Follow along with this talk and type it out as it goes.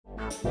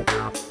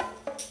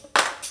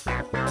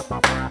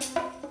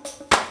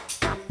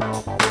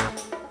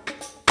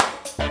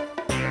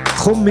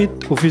Komm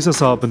mit auf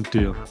unser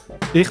Abenteuer.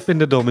 Ich bin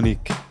der Dominik.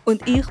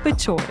 Und ich bin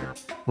Joel.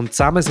 Und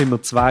zusammen sind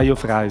wir zwei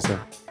auf Reisen.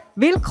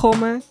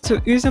 Willkommen zu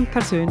unserem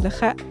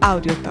persönlichen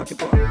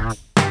Audiotagebuch.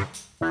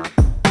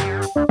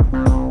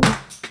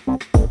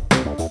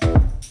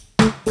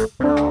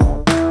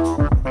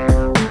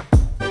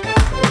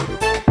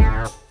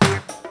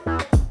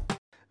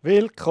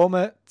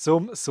 Willkommen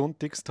zum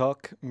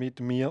Sonntagstag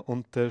mit mir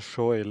und der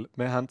Joel.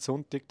 Wir haben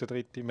Sonntag, den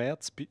 3.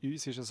 März. Bei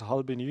uns ist es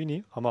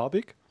 8:30 am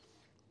Abend.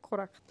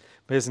 Korrekt.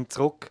 Wir sind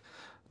zurück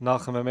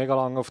nach einem mega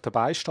langen auf der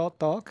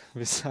Beistadttag,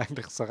 wie es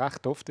eigentlich so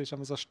recht oft ist, wenn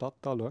man so eine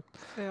Stadt anschaut.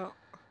 Ja.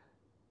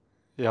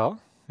 Ja,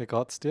 wie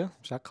geht's dir?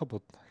 Bist du auch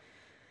kaputt?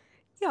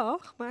 Ja,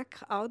 ich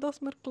merke auch,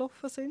 dass wir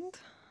gelaufen sind.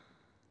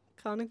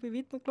 Keine Ahnung, wie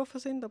weit wir gelaufen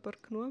sind, aber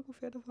genug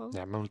auf jeden Fall.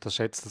 Ja, man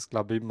unterschätzt das,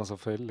 glaube ich, immer so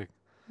völlig.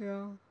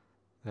 Ja.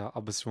 Ja,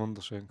 aber es war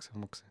wunderschön, haben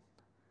wir gesehen.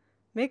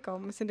 Mega.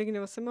 Wir sind irgendwie,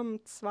 was sind wir,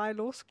 um 2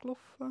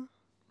 losgelaufen?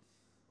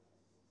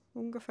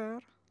 Ungefähr.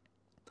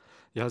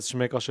 Ja, es ist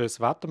mega schönes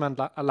Wetter. Wir haben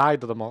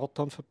leider den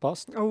Marathon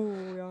verpasst. Oh,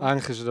 ja.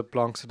 Eigentlich war der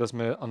Plan, dass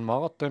wir an den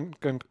Marathon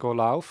gehen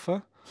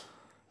laufen.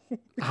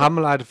 Haben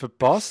wir leider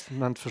verpasst.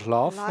 Wir haben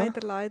verschlafen.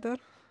 Leider.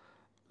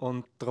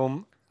 Und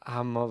darum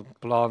haben wir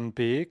Plan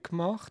B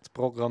gemacht,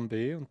 Programm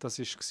B. Und das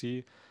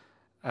war,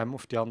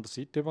 auf die andere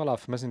Seite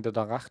überlaufen. Wir sind ja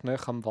da recht nah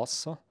am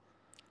Wasser.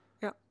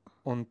 Ja.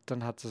 Und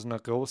dann hat es eine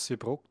grosse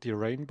Brücke, die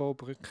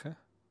Rainbow-Brücke.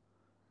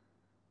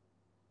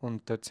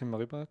 Und dort sind wir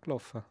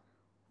rübergelaufen.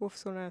 Auf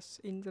so einer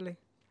Insel.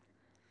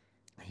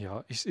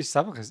 Ja, ist es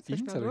einfach eine Soll ich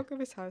Insel? schnell schauen,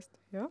 wie es heisst?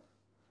 Ja.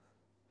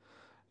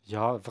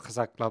 Ja, einfach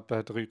gesagt,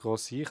 glaube 3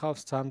 grosse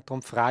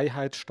Einkaufszentren,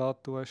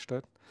 Freiheitsstatue ist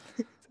dort.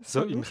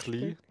 So in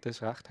klein, das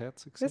ist recht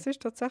herzig. Das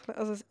ist tatsächlich,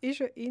 also es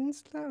ist eine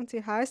Insel und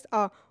sie heisst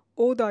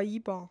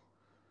Odaiba.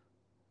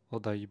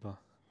 Odaiba,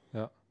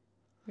 ja.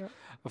 Ja.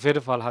 Auf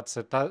jeden Fall hat es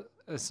da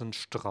so einen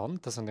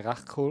Strand, das habe ich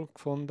recht cool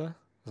gefunden.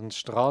 Also ein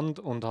Strand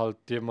und halt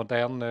die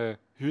modernen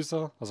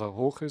Häuser, also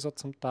Hochhäuser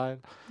zum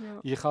Teil.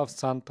 Ja.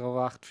 Einkaufszentren, die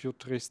recht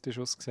futuristisch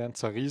ausgesehen.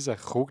 So eine riesige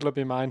Kugel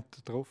beim einen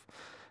drauf.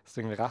 Das hat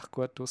irgendwie recht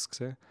gut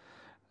ausgesehen.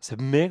 Es hat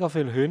mega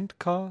viele Hunde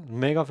gehabt,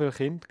 mega viele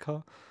Kinder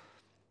gehabt.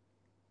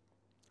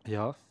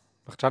 Ja,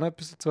 möchtest du auch noch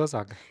etwas dazu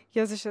sagen?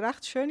 Ja, es war eine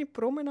recht schöne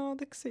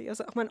Promenade gewesen.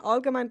 Also ich meine,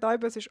 allgemein da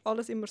ist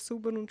alles immer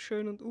sauber und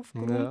schön und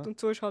aufgeräumt. Ja. Und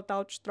so war halt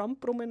auch die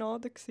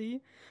Strandpromenade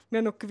gewesen. Wir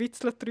haben noch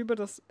gewitzelt darüber,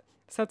 dass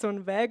es hat so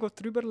einen Weg, wo du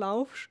drüber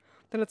laufst.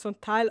 Dann hat so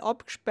ein Teil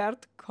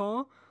abgesperrt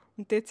gehabt,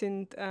 und dort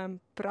sind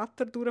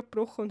Bretter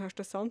durchgebrochen und hast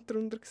den Sand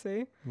drunter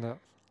gesehen. Ja.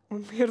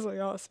 Und wir so,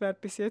 ja, es wäre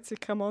bis jetzt in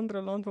keinem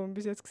anderen Land, wo wir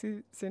bis jetzt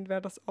waren,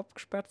 wäre das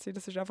abgesperrt gewesen.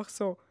 Das ist einfach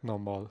so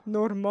Normal.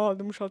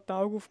 Du musst halt die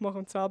Augen aufmachen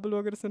und selber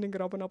schauen, dass du nicht in den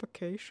Graben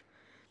runtergehst.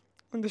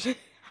 Und das war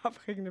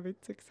einfach irgendwie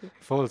witzig gewesen.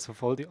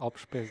 Voll die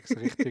Absperrung, so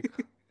richtig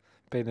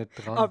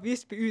penetrant. Ah, wie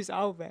es bei uns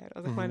auch wäre.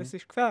 Also ich meine, es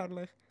ist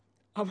gefährlich.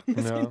 Aber wir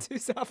Ja. sind es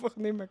uns einfach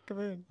nicht mehr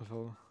gewöhnt.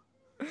 Voll.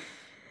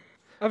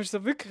 Aber es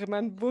war so wirklich, wir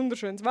hatten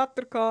wunderschönes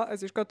Wetter gehabt.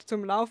 Es war gerade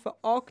zum Laufen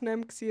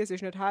angenehm gewesen. Es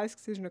war nicht heiß,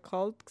 es war nicht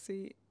kalt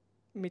gewesen.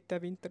 Mit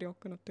der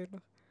Winterjacke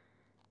natürlich.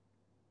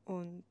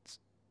 Und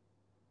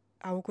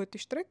auch eine gute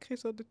Strecke,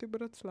 so dort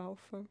rüber zu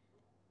laufen.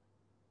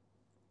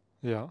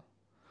 Ja.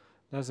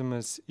 Dann sind wir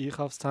ins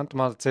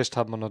Einkaufszentrum. Zuerst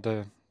haben wir noch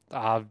den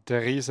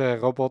riesen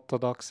Roboter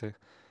da gesehen.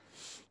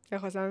 Ja,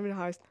 ich weiß auch nicht, wie er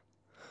heisst.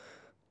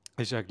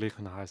 Ist ja gleich,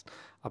 wie er heisst.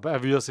 Aber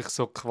er würde sich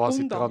so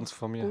quasi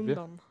transformieren.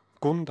 Gundam.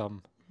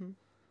 Gundam. Mhm.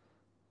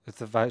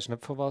 Jetzt weisst du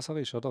nicht, von was er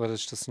ist, oder? Oder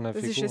ist das eine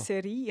Das Figur? ist eine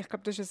Serie, ich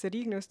glaube, das ist eine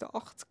Serie aus den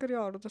 80er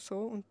Jahren oder so.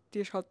 Und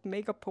die war halt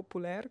mega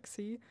populär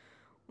gewesen.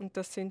 Und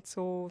das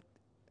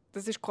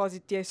ist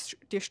quasi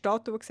die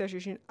Statue, die du siehst,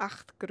 ist in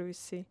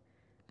Echtgrösse.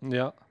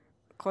 Ja.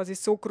 Quasi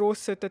so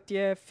gross sollten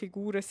die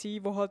Figuren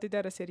sein, die halt in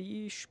dieser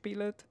Serie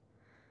spielen.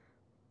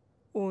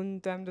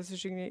 Und das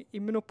ist irgendwie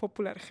immer noch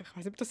populär. Ich weiß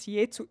nicht, ob das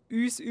je zu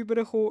uns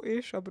übergekommen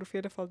ist, aber auf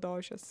jeden Fall da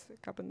ist es,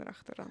 glaube ich, ein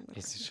rechter Renner.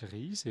 Es ist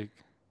riesig.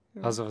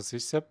 Ja. Also was war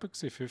es etwa?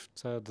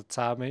 15 oder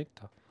 10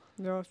 Meter?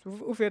 Ja,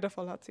 auf jeden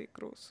Fall hat sie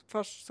gross.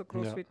 Fast so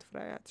gross Ja. wie die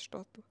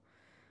Freiheitsstatue.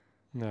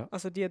 Ja.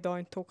 Also die da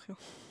in Tokio.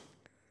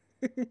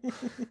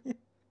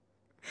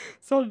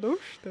 So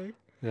lustig.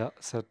 Ja,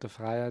 es hat eine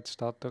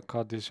Freiheitsstatue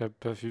gehabt, die war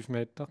etwa 5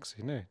 Meter,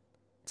 nein,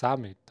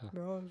 10 Meter.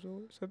 Ja,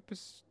 so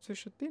etwas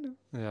zwischendrin.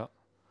 Ja.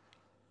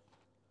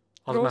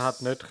 Also man Gross-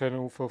 hat nicht können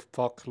auf die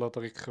Fackel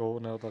oder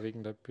Ikone oder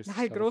irgendetwas. Nein,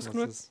 Es ist gross einfach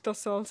genug, nur so dass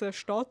es als eine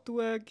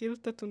Statue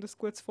gilt und ein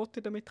gutes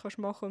Foto damit kannst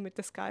machen und mit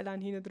der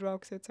Skyline hinten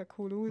drauf sieht es auch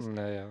cool aus.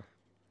 Naja.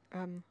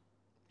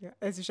 Ja,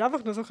 es ist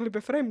einfach noch so ein bisschen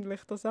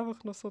befremdlich, dass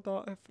einfach noch so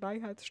da eine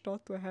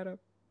Freiheitsstatue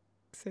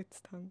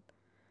hergesetzt haben.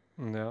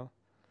 Ja.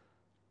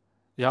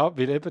 Ja,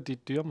 weil eben die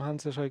Türme haben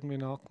sie ja schon irgendwie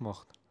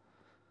nachgemacht.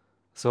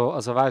 So,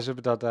 also weißt du,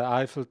 eben da der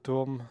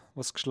Eiffelturm,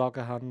 den sie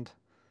geschlagen haben.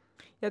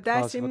 Ja,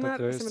 da Quasi sind von der wir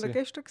da Grösse.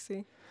 gestern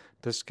gewesen?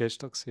 Das war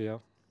gestern, ja.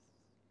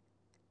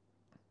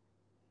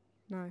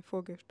 Nein,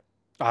 vorgestern.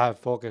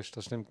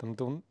 Vorgestern, stimmt.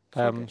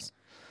 Vorgestern.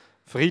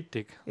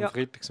 Freitag. Ja. Am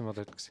Freitag sind wir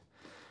dort gewesen.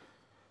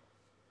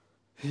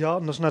 Ja,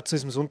 noch schnell zu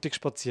unserem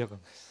Sonntagsspaziergang,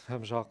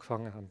 haben wir schon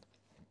angefangen haben.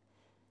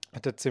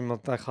 Und dort sind wir,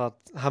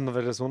 haben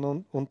wir den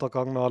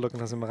Sonnenuntergang noch anschauen,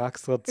 dann sind wir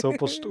extra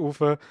zuoberst rauf,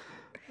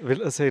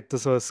 weil es hätte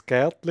so ein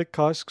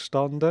Gärtchen ist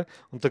gestanden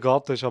und der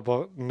Garten ist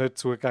aber nicht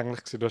zugänglich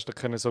gewesen. Du hast da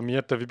können so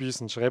mieten wie bei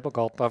uns einen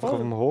Schrebergarten, einfach auf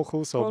Voll, dem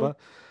Hochhaus voll. oben.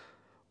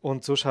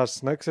 Und sonst hast du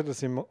es nicht gesehen, da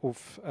sind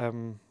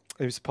wir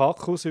ins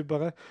Parkhaus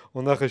über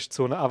und dann ist die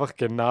Sonne einfach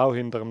genau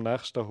hinter dem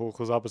nächsten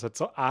Hochhaus. Aber es hat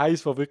so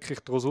eins, das wirklich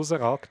daraus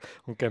rausragt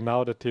und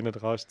genau dort hinten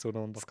dran ist die Sonne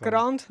Das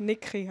untergegangen. Grand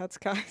Niki hat es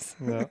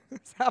geheißen. Ja,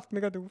 Das hat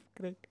mich gerade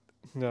aufgeregt.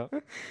 ja.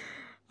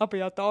 Aber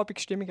ja, die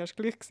Abendstimmung hast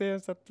du gleich gesehen.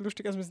 Es hat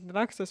lustig, also wir sind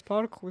direkt ins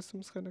Parkhaus, um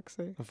es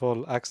sehen.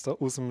 Voll extra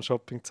aus dem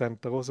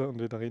Shoppingcenter raus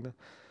und wieder rein.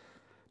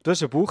 Du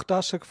hast eine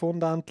Bauchtasche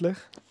gefunden, endlich.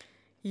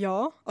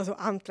 Ja, also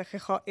endlich.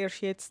 Ich habe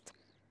erst jetzt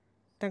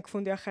dann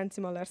gefunden, ja, können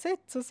sie mal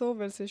ersetzen, so,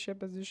 weil sie ist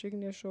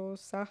irgendwie schon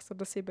 6-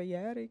 oder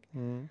 7-jährig.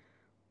 Mhm.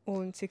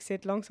 Und sie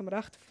sieht langsam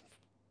recht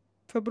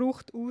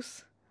verbraucht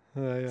aus.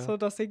 Ja, ja. So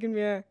dass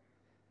irgendwie,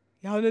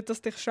 ja, nicht,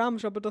 dass du dich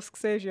schämst, aber dass du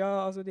siehst,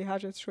 ja, also die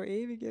hast du jetzt schon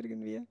ewig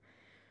irgendwie.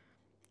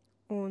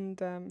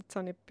 Und jetzt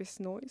habe ich etwas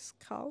Neues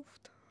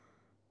gekauft,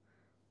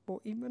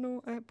 wo immer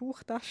noch eine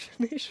Bauchtasche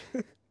ist.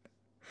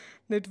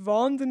 Nicht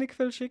wahnsinnig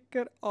viel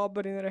schicker,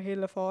 aber in einer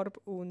hellen Farbe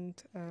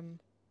und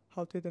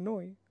halt wieder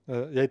neu,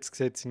 Jetzt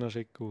sieht sie noch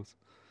schick aus.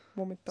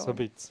 momentan. So ein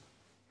bisschen.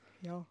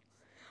 Ja.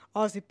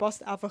 Ah, sie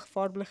passt einfach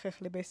farblich ein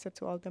bisschen besser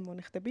zu all dem, was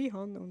ich dabei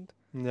habe. Und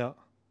Ja,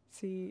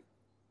 sie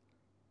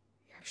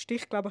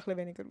sticht, glaube ich, ein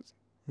bisschen weniger aus.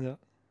 ja.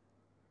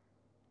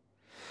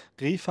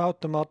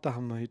 Greifautomaten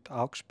haben wir heute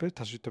auch gespielt.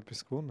 Hast du heute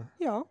etwas gewonnen?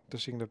 Ja, Du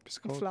hast irgendetwas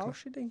ein geholt?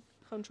 Flauschi-Ding.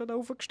 Ich habe schon da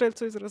aufgestellt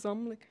zu unserer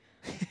Sammlung.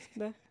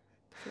 Der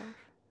Flausch.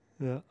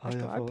 Ja, Hast du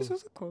ja, auch voll. etwas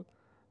rausgeholt?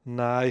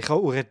 Nein, ich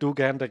hätte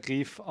gerne den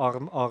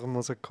Greifarm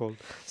rausgeholt.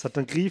 Es hat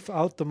einen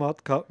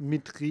Greifautomat gehabt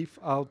mit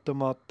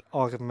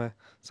Greifautomat-Armen.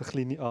 So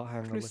kleine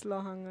Anhänger.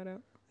 Schlüsselanhänger, ja.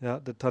 Ja,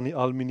 dort habe ich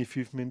all meine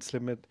 5 Münzli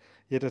mit.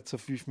 Jeder hat so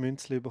 5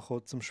 Münzli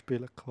bekommen zum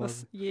Spielen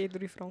quasi. Was je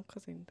 3 Franken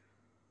sind.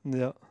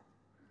 Ja.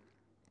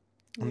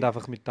 Und Ja.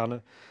 einfach mit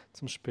denen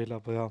zum Spielen.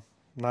 Aber ja,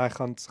 nein,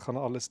 ich habe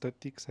alles dort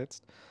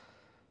eingesetzt.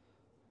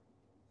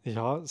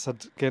 Ja, es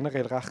hat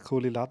generell recht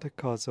coole Läden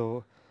gehabt.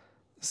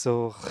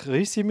 So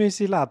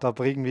Krüsi-Müsi-Läden,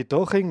 aber irgendwie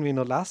doch irgendwie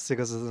noch lässig.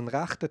 Also so ein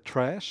rechter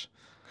Trash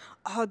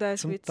Ah, der war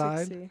zum witzig.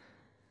 Teil. Gewesen.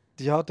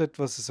 Ja, dort,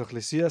 wo sie so ein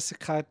bisschen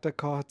Süßigkeiten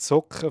hatten,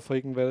 Socken von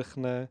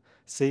irgendwelchen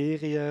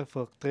Serien,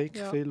 von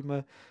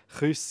Trickfilmen,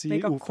 Küsse,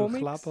 Mega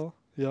Aufkleber.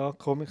 Ja,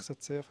 Comics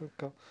hat sehr viel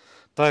gehabt.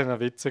 Da habe ich noch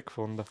witzig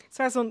gefunden. Es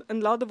ist so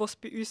ein Laden, den es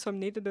bei uns so im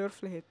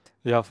Niederdörfli hat.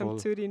 Ja, So im voll.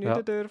 Zürich Ja,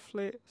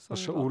 Niederdörfli. So was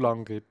ein schon Laden.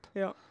 lang gibt.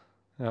 Ja,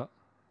 Ja,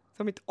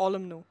 so mit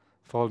allem noch.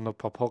 vor allem noch ein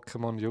paar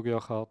Pokémon,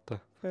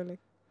 Yu-Gi-Oh-Karten. Völlig.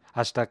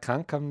 Hast du den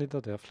gekannt am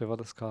Niederdörfli, der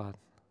das gehabt hat?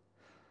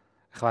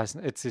 Ich weiss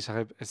nicht,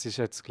 es ist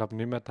jetzt, glaube ich,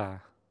 nicht mehr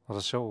da. Oder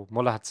schon.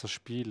 Mal hat es so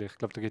Spiele, ich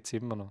glaube, da gibt es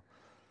immer noch.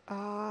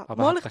 Ah, Aber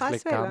mal, hat ich ein weiss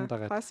bisschen wählen. Ich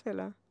geändert. weiss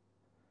wählen.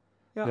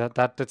 Ja. Ja,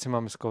 dort sind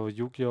wir mal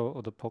Yu-Gi-Oh!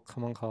 Oder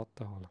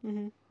Pokémon-Karten holen.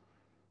 Mhm.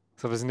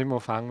 So, aber sie waren nicht mehr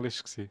auf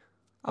Englisch. Gewesen.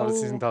 Aber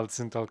sie Oh,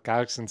 sind halt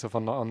geil, sind so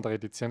von einer anderen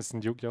Edition. Es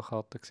sind Yu-Gi-Oh!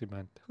 Karten,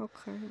 meinte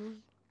okay.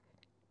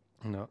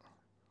 ich. Ja.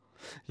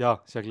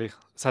 Ja, ist ja gleich.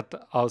 Es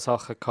hat auch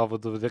Sachen gehabt, wo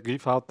du den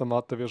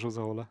Greifautomaten wirst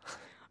rausholen.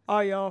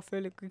 Ah ja,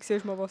 völlig. Du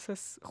siehst mal, was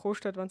es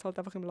kostet, wenn du es halt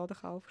einfach im Laden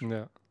kaufst.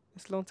 Ja.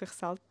 Es lohnt sich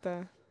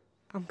selten,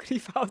 am Ah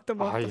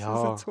Greifautomat das ja,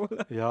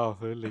 rauszuholen. ja,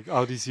 völlig.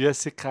 Auch die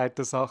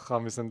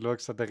Süßigkeiten-Sachen. Wir sind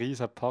so den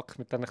riesen Pack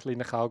mit diesen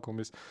kleinen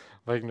Kaugummis,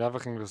 die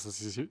irgendwie so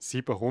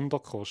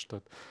 700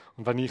 kostet.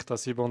 Und wenn ich da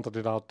 700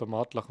 in den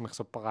Automat lache, mich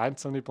so ein paar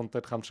einzeln über und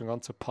dort kommst du eine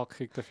ganze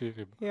Packung dafür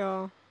rüber.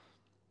 Ja.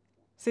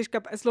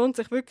 Es lohnt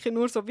sich wirklich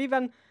nur so, wie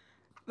wenn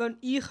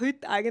ich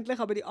heute eigentlich,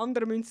 aber die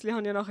anderen Münzli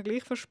haben ja nachher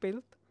gleich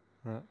verspielt.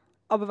 Ja.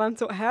 Aber wenn du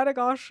so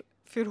hergehst,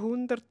 für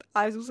 100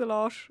 eins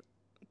rauslässt,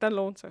 dann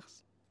lohnt es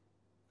sich.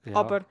 Ja.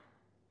 Aber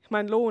ich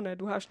meine, lohnen,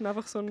 du hast dann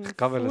einfach so einen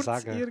wollte Furz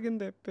sagen.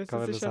 irgendetwas. Das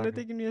wollte ist ja nicht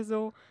sagen. irgendwie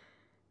so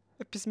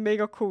etwas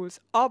mega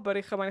Cooles. Aber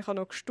ich habe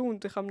noch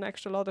gestaunt. Ich habe im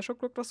nächsten Laden schon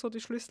geschaut, was so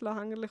die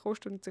Schlüsselanhänger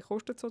kosten. Und sie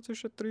kosten so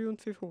zwischen 300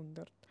 und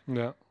 500.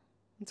 Ja.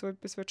 Und so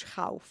etwas willst du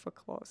kaufen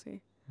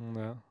quasi.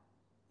 Ja.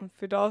 Und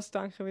für das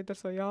denke ich wieder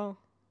so, ja,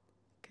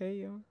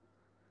 okay, ja.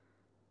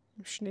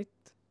 Im Schnitt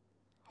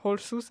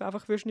holst du es raus.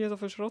 Einfach wirst du nie so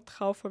viel Schrott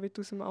kaufen, wie du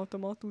aus dem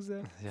Automat raus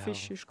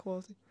fischst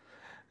quasi.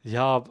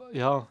 Ja,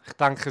 ja, ich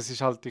denke, es ist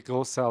halt, die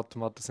grossen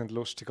Automaten sind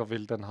lustiger, weil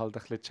du dann halt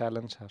ein bisschen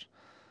Challenge hast.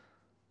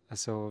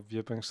 Also,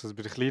 wie bringst du das?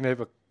 Bei den kleinen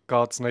eben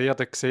geht es noch eher,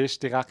 dann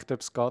siehst du direkt, ob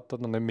es geht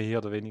oder nicht, mehr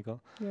oder weniger.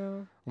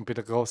 Ja. Und bei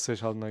den grossen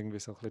ist halt noch irgendwie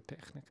so ein bisschen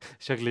Technik.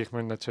 Ist ja gleich, wir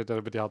müssen jetzt schon wieder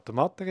über die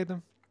Automaten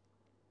reden.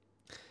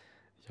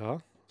 Ja,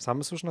 was haben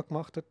wir sonst noch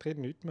gemacht da drin?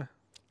 Nichts mehr.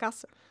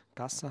 Gasse.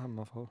 Gassen haben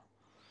wir voll.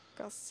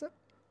 Gasse.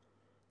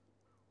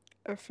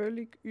 Eine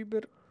völlig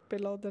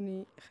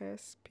überbeladene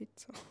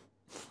Käsepizza.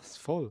 Das ist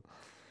voll.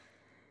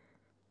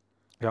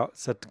 Ja,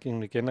 es hat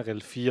irgendwie generell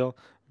 4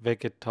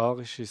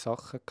 vegetarische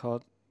Sachen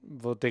gehabt,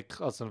 wo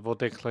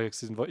deklariert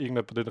sind, wo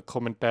irgendjemand in den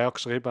Kommentar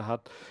geschrieben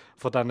hat,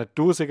 von diesen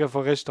Tausenden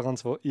von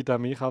Restaurants, die in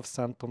diesem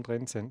Einkaufszentrum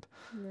drin sind.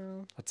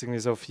 Ja. Hat es irgendwie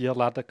so 4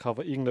 Läden gehabt,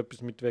 die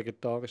irgendetwas mit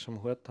vegetarisch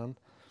am Hut haben.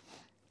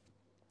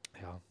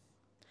 Ja.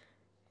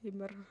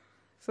 immer.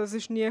 So, es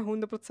ist nie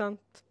 100%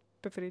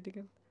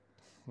 befriedigend.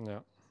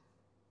 Ja.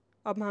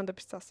 Aber wir haben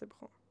etwas zu essen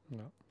bekommen.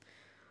 Ja.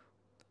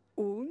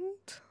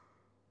 Und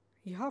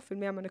ja, viel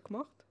mehr haben wir nicht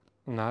gemacht.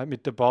 Nein,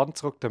 mit der Bahn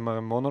zurück, dann haben wir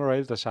einen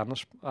Monorail, das ist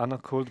auch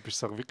noch cool. Du bist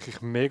so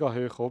wirklich mega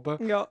hoch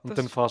oben. Ja, Und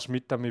dann fährst du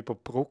mit dem über die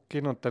Brücke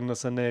hin und dann noch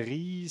so eine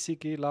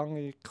riesige,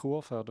 lange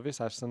Kurve, oder wie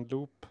sagst du, so ein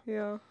Loop?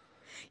 Ja.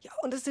 Ja,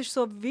 und es ist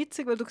so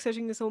witzig, weil du siehst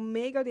irgendwie so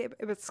mega die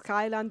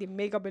Skyline, die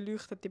mega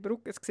beleuchtete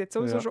Brücke. Es sieht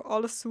sowieso Ja. schon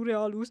alles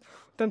surreal aus.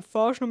 Und dann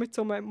fährst du noch mit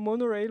so einem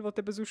Monorail, den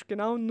du eben sonst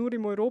genau nur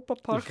im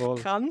Europapark Voll.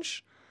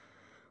 kennst.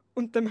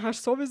 Und dann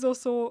hast du sowieso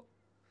so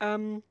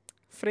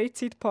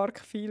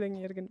Freizeitpark-Feeling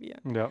irgendwie. Ja,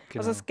 genau.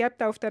 Also es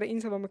gibt auch auf dieser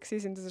Insel, wo wir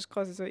waren, das ist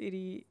quasi so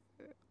ihre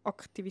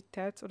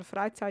Aktivitäts- oder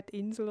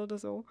Freizeitinsel oder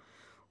so.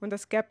 Und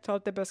es gibt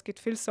halt eben, es gibt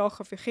viele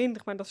Sachen für Kinder.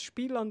 Ich meine, das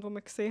Spielland, das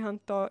wir gesehen haben,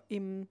 da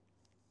im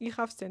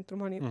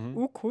Einkaufszentrum, habe ich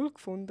auch cool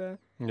gefunden.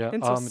 Ja,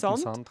 Dann so mit dem Sand.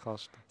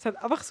 Sandkasten. Es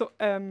hat einfach so,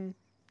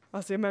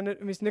 also ich meine,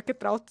 wir sind nicht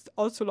getraut,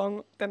 allzu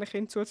lange diesen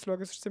Kindern zuzuschauen,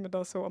 sonst sind wir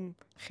da so am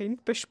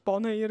Kind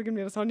bespannen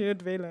irgendwie, das habe ich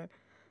nicht wollen.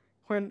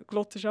 Ich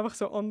glotze einfach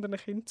so anderen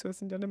Kindern zu, das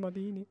sind ja nicht mal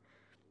deine.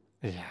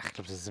 Ja, ich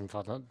glaube, das ist im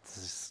Fall, der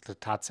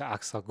hat ja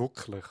extra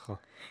Gucklöcher.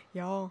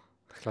 Ja.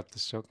 Ich glaube,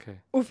 das ist schon okay.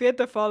 Auf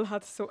jeden Fall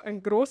hat es so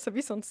einen grossen,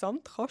 wie so einen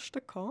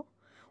Sandkasten gehabt.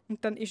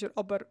 Und dann ist er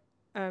aber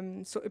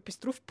so etwas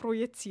drauf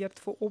projiziert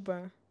von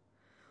oben.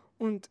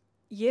 Und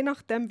je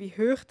nachdem, wie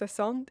hoch der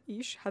Sand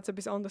ist, hat es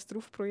etwas anderes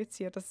drauf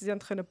projiziert. Also sie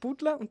können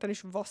buddeln und dann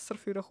ist Wasser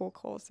für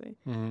quasi.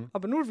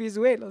 Aber nur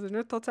visuell, also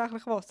nicht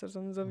tatsächlich Wasser,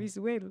 sondern so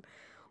visuell.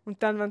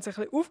 Und dann, wenn sie ein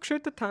bisschen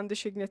aufgeschüttet haben,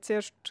 ist irgendwie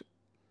zuerst,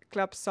 ich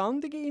glaube,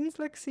 sandige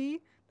Insel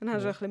gewesen. Dann haben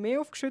sie ein bisschen mehr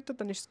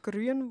aufgeschüttet, dann ist es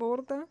grün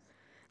geworden. Und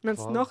wenn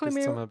es noch ein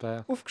bisschen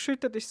mehr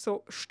aufgeschüttet ist es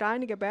so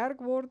steiniger Berg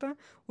geworden.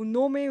 Und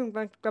noch mehr, und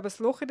wenn du ein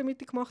Loch in der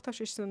Mitte gemacht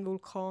hast, ist es ein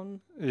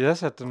Vulkan. Ja,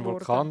 es hat einen geworden.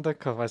 Vulkan da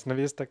gehabt. Ich weiß nicht,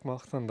 wie sie das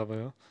gemacht haben, aber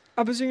ja.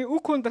 Aber es ist irgendwie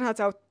auch cool. Und dann hat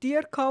es auch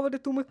Tiere gehabt, die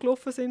dort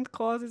rumgelaufen sind,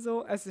 quasi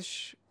so. Also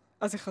ich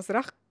habe es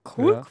recht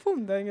cool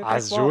gefunden.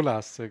 Es ist schon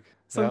lässig.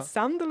 So ein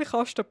Sänderli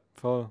kannst du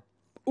Voll.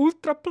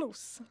 Ultra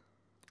Plus.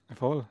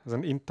 Voll. So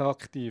ein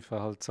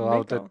interaktiver halt. So Mega.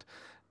 auch dort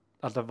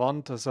an der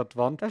Wand, also die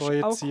Wand Das ist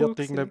projiziert auch cool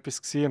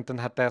irgendetwas gewesen, und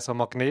dann hat er so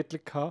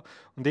Magnetli gehabt.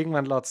 Und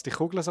irgendwann lässt es die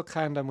Kugel so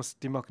kennen, dann muss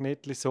die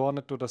Magnetli so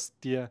hin tun, dass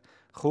die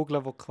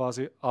Kugel, die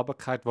quasi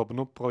runterfällt, die aber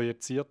nur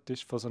projiziert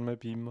ist von so einem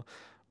Beamer,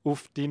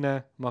 auf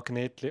deine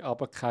Magnetli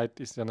runterfällt,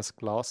 ist ja ein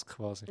Glas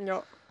quasi.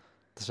 Ja.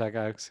 Das war auch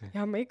geil gewesen.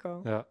 Ja,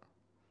 mega. Ja.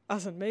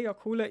 Also ein mega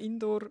cooler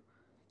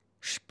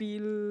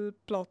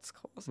Indoor-Spielplatz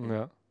quasi.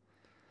 Ja.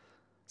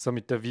 So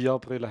mit der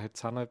VR-Brille hat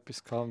es auch noch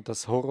etwas gehabt. Und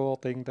das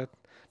Horror-Ding dort,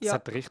 das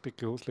hat richtig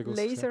gruselig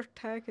ausgesehen.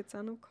 Lasertag hat es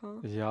auch noch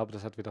gehabt. Ja, aber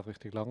das hat wieder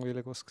richtig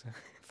langweilig ausgesehen.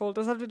 Voll,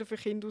 das hat wieder für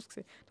Kinder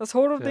ausgesehen. Das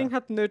Horror-Ding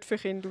hat nicht für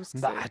Kinder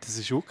ausgesehen. Nein, das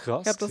ist auch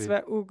krass. Ich glaube, das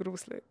wäre auch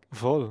gruselig.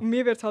 Voll. Und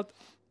mir wird es halt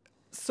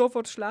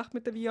sofort schlecht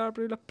mit der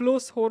VR-Brille.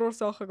 Plus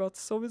Horrorsachen geht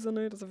es sowieso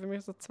nicht. Also für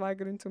mich so 2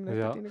 Gründe, um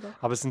nicht reingehen.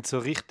 Aber es sind so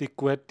richtig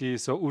gute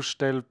so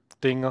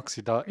Ausstelldinger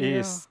gewesen. Da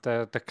ist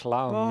der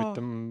Clown mit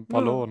dem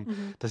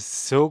Ballon. Das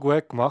ist so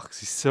gut gemacht,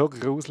 so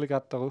gruselig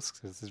hat er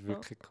ausgesehen. Das ist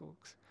wirklich cool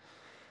gewesen.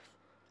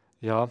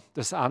 Ja,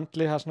 das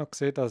Entli hast du noch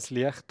gesehen, das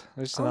Licht.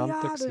 Das ist ein Ente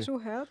ja, das war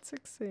schon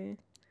herzig.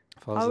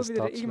 Falls auch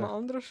wieder in irgendeinem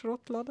anderen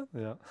Schrottladen.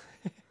 Ja.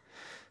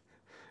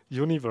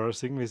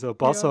 Universe, irgendwie so.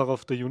 Bazaar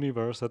of the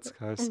Universe hat es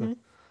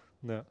geheißen.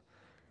 Ja.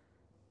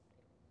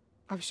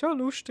 Aber es ist schon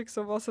lustig,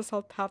 so, was es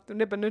halt hat. Und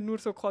eben nicht nur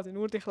so quasi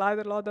nur die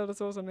Kleiderladen oder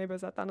so, sondern eben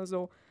es hat auch noch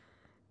so,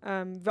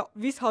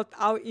 wie es halt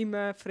auch im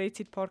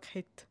Freizeitpark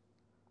hat.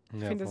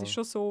 Ich finde, das ist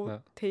schon so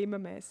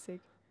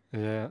themenmäßig.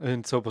 Ja,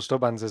 in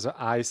Zoberstob haben sie so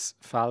ein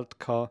Feld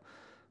gehabt,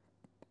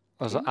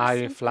 also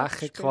eine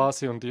Fläche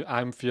quasi, und in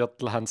einem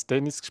Viertel haben sie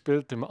Tennis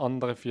gespielt, im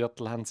anderen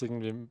Viertel haben sie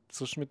irgendwie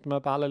sonst mit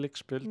einem Bällchen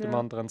gespielt, im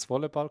anderen haben sie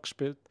Volleyball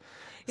gespielt.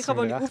 Ich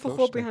habe, als ich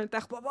raufgekommen bin,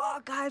 gedacht, wow,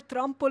 geil,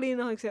 Trampolin.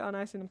 Dann habe ich gesehen,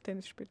 nein, sie sind am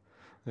Tennis spielen.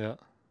 Ja.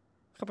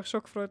 Ich habe mich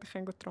schon gefreut, ich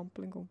kann gut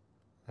Trampolin gehen.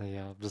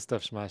 Ja, aber das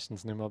darfst du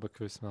meistens nicht mehr ab einem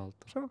gewissen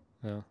Alter. Schon?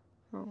 Ja.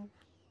 Oh.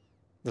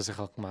 Das habe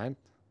ich auch gemeint.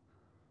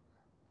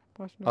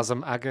 Nicht. Also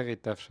am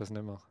Ägeri darfst du das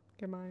nicht machen.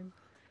 Gemein.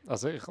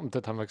 Also und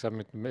dort haben wir gesagt,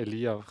 mit dem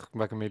Elia,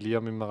 wegen dem Elia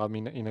müssen wir auch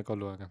rein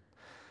schauen.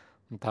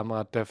 Und da haben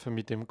wir auch dürfen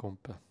mit ihm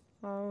kumpen.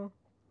 Oh.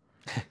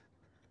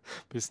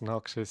 Bis er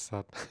nachgeschissen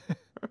hat.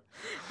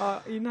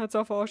 Ihn hat es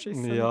auch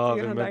angeschissen. Ja,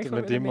 weil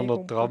wir immer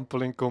noch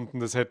Trampolin kommt,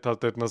 und es hat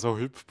halt dort noch so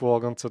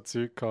Hüpfburgen und so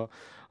Zeug gehabt.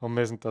 Und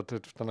wir sind dort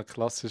auf einer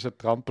klassischen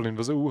Trampolin,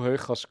 wo so hoch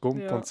kannst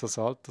kumpen und so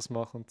Saltos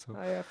machen und so.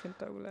 Ah ja, ich finde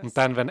das auch lässig. Und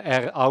dann, wenn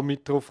er auch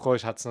mit drauf kam,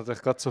 hat es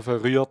natürlich gerade so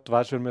verrührt,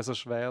 weißt du, weil wir so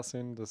schwer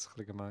sind. Das ist ein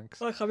bisschen gemein.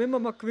 Ich habe mir immer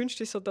mal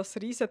gewünscht, so das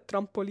riesige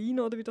Trampolin,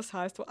 oder wie das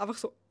heisst, wo einfach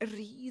so eine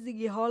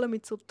riesige Halle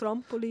mit so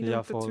Trampolinen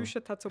und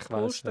dazwischen hat so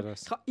Polster.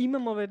 Ich kann immer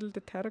mal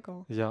dort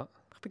hergehen. Ja.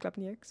 Ich bin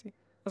glaube nie gewesen.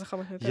 Also kann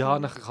mich nicht ja,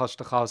 dann kannst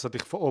du dich auch so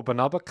dich von oben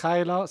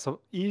runterfallen lassen,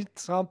 so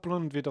eintrampeln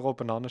und wieder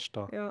oben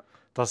anstehen. Ja.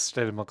 Das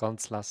stelle ich mir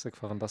ganz lässig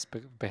vor, wenn du das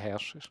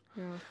beherrschst.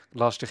 Ja.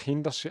 Lass dich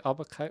hinter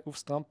runterfallen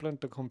aufs Trampolin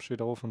und dann kommst du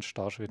wieder auf und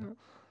stehst wieder.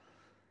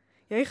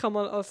 Ja, ich habe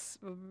mal als...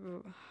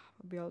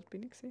 Wie alt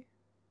bin ich gewesen?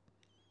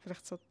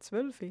 Vielleicht so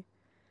 12. Ich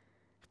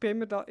bin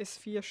immer da ins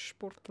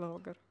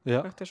Vier-Sportlager. Ja.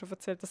 Ich habe dir schon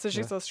erzählt. Das ist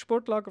Ja. so ein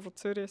Sportlager von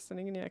Zürich, es sind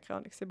irgendwie, keine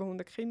Ahnung,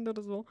 700 Kinder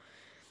oder so.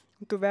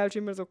 Und du wählst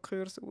immer so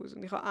Kurse aus.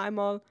 Und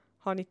einmal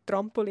habe ich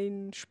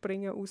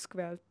Trampolinspringen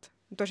ausgewählt.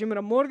 Und du hast immer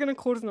am Morgen einen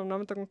Kurs und am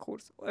Nachmittag einen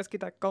Kurs. Es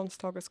gibt auch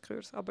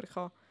Ganztageskurs. Aber ich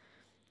habe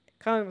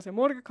keine Ahnung, was ich am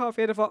Morgen hatte. Auf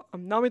jeden Fall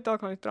am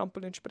Nachmittag hatte ich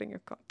Trampolinspringen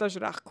gehabt. Das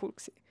war recht cool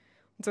gewesen.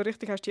 Und so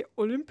richtig hast du die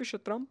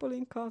olympischen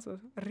Trampolin gehabt, so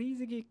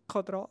riesige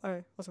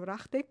also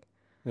Rechteck.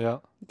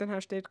 Ja. Und dann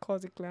hast du dort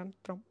quasi gelernt,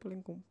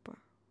 Trampolin gumpen.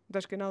 Und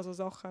das ist genau so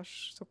Sachen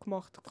hast du so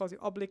gemacht, quasi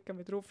ablicken,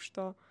 wieder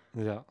aufstehen.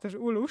 Ja. Das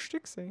war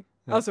lustig gewesen.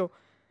 Ja. Also,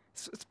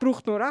 es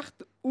braucht noch recht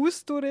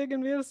Ausdauer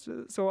irgendwie.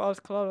 So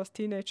als klar, als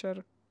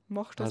Teenager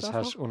machst du das Also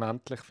einfach. hast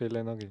unendlich viel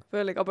Energie.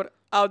 Völlig. Aber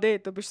auch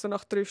dort, du bist so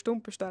nach 3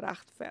 Stunden bist du da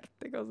recht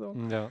fertig. Also,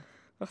 Ja.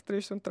 nach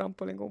 3 Stunden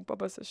Trampolin gumpen.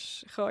 Aber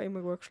ich habe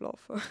immer gut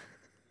geschlafen.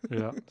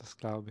 Ja, das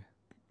glaube ich.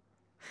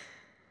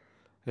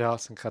 Ja,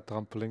 es waren keine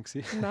Trampolin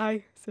gewesen.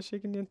 Nein, es ist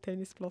irgendwie ein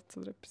Tennisplatz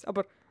oder etwas.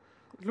 Aber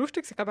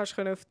lustig, ich glaube, hast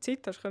du auf die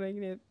Zeit hast du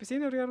irgendwie etwas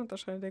hinrühren und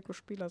hast dort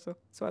spielen. Also,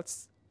 so hat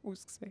es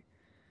ausgesehen.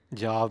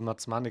 Ja, aber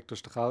man du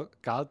hast doch auch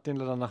Geld drin,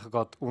 dann nachher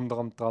geht unter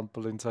dem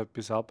Trampolin so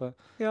etwas runter,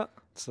 Ja.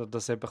 so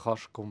dass du eben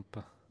kannst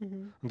kumpen.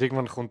 Mhm. Und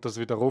irgendwann kommt das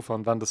wieder rauf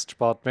und wenn du es zu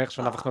spät merkst,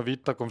 wenn du einfach noch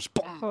weiterkommst,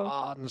 Voll.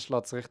 dann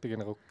schlägt es richtig in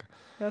den Rücken.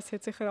 Ja, es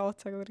hat sicher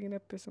angezeigt oder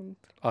irgendetwas. Und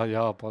Ah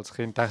ja, aber als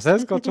Kind dachte ich,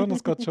 es geht schon,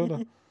 es geht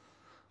schon.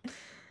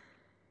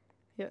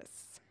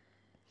 yes.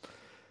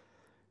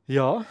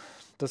 Ja,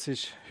 das war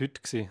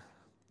heute gewesen.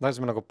 Dann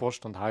sind wir noch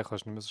Post und heim, das war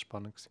nicht mehr so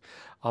spannend gewesen.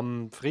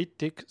 Am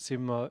Freitag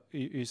sind wir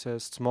in unser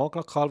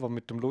Morgenlokal, wo wir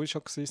mit dem Louis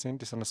schon waren,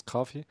 in so einem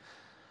Kaffee.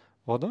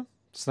 Oder?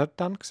 Das war nicht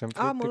dann, gewesen, am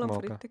Mal am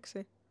Freitagmorgen. Freitag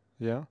gewesen.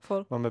 Ja,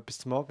 Voll. wo wir etwas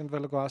zum Morgen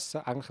essen wollten.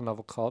 Eigentlich einen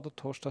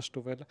Avocado-Toast hast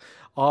du wollen.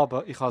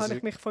 Aber ich habe Habe sie,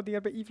 ich mich von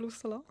dir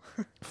beeinflussen lassen?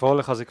 ich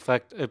habe sie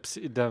gefragt, ob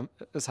sie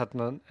es hat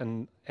noch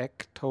einen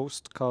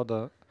Egg-Toast gehabt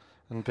oder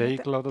einen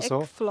Bagel oder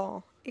so.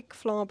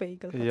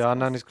 Eggflan-Bagel. Ja,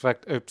 dann habe ich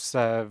gefragt, ob es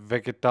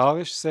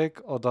vegetarisch sei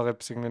oder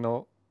ob es irgendwie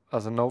noch,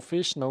 also no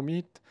fish, no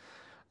meat.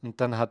 Und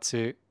dann hat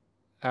sie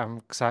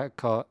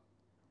gesagt,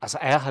 also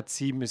er hat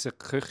sie die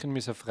Köchin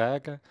müssen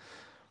fragen.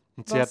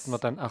 Und sie hat mir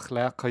dann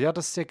erklärt, ja,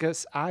 das sei ein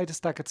Ei, das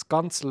darf jetzt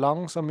ganz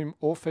langsam im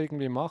Ofen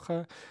irgendwie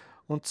machen.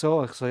 Und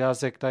so. Ich so, ja, es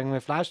sagt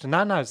irgendwie Fleisch drin.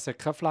 Nein, es ist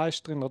kein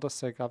Fleisch drin, oder? Es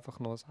sagt einfach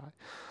nur ein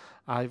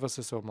Ei, was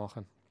sie so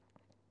machen.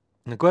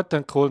 Na gut,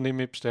 dann cool, nimm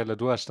ich bestellen.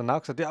 Du hast dann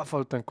auch gesagt, ja,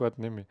 voll, dann gut,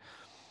 nimm ich.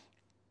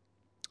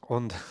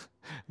 Und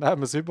dann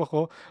haben wir es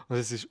bekommen und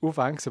es ist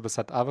aufhängig, aber es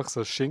hat einfach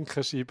so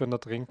Schinkenscheiben noch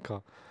drin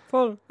gehabt.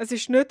 Voll. Es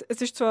ist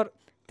zwar,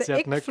 der Sie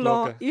hat nicht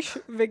Eggflan gelogen.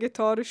 ist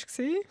vegetarisch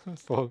gewesen,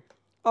 Voll,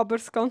 aber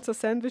das ganze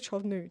Sandwich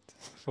halt nicht.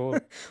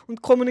 voll. Und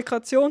die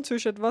Kommunikation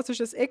zwischen was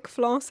ist ein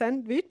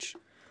Eggflan-Sandwich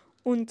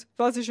und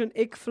was ist ein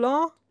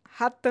Eggflan,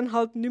 hat dann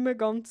halt nicht mehr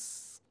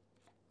ganz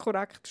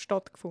korrekt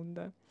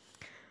stattgefunden.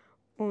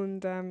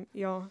 Und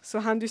ja,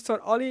 so haben uns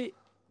zwar alle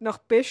nach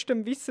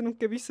bestem Wissen und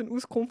Gewissen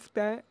Auskunft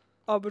gegeben,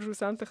 aber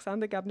schlussendlich das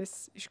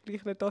Endergebnis ist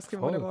gleich nicht das, was wir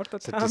Voll.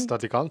 erwartet Sie hat uns haben. da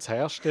die ganze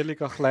Herstellung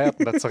erklärt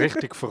und hat so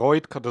richtig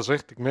Freude gehabt, das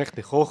richtig gemerkt,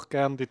 ich koche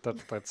gerne, die hat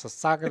jetzt das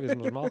sagen, wie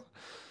sie es machen.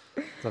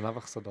 Dann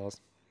einfach so das.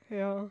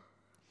 Ja,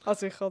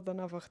 also ich konnte dann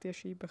einfach die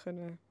Scheiben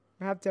können,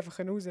 man hätte sie einfach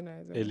rausnehmen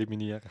können.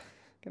 Eliminieren.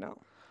 Genau.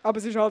 Aber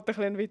es war halt ein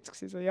bisschen ein Witz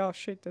gewesen, so ja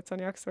shit, jetzt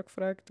habe ich extra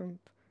gefragt und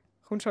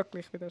kommst halt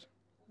gleich wieder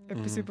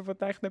etwas über, was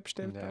du eigentlich nicht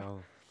bestellt hast. Ja.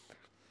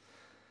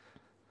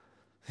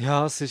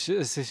 Ja, es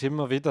ist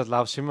immer wieder, du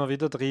laufst immer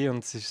wieder rein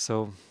und es ist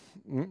so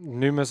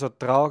nicht mehr so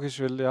tragisch,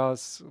 weil ja,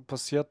 es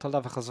passiert halt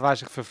einfach, also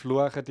weißt, ich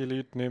verfluche die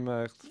Leute nicht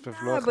mehr, ich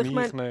verfluche aber ich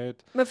mich mein,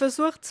 nicht. Man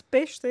versucht das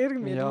Beste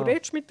irgendwie. Ja. Du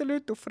redest mit den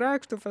Leuten, du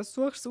fragst, du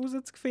versuchst es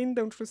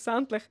herauszufinden und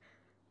schlussendlich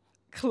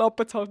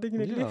klappt es halt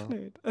irgendwie Ja. gleich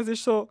nicht. Es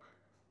ist so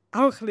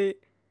auch ein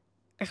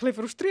bisschen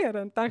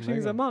frustrierend. Du denkst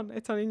irgendwie so, Mega. Mann,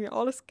 jetzt habe ich irgendwie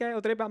alles gegeben.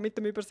 Oder eben auch mit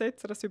dem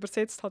Übersetzer, das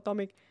übersetzt halt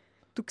damit.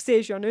 Du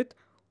siehst ja nicht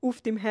auf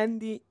dem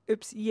Handy,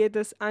 ob es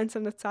jedes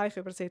einzelne Zeichen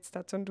übersetzt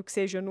hat, sondern du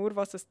siehst ja nur,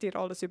 was es dir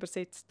alles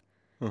übersetzt.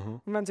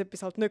 Mhm. Und wenn es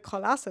etwas halt nicht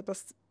lesen kann,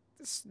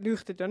 das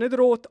leuchtet ja nicht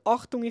rot,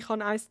 Achtung, ich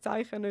habe ein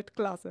Zeichen nicht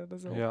gelesen oder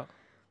so. Ja.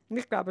 Und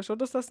ich glaube schon,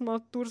 dass das mal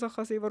die Ursache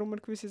kann sein, warum man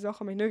gewisse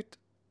Sachen nicht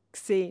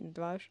sehen,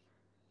 weißt?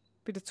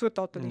 Bei der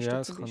Zutatenliste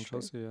Ja, zum es kann Beispiel.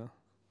 schon sein, ja.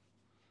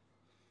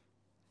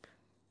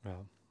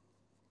 Ja.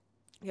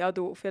 Ja,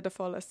 du, auf jeden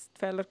Fall, die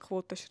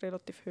Fehlerquote ist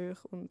relativ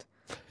hoch und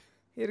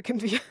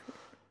irgendwie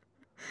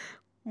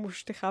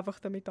musst du dich einfach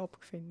damit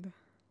abfinden.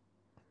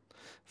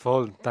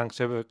 Voll, denkst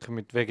du eben wirklich,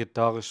 mit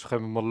vegetarisch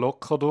kommen wir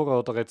locker durch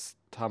oder jetzt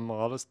haben wir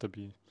alles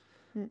dabei?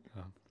 Hm.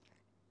 Ja.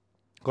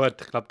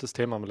 Gut, ich glaube, das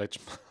Thema haben wir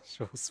letztes Mal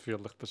schon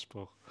ausführlich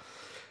besprochen.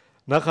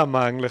 Dann haben wir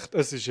eigentlich,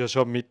 es ist ja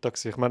schon Mittag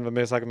gewesen. Ich meine, wenn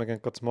wir sagen, wir gehen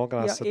zum Morgen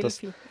Ja, essen,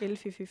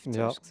 11:15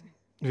 ja. war es.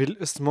 Weil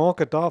das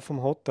Morgen da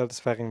vom Hotel,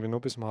 das wäre irgendwie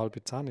nur bis um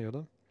 9:30,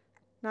 oder?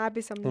 Nein,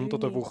 bis am 9. Unter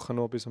der Woche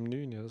nur bis um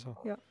 9 oder so.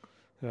 Ja.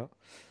 Ja.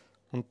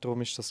 Und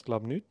darum ist das,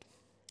 glaube ich, nicht.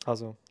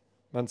 Also,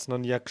 wenn es noch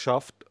nie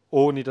geschafft,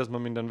 ohne dass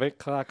man mit den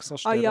Wecker extra Ah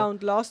stellen. ja,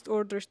 und Last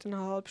Order ist dann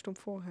eine halbe Stunde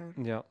vorher.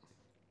 Ja.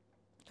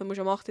 Du musst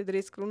um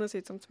 8:30 Uhr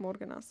sitzen, um zum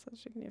Morgen essen. Das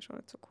ist irgendwie schon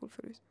nicht so cool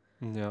für uns.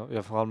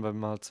 Ja, vor allem, wenn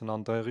man halt so einen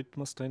anderen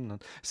Rhythmus drin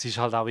hat. Es ist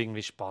halt auch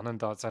irgendwie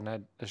spannend, als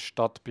eine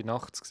Stadt bei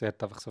Nacht zu sehen,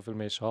 hat einfach so viel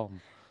mehr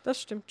Charme.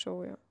 Das stimmt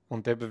schon, ja.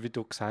 Und eben, wie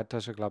du gesagt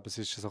hast, ich glaube, es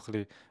ist so ein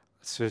bisschen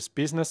so ein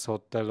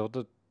Business-Hotel,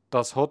 oder?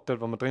 Das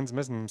Hotel, wo wir drin sind,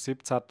 wir sind im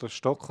 17.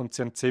 Stock und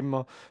sie haben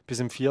Zimmer bis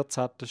im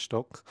 14.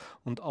 Stock.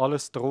 Und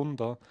alles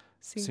drunter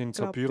sind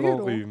so glaub, Büro.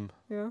 Büroräume.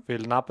 Ja. Weil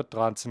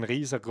nebendran ist ein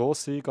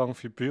riesengroßer Eingang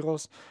für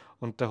Büros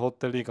und der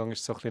Hoteleingang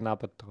ist so ein bisschen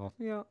nebendran.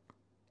 Ja.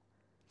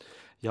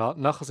 Ja,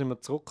 nachher sind wir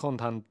zurückgekommen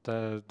und haben,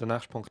 der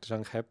nächste Punkt war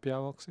eigentlich Happy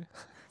Hour gewesen.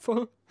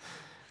 Voll.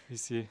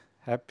 Unsere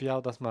Happy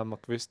Hour, dass wir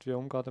gewusst, wie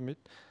umgehen damit.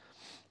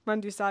 Wir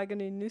haben uns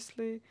eigene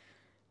Nüssli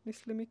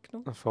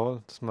mitgenommen.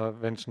 Voll, dass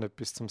wir wenigstens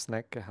etwas zum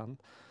Snacken haben.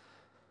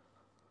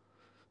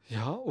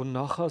 Ja, und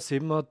nachher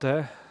sind wir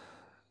dann...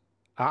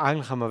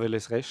 eigentlich haben wir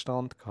ins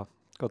Restaurant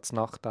gehen, zu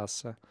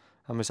Nachtessen.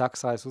 Haben wir uns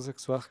extra eins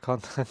rausgesucht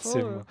und dann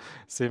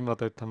sind wir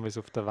dort, haben wir uns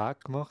auf den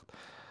Weg gemacht.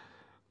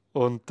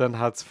 Und dann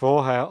hat es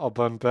vorher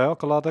aber einen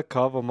Burgerladen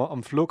gehabt, wo wir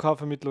am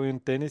Flughafen mit Louis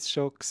und Dennis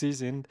schon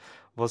waren,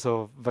 wo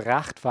so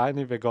recht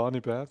feine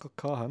vegane Burger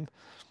hatten.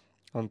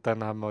 Und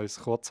dann haben wir uns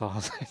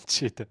kurzerhand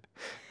entschieden,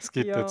 es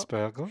gibt jetzt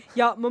Burger.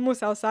 Ja, man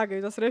muss auch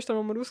sagen, das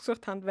Restaurant, das wir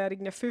ausgesucht haben, wäre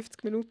irgendwie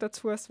 50 Minuten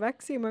zu Fuß weg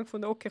gewesen. Und wir haben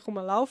gefunden, okay, komm,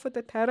 wir laufen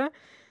dorthin.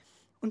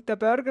 Und der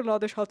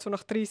Burgerladen ist halt so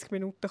nach 30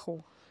 Minuten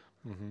gekommen.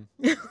 Mhm.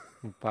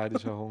 Und beide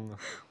schon Hunger.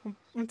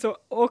 und so,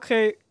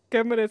 okay,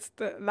 gehen wir jetzt,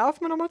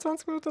 laufen wir nochmal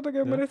 20 Minuten oder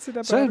gehen wir jetzt in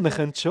den Burger? So, wir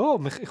können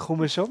schon, ich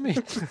komme schon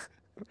mit.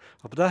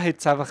 Aber da hat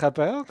es einfach einen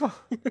Burger.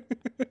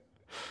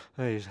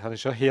 Hey, habe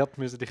ich schon hart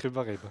müssen dich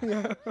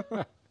überreden.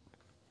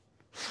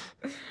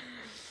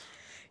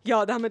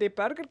 Ja, dann haben wir den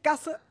Burger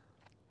gegessen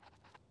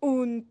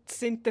und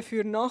sind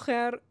dafür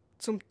nachher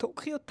zum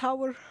Tokyo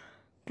Tower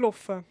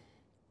gelaufen.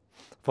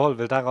 Voll,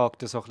 weil der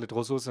ragt ja so ein bisschen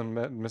draus raus und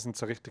wir sind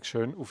so richtig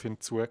schön auf ihn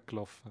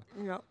zugelaufen.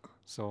 Ja.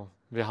 So,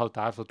 wie halt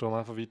einfach, du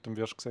einfach weiter und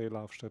wirst gesehen,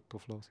 laufst dort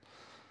drauf los.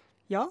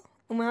 Ja,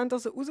 und wir haben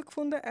also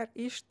herausgefunden, er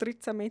ist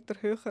 13 Meter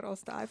höher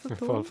als der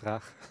Eiffelturm. Voll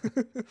frech.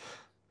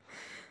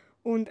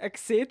 Und er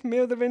sieht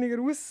mehr oder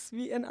weniger aus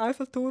wie ein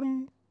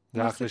Eiffelturm, Ja, ein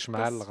man bisschen sich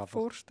schmäler das einfach.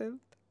 vorstellt.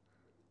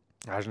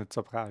 Er ist nicht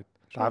so breit.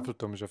 Der Schon?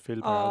 Eiffelturm ist ja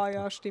viel breiter. Ah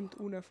ja, stimmt,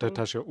 unten voll. Dort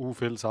hast du ja auch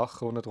viele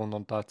Sachen unten drunter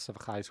und da hat es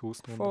einfach ein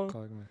Haus drunter Voll.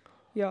 gehabt.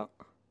 Ja.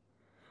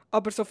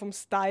 Aber so vom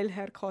Style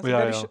her quasi. Ja,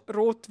 der ja. ist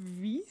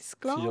rot-weiß,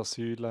 glaube 4 ich.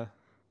 Säulen.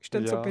 Ist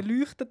dann so Ja.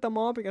 beleuchtet am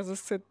Abend. Also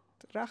es sieht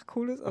recht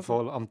cool aus. Also,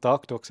 Voll, am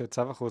Tag sieht es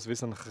einfach aus wie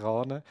so ein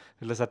Kran.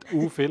 Weil es hat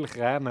viele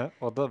Kräne,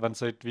 oder? Wenn du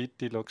so in die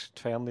Weite schaust, in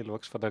die Ferne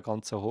schaust von den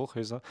ganzen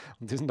Hochhäusern.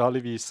 Und die sind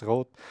alle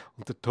weiß-rot.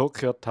 Und der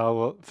Tokyo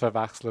Tower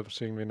verwechselst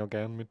du irgendwie noch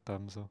gerne mit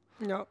dem. So.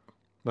 ja.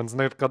 Wenn du es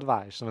nicht gerade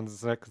weißt, wenn du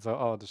es nicht so,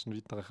 das ist ein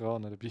weiterer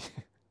Kran dabei,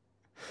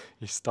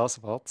 ist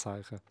das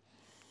Wahrzeichen.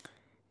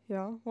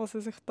 Ja, was sie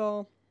sich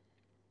da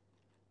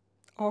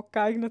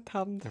angeeignet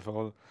haben.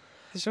 Voll.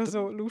 Das ist schon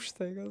so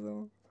lustig.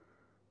 Also.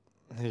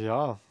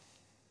 Ja.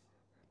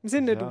 Wir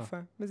sind nicht Ja. rauf.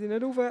 Wir sind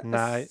nicht rauf.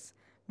 Nein. Es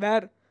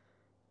war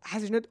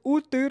nicht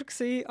unteuer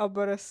gewesen,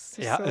 aber es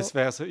ist Ja, so... es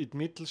wäre so in der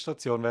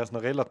Mittelstation wäre es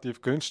noch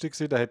relativ günstig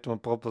gewesen. Da hätte man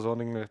pro Person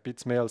irgendwie ein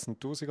bisschen mehr als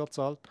 1'000er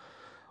gezahlt.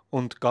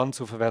 Und ganz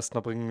auf wäre es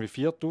noch irgendwie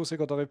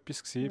 4'000 oder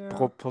etwas gewesen,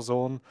 pro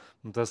Person.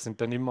 Und das sind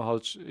dann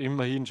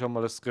immerhin schon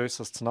mal ein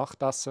grösseres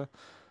Nachtessen,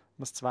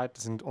 das zweite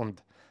sind.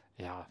 Und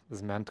ja,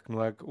 also wir haben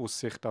genug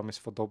Aussicht damals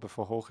von oben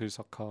von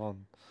Hochhäusern gehabt.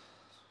 Und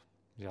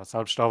ja,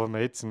 selbst da, wo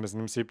wir jetzt sind, wir sind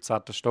im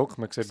 17. Stock,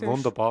 man sieht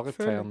wunderbare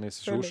Ferne, es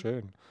ist schon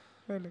schön.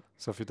 Völlig.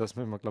 So für das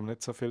müssen wir, glaube ich,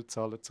 nicht so viel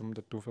zahlen, um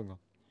dort raufzugehen.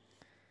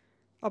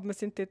 Aber wir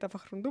sind dort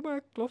einfach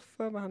rundherum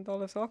gelaufen, wir haben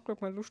alles angeschaut,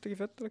 wir haben lustige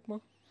Fotos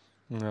gemacht.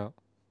 Ja.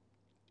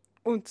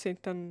 Und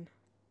sind dann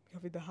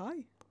wieder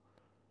heim.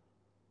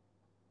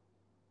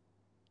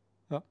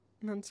 Ja.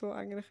 Wir haben so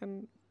eigentlich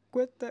einen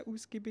guten,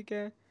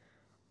 ausgiebigen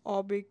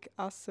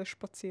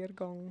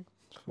Abendessen-Spaziergang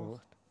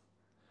gemacht.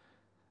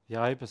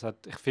 Ja, eben,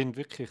 ich finde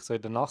wirklich, so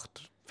in der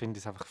Nacht finde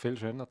ich es einfach viel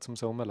schöner zum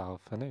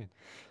Sommerlaufen, nicht?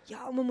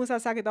 Ja, und man muss auch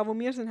sagen, da wo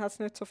wir sind, hat es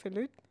nicht so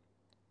viele Leute.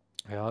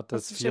 Ja,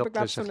 das ist eben,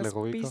 Viertel ist so ein bisschen ein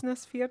ruhiger.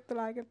 Businessviertel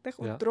eigentlich.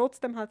 Und Ja.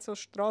 trotzdem hat es so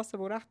Straßen,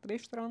 die recht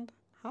Restaurant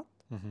hat.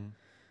 Mhm.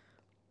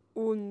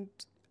 Und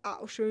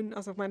auch schön,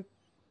 also ich meine,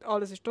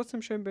 alles ist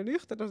trotzdem schön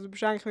beleuchtet. Also du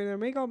bist eigentlich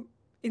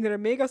in einer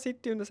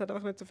Megacity und es hat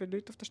einfach nicht so viele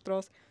Leute auf der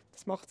Straße.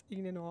 Das macht es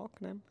irgendwie noch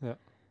angenehm. Ja.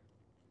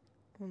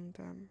 Und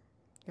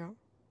ja,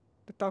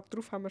 den Tag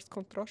darauf haben wir das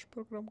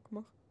Kontrastprogramm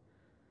gemacht.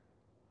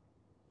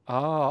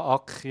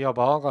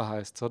 Akihabara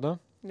heisst es, oder?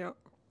 Ja,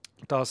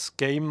 Das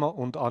Gamer-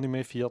 und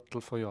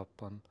Anime-Viertel von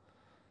Japan.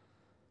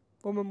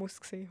 wo man muss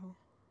gesehen haben.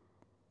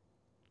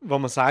 Wo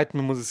man sagt,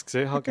 man muss es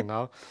gesehen haben,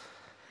 genau.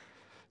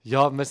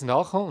 Ja, wir sind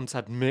angekommen und es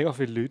hat mega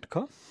viele Leute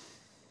gehabt.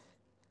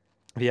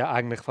 Wie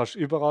eigentlich fast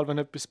überall, wenn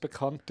etwas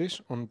bekannt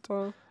ist. Und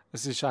Voll.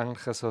 es ist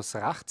eigentlich so es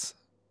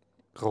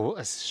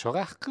ist schon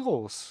recht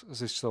gross.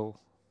 Es ist so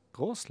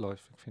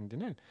grossläufig, finde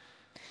ich nicht.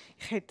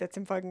 Ich hätte jetzt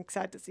im Fall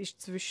gesagt, es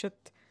ist zwischen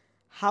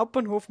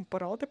Hauptbahnhof und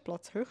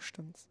Paradeplatz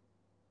höchstens.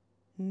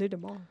 Nicht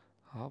einmal.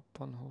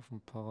 Hauptbahnhof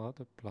und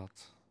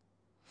Paradeplatz.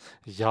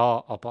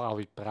 Ja, aber auch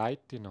in die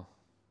Breite noch.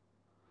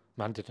 Ich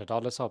Wir haben ja nicht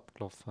alles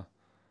abgelaufen.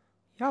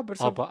 Ja, aber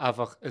so... Aber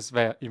einfach, es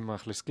wäre immer ein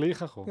bisschen das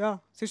Gleiche gekommen. Ja,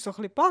 es ist so ein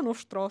bisschen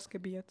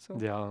Bahnhofstrassengebiet, so.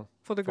 Ja,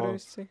 Von der voll.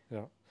 Grösse.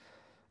 Ja.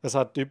 Es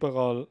hat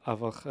überall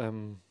einfach,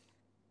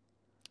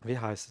 wie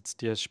heisst es,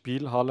 die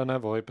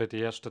Spielhallen, wo eben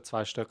die ersten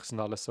 2 Stöcke sind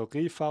alles so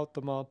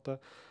Greifautomaten.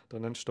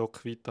 Dann einen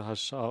Stock weiter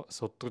hast du auch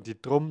so die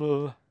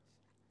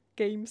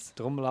Games.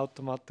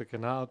 Trommelautomaten,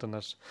 genau. Dann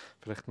hast du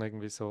vielleicht noch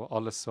irgendwie so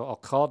alles so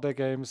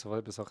Arcade-Games, wo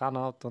eben so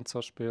Rennauto und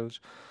so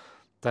spielst.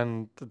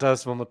 Dann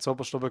das, wo wir zu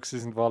oberst oben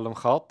waren, wo alle am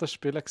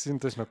Kartenspielen waren,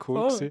 das war noch cool.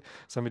 Voll. Gewesen.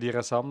 So mit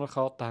ihren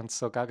Sammelkarten haben sie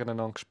so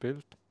gegeneinander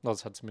gespielt. Also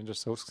es hat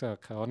zumindest so ausgesehen,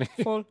 keine Ahnung.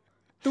 Voll.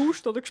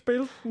 Tauscht oder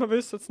gespielt, wir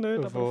wissen es nicht,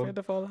 aber auf Voll.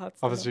 jeden Fall hat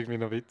es Aber es war irgendwie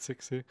noch witzig.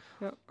 Gewesen.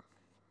 Ja.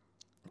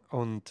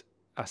 Und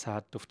es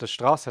hat auf der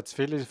Straße hat's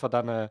viele von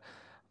diesen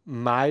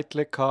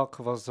Mädchen gehabt,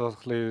 die so ein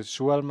bisschen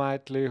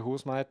Schulmädchen,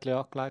 Hausmädchen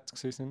angelegt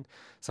waren.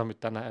 So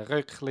mit diesen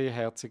Röckchen,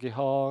 herzige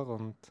Haare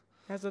und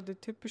Also die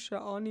typische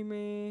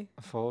Anime-Kleidung.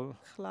 voll.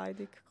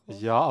 quasi.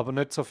 Ja, aber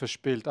nicht so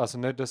verspielt. Also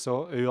nicht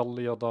so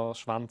Öhrli oder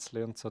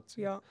Schwänzli und so.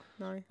 Ja,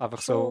 nein.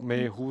 Einfach Schon. so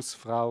mehr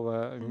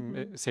Hausfrauen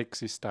im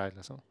sexy Style.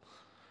 So.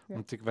 Ja.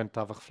 Und die wollen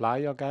einfach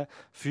Flyer geben.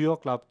 Für,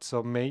 glaube ich,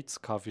 so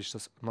Mates Cafés,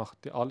 das machen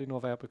die alle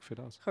nur Werbung für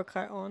das. Ich habe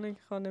keine Ahnung,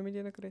 ich habe nicht mit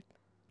ihnen geredet.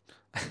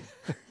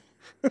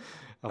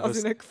 Aber, Also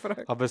es, nicht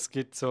gefragt. aber es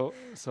gibt so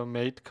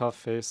Mate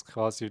Cafés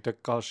quasi. Da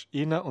gehst du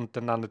rein und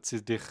dann nennen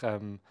sie dich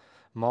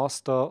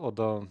Master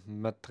oder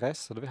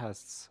Maîtresse, oder wie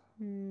heißt es?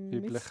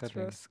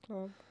 Mistress,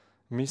 glaube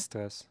ich.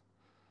 Mistress.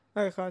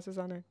 Ich weiß es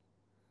auch nicht.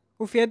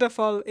 Auf jeden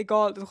Fall,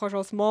 egal, du kannst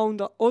als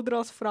Mann oder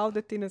als Frau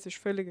dort rein, es ist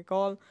völlig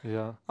egal.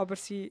 Ja. Aber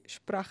sie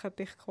sprechen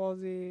dich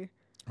quasi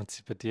Und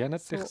sie bedienen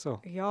dich so.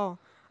 Ja,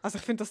 also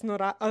ich finde das,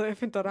 ich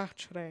find das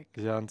recht schräg.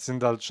 Ja, und sie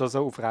sind halt schon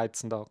so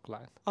aufreizend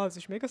angelegt. Also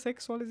es ist mega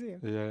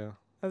sexualisiert. Ja, ja.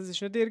 Also es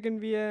ist nicht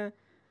irgendwie ein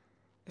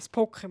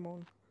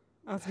Pokémon.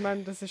 Also ich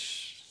meine, das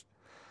ist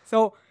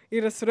so,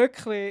 ihr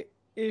Röckchen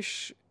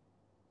ist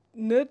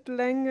nicht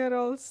länger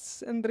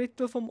als ein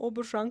Drittel vom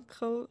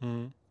Oberschenkel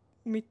Mhm.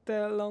 mit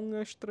den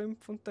langen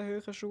Strümpfen und den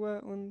hohen Schuhen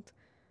und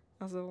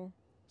also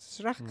es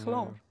ist recht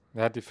klar.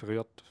 Ja, die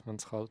friert, wenn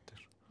es kalt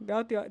ist.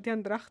 Ja, die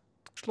haben recht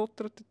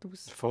geschlottert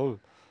aus. Voll.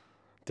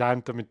 Die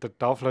einen da mit der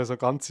Tafel so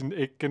ganz in die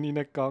Ecken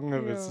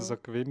reingegangen, weil Ja. sie so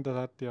gewindet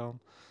hat, ja.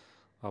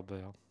 Aber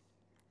ja.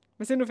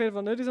 Wir sind auf jeden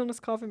Fall nicht in so einem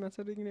Kaffee, wir haben es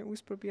halt irgendwie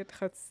ausprobiert.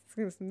 Ich hatte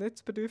jetzt nicht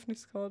das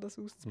Bedürfnis gehabt, das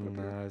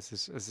auszuprobieren. Nein, es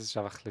ist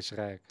einfach ein bisschen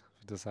schräg,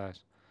 wie du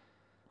sagst.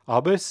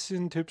 Aber es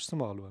sind hübsch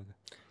zum Anschauen.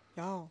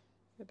 Ja, auf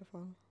jeden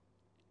Fall.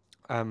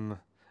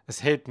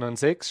 Es hätte noch einen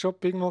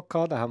Sexshop irgendwo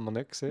gehabt, den haben wir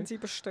nicht Ein gesehen.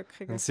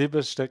 7-stöckiger. Einen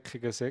 7-stöckigen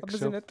Aber wir sind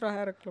Sexshop. nicht dran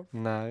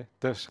hergelaufen. Nein,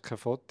 da ist keine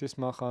Fotos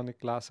machen, habe ich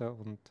gelesen.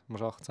 Und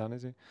muss 18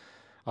 nicht sein.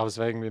 Aber es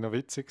wäre irgendwie noch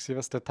witzig gewesen,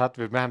 was dort hat.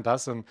 Weil wir haben auch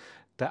so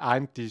der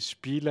eine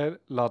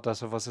Spieleladen,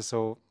 also was er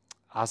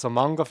so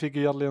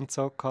Manga-Figürchen und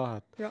so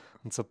hat. Ja.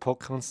 Und so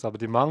Pokémons. Aber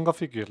die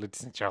Manga-Figürchen, die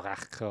sind schon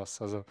recht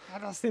krass. Also, Ja,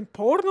 das sind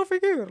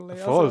Pornofigürchen. voll,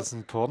 Also, das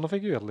sind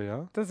Pornofigürchen,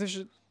 ja. das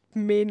ist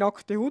mehr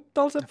nackte Haut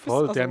als etwas.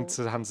 Voll, die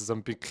also, haben so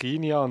ein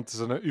Bikini an und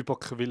so eine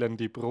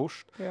überquillende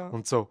Brust. ja.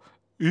 Und so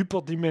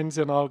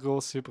überdimensional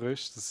grosse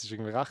Brüste. Das ist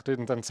irgendwie recht wild.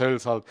 Und dann soll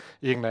es halt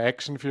irgendeine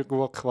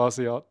Actionfigur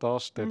quasi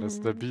darstellen.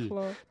 Also dabei.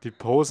 Klar. Die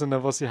Posen,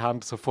 die sie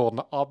haben, so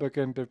vorne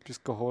runtergehen, etwas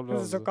holen.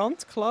 Das ist ja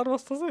ganz klar,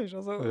 was das ist.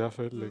 Also, Ja,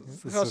 völlig.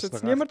 das Das kannst du ist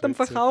jetzt noch niemandem recht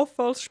witzig.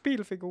 verkaufen als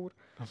Spielfigur.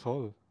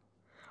 Voll.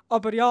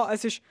 Aber ja,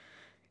 es ist...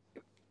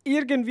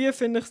 Irgendwie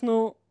finde ich es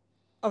noch...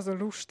 Also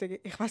lustig.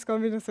 Ich weiß gar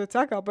nicht, wie ich das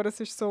sagen soll, aber es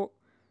ist so...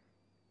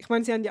 Ich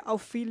meine, sie haben ja auch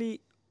viele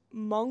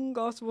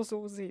Mangas, die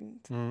so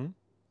sind. Mhm.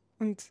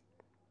 Und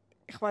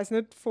ich weiß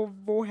nicht, von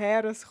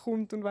woher es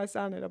kommt und weiß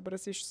auch nicht, aber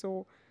es ist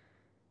so...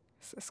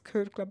 Es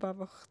gehört, glaube ich,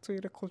 einfach zu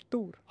ihrer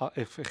Kultur.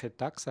 Ich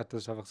hätte auch gesagt,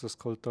 das ist einfach so ein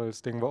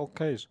kulturelles Ding, das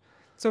okay ist.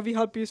 So wie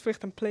halt bei uns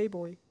vielleicht ein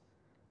Playboy.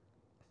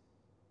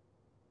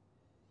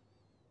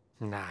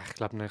 Nein, ich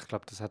glaube nicht. Ich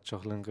glaube, das hat schon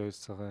ein bisschen einen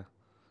grösseren...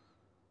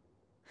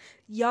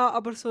 Ja,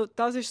 aber so,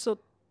 das ist so...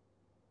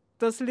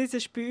 Das liest du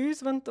bei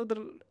uns, wenn du,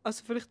 oder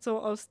also vielleicht so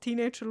als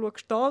Teenager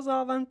schaust du das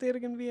an, wenn du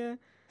irgendwie...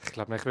 Ich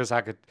glaube nicht. Ich würde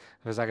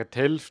sagen, die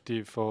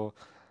Hälfte von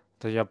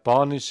den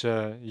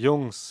japanischen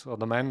Jungs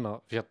oder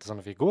Männer wird so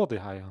eine Figur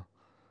daheim haben.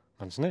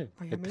 Meinst du nicht?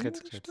 Ah, ja, Hätte ich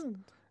jetzt geschätzt.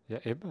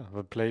 Ja, eben.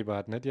 Weil Playboy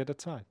hat nicht jeder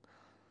Zeit.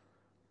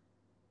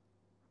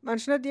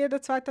 Meinst du nicht,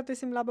 jeder Zweite hat in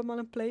seinem Leben mal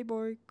einen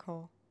Playboy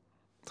gehabt?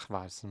 Ich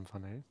weiß es einfach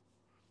nicht.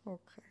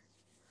 Okay.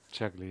 Ist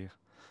ja gleich.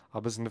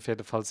 Aber sie sind auf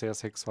jeden Fall sehr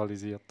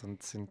sexualisiert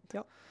und sind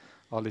Ja.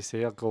 alle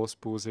sehr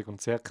großbusig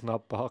und sehr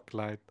knapp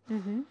angelegt.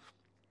 Mhm.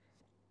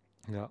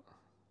 Ja.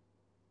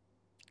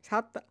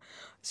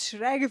 Das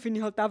Schräge finde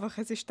ich halt einfach,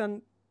 es ist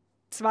dann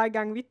 2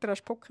 Gänge weiter als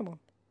Pokémon.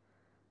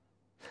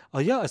 Ah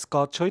ja, es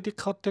geht schon in die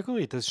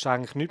Kategorie. Das ist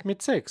eigentlich nicht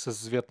mit Sex.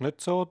 Also es wird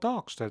nicht so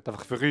dargestellt.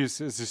 Einfach für uns,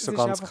 es ist so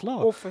ganz einfach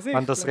klar. offensichtlich.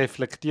 Wenn du das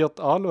reflektiert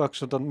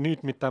anschaust oder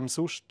nicht mit dem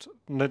sonst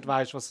nicht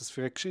weißt, was es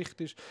für eine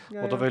Geschichte ist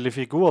Ja, oder ja. welche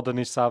Figur, dann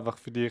ist es einfach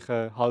für dich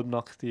eine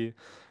halbnackte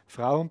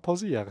Frau am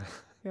Posieren.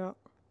 Ja.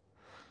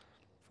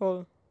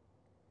 Voll.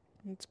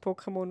 Und das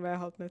Pokémon wäre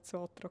halt nicht so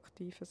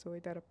attraktiv, so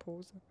in dieser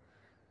Pose.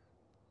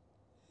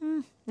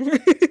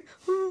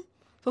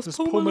 Das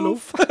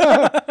Pummeluff.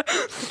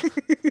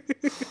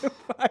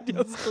 Beide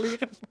das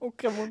gleiche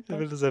Pokémon.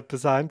 Weil das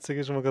etwas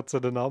Einziges ist, wo wir gerade so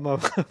den Namen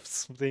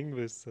aufs Ding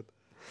wissen.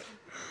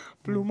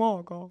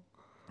 Blumaga.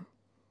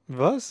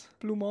 Was?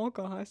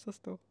 Blumaga heisst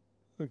das doch.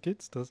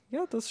 Gibt's das?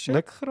 Ja, das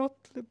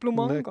Schildkrötchen.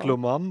 Blumanga.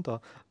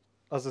 Glomanda.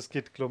 Also es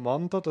gibt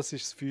Glomanda, das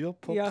ist das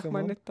Feuer-Pokémon. Ja, ich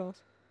meine nicht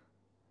das.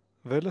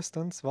 Welches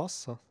denn? Das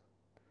Wasser?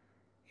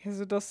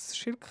 Also das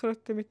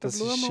Schildkrötchen mit der Das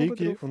Blume ist oben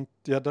Shigi drauf. und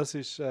ja, das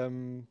ist...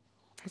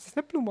 Ist das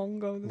nicht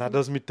Blumanga? Oder Nein, so?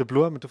 das mit der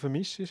Blume, du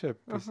vermischst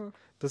etwas. Aha.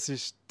 Das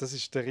ist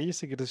der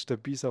riesige, das ist der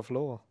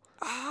Bisaflor.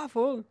 Ah,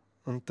 voll.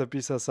 Und der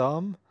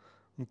Bisasam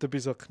und der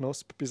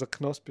Bisaknospe.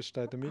 Bisaknospe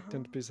steht in der Mitte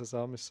und der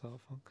Bisasam ist der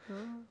Anfang. Ja.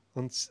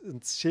 Und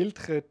das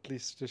Schildkrötchen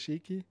ist der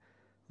Shigi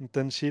und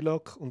dann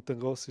Shilok und der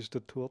grosse ist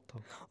der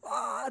Turtok.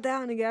 Ah, den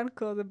habe ich gerne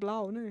gehabt, den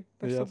blau, ne?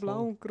 Der ist Ja, so blau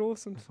voll. und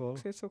gross und Voll.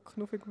 sieht so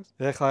knuffig aus.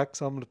 Ja, ich habe auch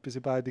gesammelt, bis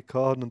ich beide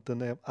hatten und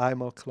dann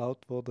einmal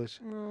geklaut wurde.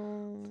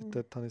 Oh,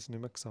 Dort habe ich es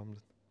nicht mehr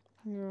gesammelt.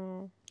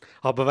 ja.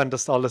 Aber wenn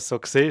das alles so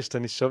siehst,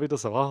 dann ist es schon wieder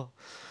so,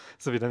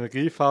 so wie ein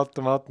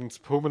Greifautomat und das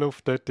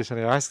Pummeluff dort ist. Und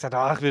ich weiss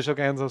gesagt, ich will schon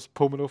gerne so ein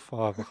Pummeluff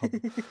haben.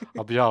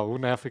 Aber ja,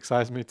 unnervig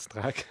sei es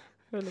mitzutragen.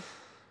 Völlig.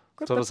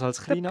 Gut, So das als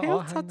der kleiner Pilz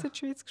hat es Anhänger. in der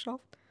Schweiz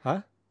geschafft.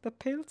 Hä? Der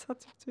Pilz hat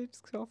es in der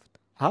Schweiz geschafft.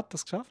 Hat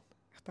das geschafft?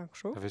 Ich denke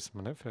schon. Ja, wissen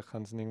wir nicht, vielleicht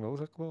haben sie ihn irgendwo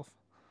rausgeworfen.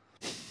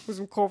 Aus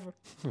dem Koffer.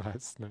 Ich weiß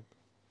es nicht.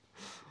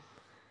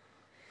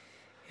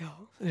 Ja.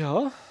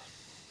 Ja.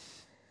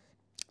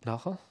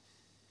 Nachher?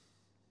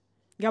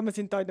 Ja, wir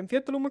sind da in dem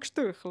Viertel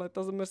rumgestürchelt.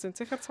 Also wir sind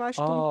sicher 2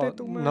 Stunden dort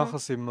rum. Nachher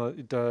sind wir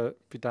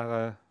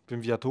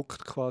beim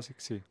Viadukt quasi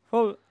gewesen.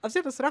 Voll. Also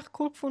ich habe das recht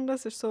cool gefunden.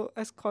 Es ist so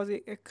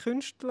quasi eine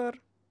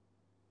Künstlerstraße,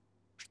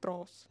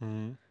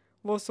 Mhm.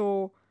 wo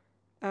so...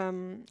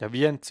 Ja,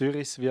 wie in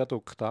Zürich das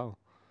Viadukt auch.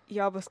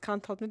 ja, aber es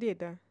kennt halt nicht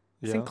jeder.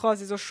 Es Ja. sind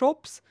quasi so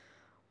Shops,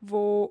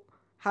 wo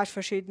hast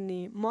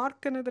verschiedene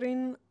Marken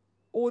drin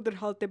oder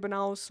halt eben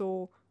auch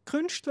so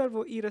Künstler,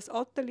 die ihr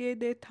Atelier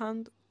dort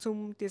haben,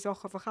 um die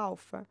Sachen zu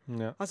verkaufen.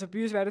 Ja. Also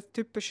bei uns wäre es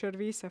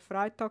typischerweise eine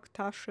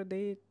Freitagtasche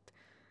dort.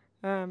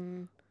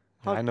 Halt-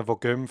 Einer, der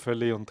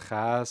Gömpfeli und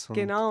Käse und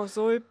Genau,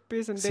 so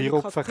etwas. Ein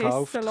Sirup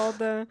verkauft.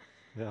 Delikatessenladen.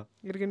 ja.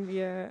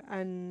 Irgendwie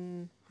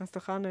ein, weiß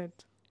doch auch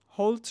nicht,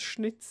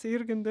 Holzschnitz,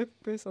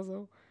 irgendetwas.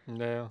 Also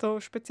Ja, ja. so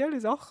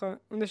spezielle Sachen.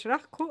 Und das ist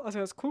recht cool. Also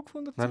ich habe es cool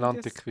gefunden, Ein um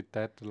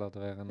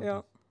Antiquitätenladen wäre noch.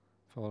 ja.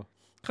 Voll.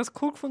 Ich habe es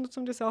cool gefunden,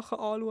 um die Sachen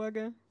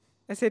anzuschauen.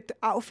 Es hat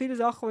auch viele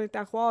Sachen, wo ich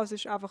denke, wow,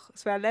 es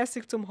wäre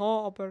lässig zum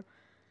haben, aber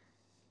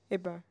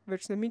eben, ich will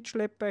es nicht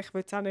mitschleppen, ich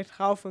will es auch nicht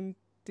kaufen und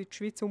in die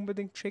Schweiz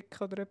unbedingt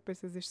schicken oder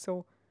etwas. Es ist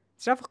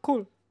einfach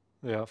cool.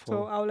 Ja, voll.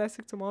 So auch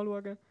lässig zum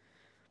Anschauen.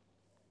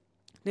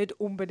 Nicht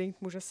unbedingt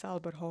musst du es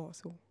selber haben.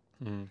 So.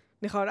 Mhm.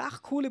 Ich habe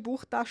recht coole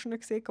Bauchtaschen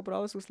gesehen, aber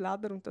alles aus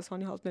Leder und das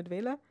habe ich halt nicht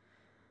wollen.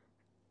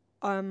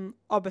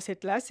 Aber es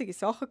hat lässige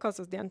Sachen gehabt.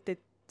 Also die haben dort,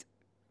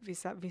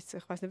 ich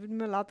weiß nicht, wie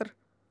man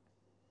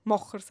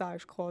Ledermacher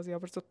sagst quasi,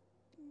 aber so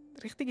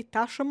richtige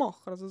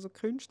Taschenmacher, also so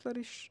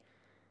künstlerisch,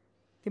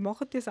 die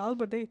machen die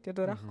selber dort. Ich habe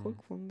das recht cool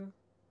gefunden.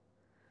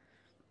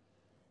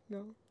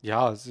 Ja.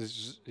 Ja, das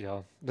ist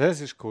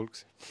cool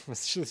gewesen.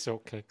 Es ist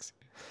okay gewesen.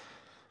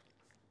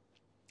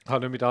 Ich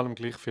kann nicht mit allem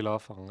gleich viel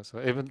anfangen. So,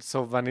 eben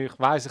so, wenn ich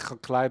weiss, ich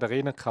kann Kleider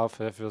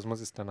reinkaufen, für was muss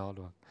ich es dann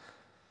anschauen?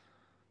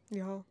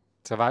 Ja.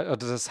 Oder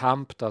das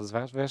Hemd, das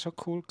wär schon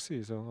cool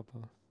gewesen. So,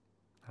 aber,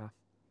 ja.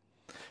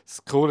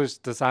 Das Coole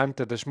ist,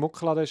 der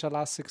Schmuckladen war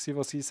lässig,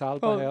 den sie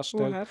selber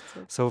herstellt.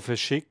 Herzig. So auf eine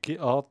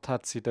schicke Art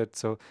hat sie dort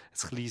so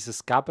ein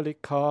kleines Gäbeli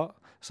gehabt,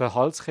 so eine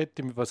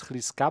Halskette, mit was ein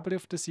kleines Gäbeli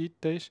auf der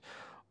Seite ist.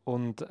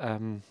 Und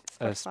ein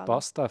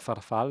Pasta,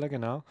 Farfalle,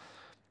 genau.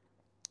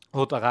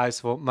 Oder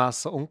eins, wo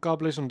Messer und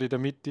Gabel ist und in der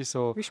Mitte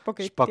so Wie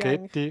Spaghetti.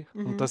 Spaghetti.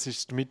 Mhm. Und das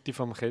ist die Mitte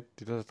vom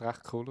Kette. Das hat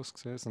recht cool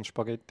ausgesehen, so ein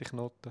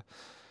Spaghetti-Knoten.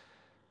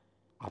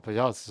 Aber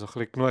ja, es ist ein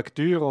bisschen genug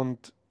teuer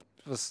und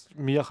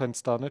wir können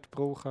es da nicht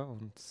brauchen.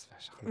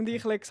 Und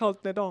ich lege es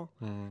halt nicht an.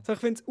 Mhm. Also ich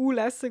finde es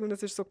lässig und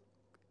es ist so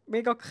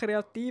mega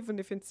kreativ und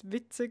ich finde es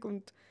witzig.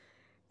 Und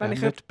wenn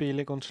ich nicht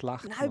billig und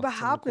schlecht. Nein,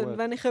 überhaupt nicht.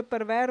 Wenn ich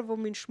jemand wäre, der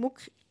meinen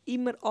Schmuck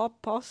immer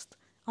anpasst,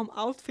 am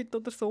Outfit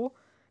oder so,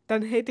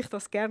 dann hätte ich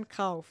das gerne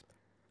gekauft.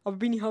 Aber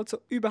bin ich halt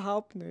so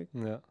überhaupt nicht.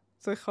 Ja.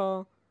 So, ich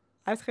habe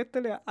ein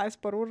Kettchen, ein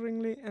paar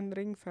Ohrringli, einen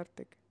Ring,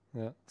 fertig.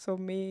 Ja. So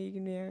mehr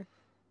irgendwie...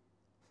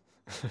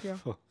 Ja,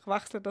 ich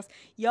wechsle das.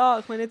 Ja,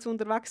 ich meine jetzt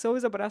unterwegs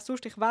sowieso, aber auch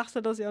sonst, ich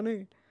wechsle das ja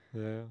nicht.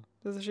 Ja.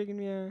 Das ist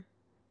irgendwie...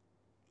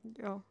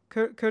 Ja,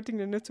 gehört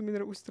irgendwie nicht zu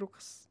meiner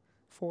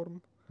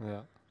Ausdrucksform.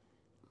 Ja.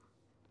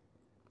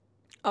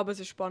 Aber es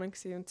war spannend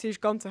gewesen. Und sie war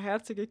ganz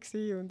herzig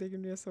gewesen und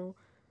irgendwie so...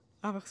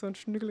 Einfach so ein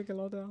schnüggeliger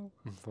Laden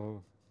auch.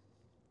 Voll.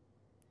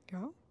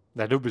 Ja.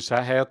 Ja, du bist auch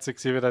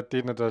herzig wie dort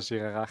drinnen, du hast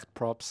ihr recht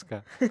Props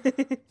gegeben.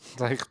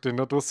 Ich bin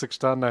nur draußen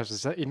gestanden,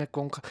 hast du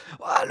reingegangen.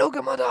 Wow,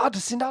 schau mal da,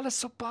 das sind alles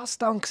so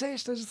Pasta. Und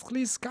siehst du, das ist ein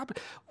kleines Gabel.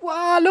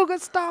 Wow, schau,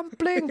 ein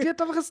Dumpling, die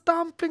hat einfach ein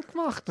Dumpling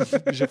gemacht. Du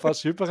bist ja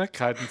fast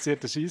übergekommen und sie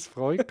hat eine scheisse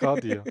Freude an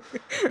dir.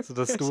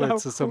 Sodass du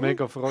jetzt so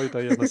mega Freude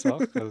an ihren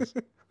Sachen hast.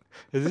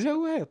 Es war ja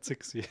auch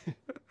herzig.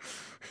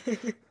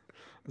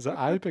 Also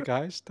eine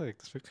Begeisterung,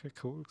 das war wirklich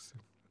cool.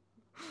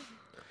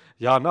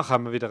 Ja, nachher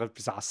haben wir wieder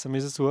etwas essen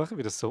müssen suchen,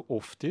 wie das so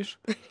oft ist.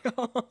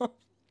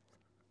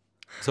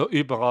 So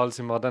überall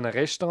sind wir an diesen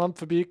Restaurant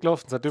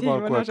vorbeigelaufen, es hat überall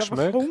Irgendwann gut hast du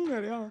einfach geschmeckt.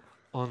 Hunger, ja.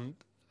 Und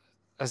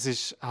es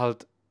ist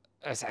halt,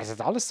 es hat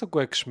alles so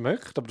gut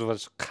geschmeckt, aber du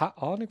hast keine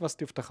Ahnung, was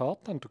die auf der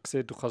Karte haben. Du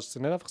siehst, du kannst sie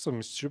nicht einfach so, du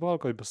müsstest überall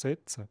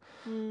übersetzen.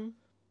 Mhm.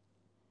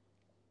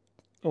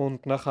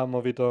 Und dann haben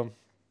wir wieder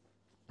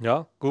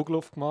ja, Google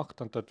aufgemacht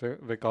und dort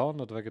vegan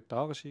oder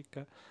vegetarisch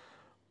eingegeben.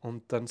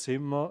 Und dann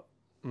sind wir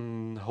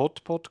einen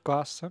Hotpot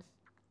gegessen.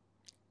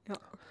 Ja.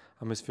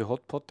 Haben uns für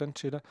Hotpot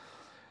entschieden.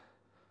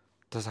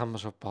 Das haben wir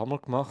schon ein paar Mal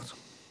gemacht.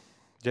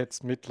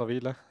 Jetzt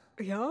mittlerweile.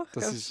 Ja, ich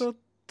Das glaube ist, so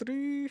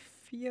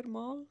 3-4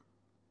 Mal.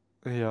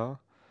 ja.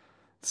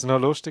 Das war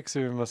noch lustig,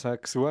 wie wir es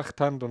gesucht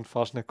haben und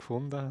fast nicht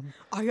gefunden haben.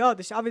 Ah ja,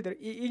 das ist auch wieder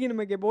in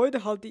irgendeinem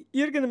Gebäude, halt in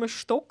irgendeinem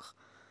Stock.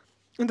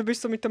 Und du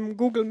bist so mit dem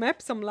Google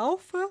Maps am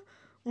Laufen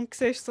und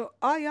siehst so,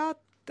 ah ja,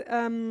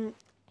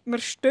 wir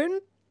stehen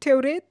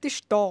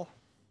theoretisch da.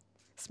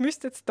 Es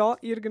müsste jetzt da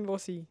irgendwo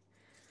sein.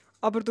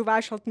 Aber du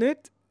weißt halt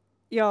nicht,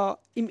 ja,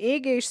 im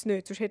EG ist es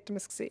nicht, sonst hätten wir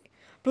es gesehen.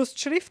 Plus die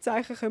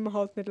Schriftzeichen können wir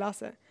halt nicht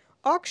lesen.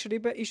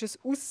 Angeschrieben ist es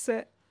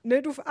aussen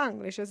nicht auf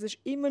Englisch, es ist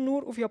immer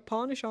nur auf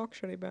Japanisch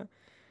angeschrieben.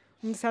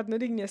 Und es hat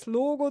nicht irgendwie ein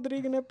Logo oder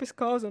irgendetwas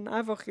gehabt, sondern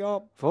einfach,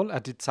 ja, Voll,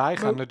 die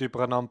Zeichen haben weil, nicht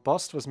übereinander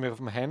gepasst, was wir auf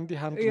dem Handy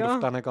haben und auf ja,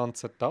 diesen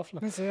ganzen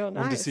Tafeln. also ja,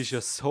 Und es ist ja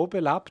nice. so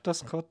belebt,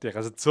 das Quartier.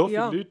 Also so viele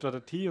Ja, Leute, die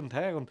dort hin und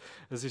her und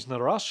es ist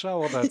eine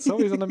Rush-Hour, da hat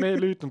sowieso noch mehr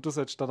Leute und du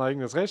solltest dann auch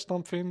irgendein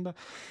Restaurant finden.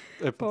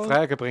 Jemand voll.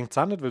 fragen bringt es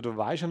auch nicht, weil du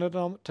weißt ja nicht,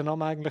 den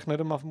Namen eigentlich nicht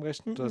einmal vom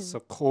Restaurant. Das ist Mhm.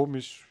 so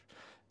komisch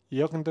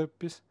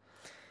irgendetwas.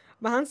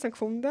 Wir haben es dann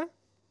gefunden.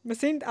 Wir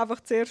sind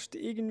einfach zuerst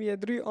irgendwie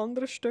 3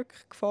 andere Stück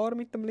gefahren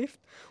mit dem Lift.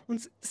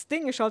 Und das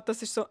Ding ist halt,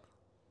 das ist so,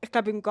 ich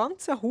glaube, im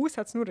ganzen Haus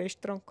hat es nur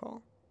Restaurant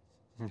gehabt.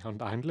 Ja,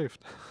 und ein Lift.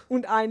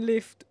 Und ein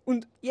Lift.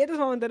 Und jedes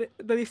Mal, wenn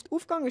der Lift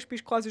aufgegangen ist,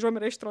 bist du quasi schon im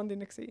Restaurant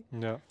drin gewesen.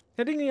 Ja.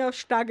 Nicht irgendwie ein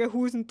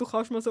Stegenhaus und du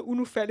kannst mal so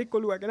unauffällig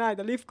schauen. Nein,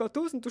 der Lift geht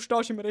aus und du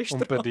stehst im Und bei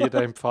Restaurant. dir,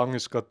 der Empfang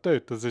ist gerade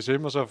dort. Das ist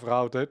immer schon eine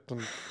Frau dort.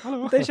 Und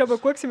hallo. Und das ist aber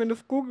gut gewesen, wenn du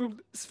auf Google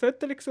das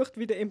Foto gesucht,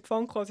 wie der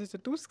Empfang quasi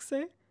dort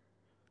ausgesehen.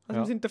 Also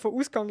Ja. wir sind davon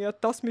ausgegangen, ja,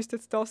 das müsste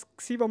jetzt das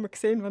sein, was wir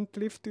sehen, wenn die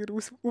Lifttür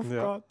aufgeht.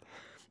 Ja.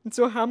 Und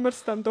so haben wir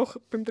es dann doch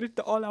beim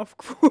 3. Anlauf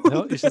gefunden.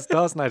 Ja, ist es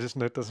das? Nein, das ist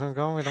nicht das. Dann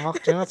gehen wir wieder,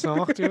 macht Tür zu,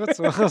 macht Tür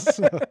zu.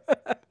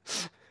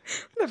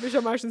 Dann bist du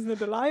ja meistens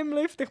nicht allein im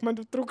Lift. Ich meine,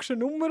 du drückst eine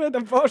Nummer,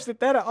 dann fährst du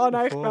der an.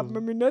 Nein, ich Voll. glaube,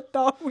 wir müssen nicht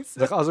da raus.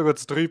 Also gut,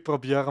 das 3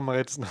 probieren wir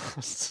jetzt noch.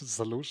 Das war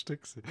so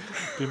lustig.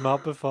 Beim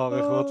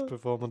Abfahren, kurz Ah,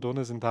 bevor wir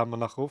drinnen sind, haben wir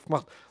nachher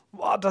aufgemacht.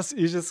 Wow, das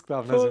ist es,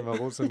 glaube ich. Dann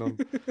voll. sind wir raus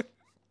und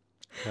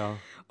ja.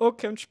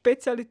 Okay, und die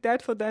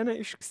Spezialität von denen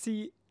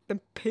war der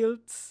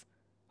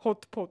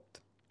Pilz-Hotpot.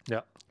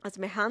 Ja.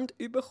 Also wir haben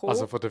bekommen...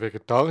 Also von den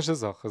vegetarischen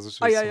Sachen, also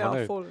ah ja, wissen wir ja,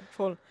 nicht. voll,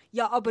 voll.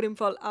 Ja, aber im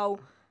Fall auch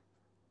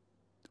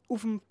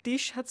auf dem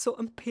Tisch hat so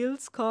ein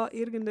Pilz gehabt,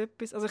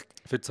 irgendetwas. Also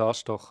Für das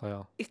Anstochen,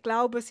 ja. ich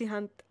glaube, sie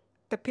haben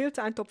den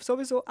Pilzeintopf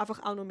sowieso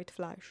einfach auch noch mit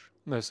Fleisch.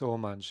 Ja, so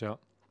meinst du, ja.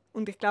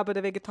 Und ich glaube,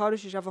 der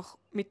vegetarische ist einfach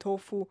mit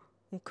Tofu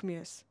und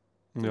Gemüse.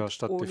 Ja, Und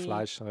statt ohne- die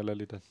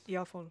Fleischröllchen dann.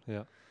 Ja, voll.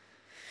 Ja.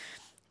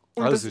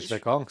 Und Also das es war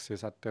vegan, gewesen.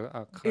 Es hat ja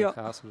auch keinen Ja.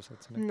 Käse oder so.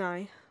 Nicht.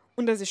 Nein.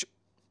 Und es ist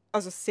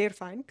also sehr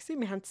fein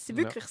gewesen. Wir haben Ja.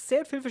 wirklich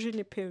sehr viele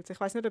verschiedene Pilze. Ich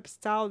weiß nicht, ob es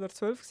 10 oder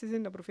 12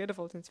 sind, aber auf jeden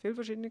Fall sind es viele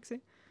verschiedene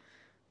gewesen.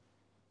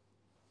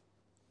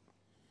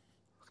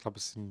 Ich glaube,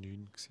 es waren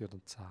 9 gewesen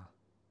oder 10.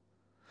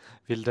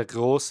 Weil der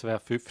grosse wäre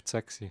 15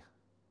 gewesen.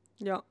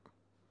 Ja.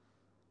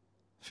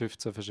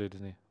 15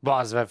 verschiedene.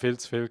 Boah, es wäre viel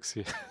zu viel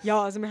gewesen.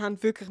 Ja, also wir haben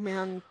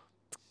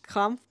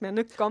gekämpft. Wir haben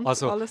nicht ganz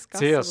Also alles gegessen.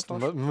 zuerst, aber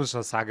fast. man muss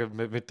noch sagen,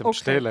 mit dem Okay.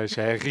 Bestellen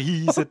war ein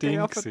riesen Ding.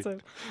 ja, gewesen. erzähl.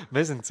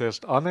 Wir sind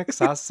zuerst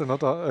angesessen,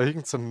 oder?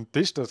 Irgend so einen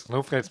Tisch, da ist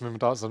drauf, jetzt müssen wir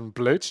da so einen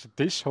blödsten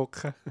Tisch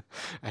hocken.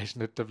 Er ist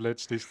nicht der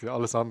blödste Tisch,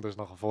 alles andere ist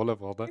nachher voll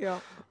geworden. Ja.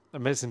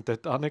 Wir sind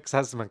dort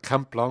angesessen, wir haben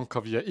keinen Plan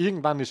gehabt, wie.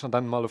 Irgendwann ist er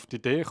dann mal auf die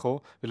Idee gekommen,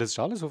 weil es ist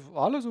alles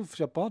auf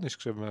Japanisch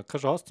geschrieben, wir haben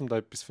keine Chance, um da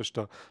etwas zu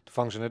verstehen. Du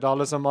fängst ja nicht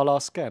alles einmal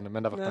an zu scannen. Wir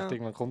haben einfach Ja. gedacht,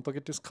 irgendwann kommt da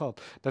gibt es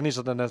Karte. Dann ist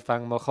er dann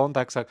angefangen mal gekommen und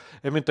hat gesagt,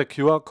 ihr müsst den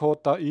QR-Code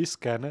da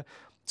einscannen.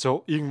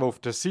 So irgendwo auf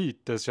der Seite.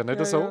 Das ist ja nicht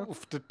Ja, so ja.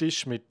 auf der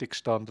Tischmitte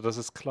gestanden, dass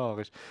es klar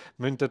ist.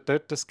 Wir müssen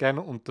dort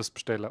scannen und das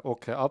bestellen.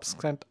 Okay,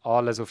 abgescannt,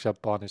 alles auf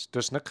Japanisch. Du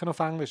hast nicht auf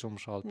Englisch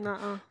umschalten.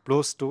 Nein.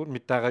 Bloß du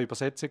mit dieser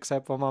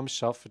Übersetzungs-App, die wir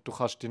arbeiten, du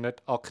kannst dich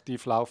nicht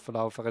aktiv laufen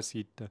auf einer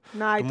Seite.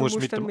 Nein, Du du musst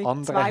musst mit dann dem mit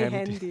anderen 2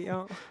 Handy. Handy.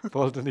 Ja.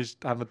 Voll, dann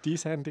haben wir dein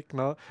Handy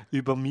genommen,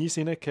 über meins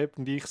hineingehabt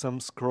und ich so am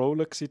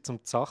Scrollen gewesen, um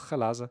die Sachen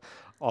zu lesen.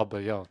 Aber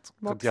ja,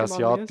 die Maximal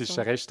asiatischen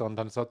mühsam. Restaurants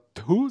haben so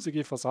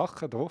tausende von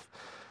Sachen drauf.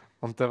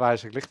 Und dann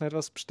weisst du gleich nicht,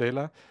 was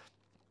bestellen.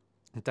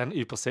 Und dann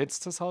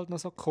übersetzt es halt noch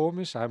so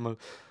komisch. Einmal,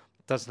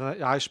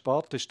 eine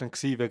Sparte war dann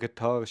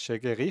vegetarische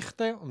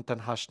Gerichte und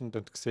dann hast du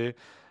dann gesehen,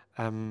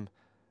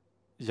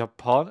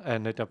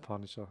 nicht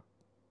japanischer,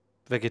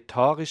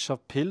 vegetarischer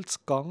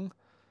Pilzgang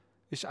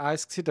ist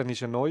eins gewesen. Dann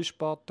ist eine neue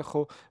Sparte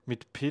gekommen,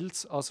 mit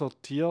Pilz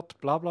assortiert,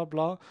 bla bla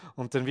bla.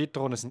 Und dann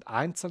weiter unten sind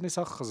einzelne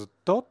Sachen. Also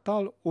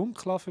total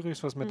unklar für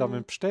uns, was wir da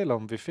bestellen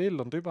und wie viel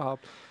und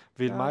überhaupt.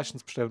 Weil Ja.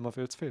 meistens bestellen wir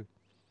viel zu viel.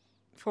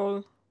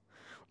 Voll.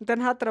 Und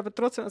dann hat er aber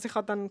trotzdem, also ich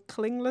habe dann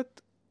geklingelt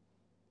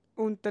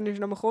und dann ist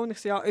er nochmal gekommen und ich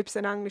so, ja, ob sie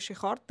eine englische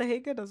Karte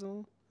haben,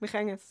 also wir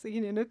können es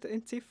irgendwie nicht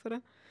entziffern.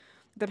 Und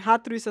dann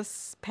hat er uns ein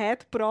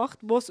Pad gebracht,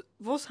 wo sie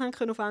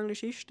auf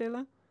Englisch einstellen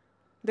können.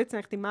 Und jetzt sind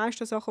eigentlich die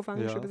meisten Sachen auf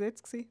Englisch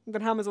übersetzt gewesen. Und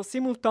dann haben wir so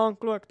simultan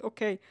geschaut,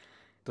 okay,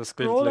 Das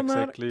Bild scrollen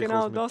wir, sieht gleich genau,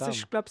 aus mit das dem.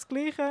 ist, glaube ich, das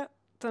Gleiche,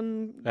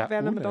 dann Ja,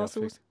 wählen wir das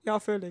unnervig. aus. Ja,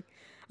 völlig.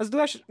 Also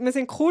wir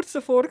sind kurz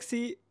davor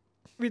gewesen,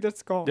 wieder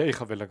zu gehen. Ja, ich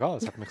wollte gehen,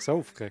 es hat mich so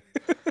aufgeregt.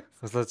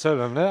 Also jetzt sollen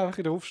wir nicht einfach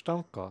in den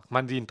Aufstand gehen. Ich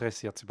meine, die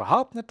interessiert es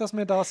überhaupt nicht, dass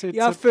wir da sitzen.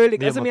 Ja, völlig.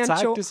 Niemand Also wir haben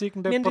zeigt uns wir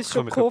irgendetwas, haben uns schon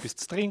komme ich gehofft, etwas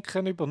zu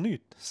trinken über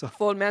nichts. So.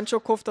 voll, wir haben schon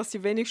gehofft, dass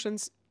sie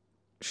wenigstens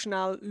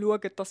schnell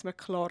schauen, dass wir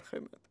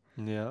klarkommen.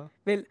 Ja.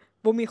 Weil,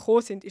 wo wir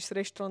gekommen sind, ist das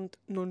Restaurant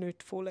noch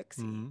nicht voll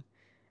gewesen. Mhm.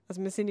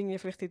 Also wir sind irgendwie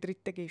vielleicht die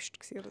dritte Gäste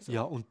gewesen oder so.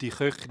 Ja, und die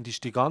Köchin, die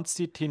ist die ganze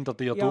Zeit hinter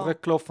dir Ja.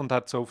 durchgelaufen und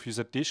hat so auf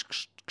unseren Tisch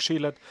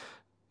geschillt,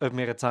 ob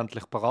wir jetzt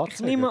endlich parat Ich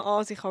sind. nehme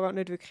an, sie kann gar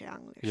nicht wirklich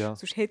Englisch. Ja.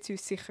 Sonst hätte sie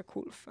uns sicher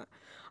geholfen.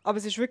 Aber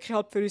es ist wirklich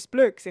halt für uns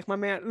blöd gewesen. Ich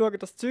meine, wir schauen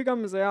das Zeug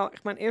an und so, ja,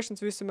 ich meine,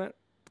 erstens wissen wir,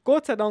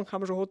 Gott sei Dank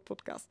haben wir schon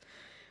Hotpot gegessen.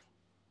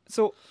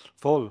 So,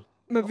 Voll.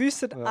 wir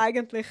wissen Ja.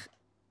 eigentlich,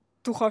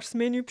 du kannst das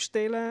Menü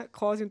bestellen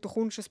quasi und du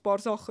kommst ein paar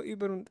Sachen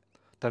über und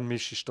Dann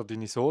mischst du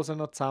deine Soße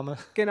noch zusammen.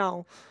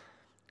 genau.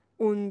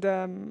 Und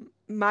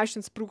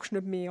meistens brauchst du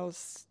nicht mehr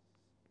als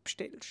du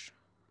bestellst.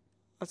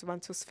 Also wenn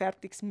du so ein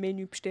fertiges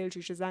Menü bestellst,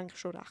 ist es eigentlich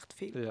schon recht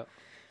viel. Ja.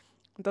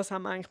 Und das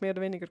haben wir eigentlich mehr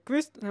oder weniger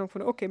gewusst. Und haben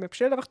gefunden, okay, wir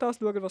bestellen einfach das,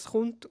 schauen, was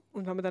kommt.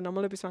 Und wenn wir dann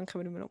nochmal etwas wollen,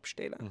 können wir noch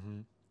bestellen.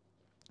 Mhm.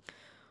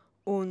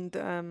 Und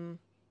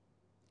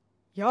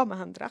ja, wir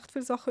haben recht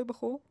viele Sachen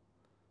bekommen.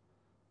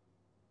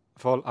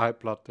 Voll, eine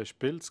Platte war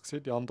Pilz,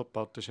 die andere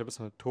Platte war eben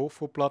so eine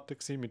Tofu-Platte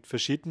mit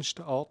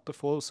verschiedensten Arten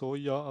voll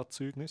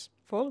Soja-Erzeugnis.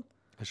 Voll.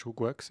 Das war schon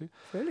gut.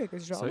 Völlig,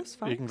 es ist So alles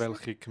fein.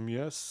 irgendwelche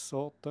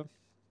Gemüsesorten,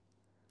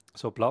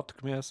 so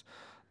Blattgemüse.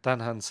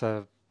 Dann haben sie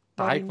Mariniert?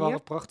 Teigwaren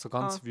gebracht, so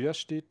ganz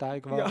wüste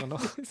Teigwaren Ja, noch.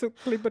 so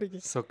glibberige.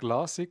 So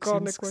glasig Gar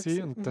sind nicht sie gut gewesen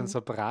gewesen. und dann Mhm.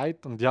 so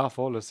breit. Und ja,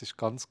 voll, es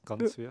war ganz,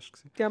 ganz wüst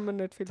gewesen. Die haben wir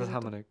nicht viel Das haben wir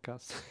gefunden. nicht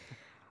gegessen.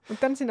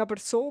 Und dann sind aber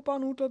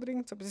Soba-Nudeln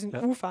drin, aber die sind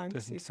Ja, fein die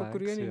gewesen. sind So fein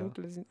grüne gewesen, ja.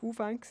 Nudeln, die sind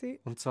fein gewesen.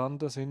 Und das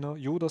andere sind noch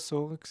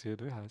Judasoren gewesen,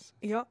 oder wie heisst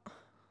Ja,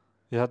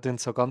 Ja, die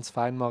sind so ganz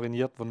fein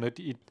mariniert, wo nicht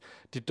die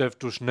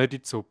dürftest du nicht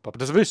in die Suppe. Aber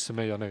das wissen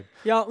wir ja nicht.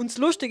 ja, und das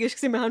Lustige ist,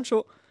 sie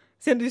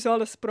haben uns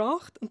alles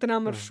gebracht und dann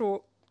haben wir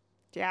schon,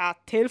 ja,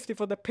 die Hälfte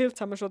von der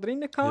Pilze haben wir schon drin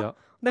gehabt. Ja. Und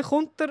dann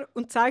kommt er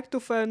und zeigt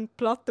auf eine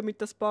Platte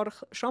mit ein paar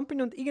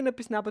Champignons und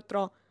irgendetwas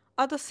nebendran.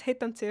 Ah, das hätte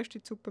dann zuerst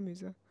in die Suppe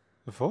müssen.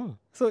 Voll.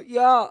 So,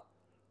 ja,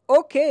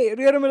 okay,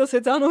 rühren wir das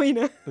jetzt auch noch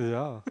rein.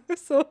 Ja.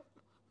 so,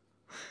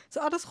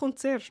 das kommt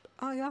zuerst.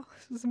 Ah ja,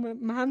 also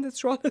wir haben jetzt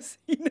schon alles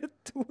rein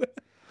tun.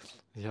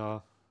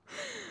 Ja.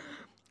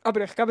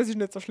 Aber ich glaube, es war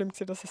nicht so schlimm,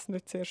 dass es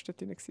nicht zuerst dort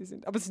drin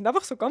waren. Aber es sind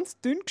einfach so ganz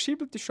dünn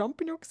geschiebelte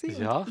Champignons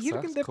Ja, und ich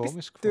hab's irgendetwas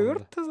komisch gefunden.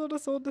 Dörtes oder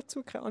so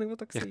dazu. Keine Ahnung, was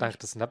da Ich war. denke,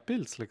 das sind nicht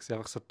Pilze, das sind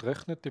einfach so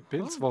getrocknete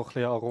Pilze, die ein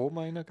bisschen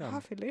Aroma reingeben. Ah,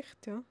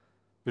 vielleicht, ja.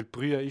 Weil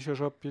Brühe war ja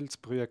schon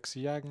Pilzbrühe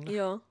eigentlich.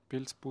 Ja,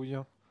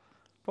 Pilzbouillon.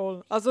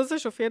 voll. Also es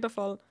ist auf jeden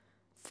Fall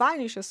fein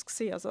ist es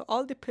gewesen. Also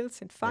all die Pilze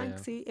sind fein Ja.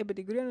 gewesen. Eben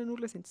die grünen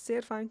Nudeln sind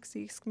sehr fein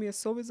gewesen. Das Gemüse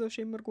sowieso ist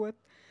immer gut.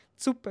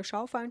 Die Suppe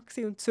war auch fein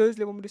gewesen. Und die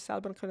Sösli, die wir uns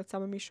selber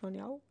zusammenmischen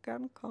können, habe ich auch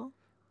gerne gehabt.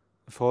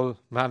 Voll.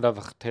 Wir haben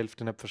einfach die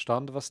Hälfte nicht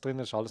verstanden, was drin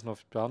ist. Alles noch auf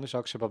Spanisch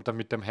angeschrieben. Aber dann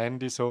mit dem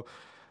Handy so.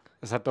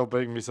 Es hat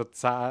oben irgendwie so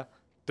 10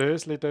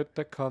 Dösli dort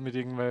gehabt mit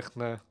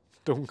irgendwelchen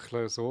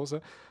dunklen Soßen.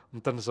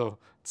 Und dann so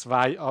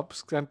 2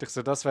 abgescannt. Ich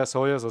so, das wäre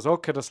Sojasauce.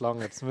 Okay, das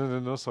lange. Jetzt müssen wir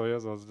nur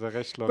Sojasauce. Den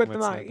Rest schauen wir Gut,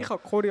 jetzt nein, nicht. ich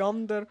habe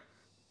Koriander,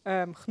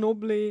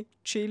 Knoblauch,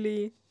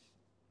 Chili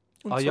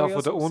und Ah ja,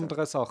 von der Sojasauce.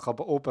 unteren Sache.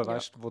 Aber oben, Ja.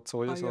 weißt du, wo die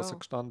Sojasauce ja.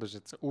 gestanden ist,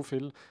 jetzt auch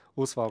viel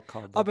Auswahl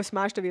gehabt. Aber das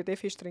meiste wird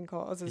Fisch drin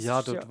haben. Also es Ja,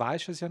 ist, dort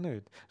weisst du es ja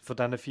nicht. Von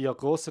diesen 4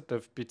 grossen,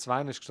 bei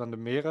 2 ist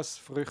gestanden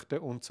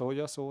Meeresfrüchte und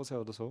Sojasauce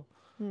oder so.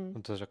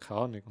 Und das ist ja keine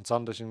Ahnung. Und das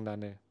andere ist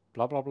irgendeine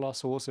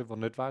Blablabla-Sauce, wo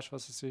du nicht weißt,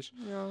 was es ist.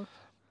 Ja.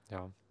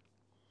 Ja.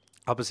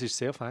 Aber es war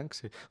sehr fein.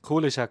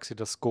 Cool war auch, dass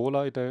das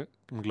Cola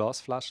im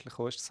Glasfläschchen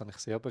kam. Das habe ich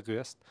sehr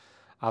begrüßt.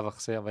 Einfach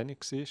sehr wenig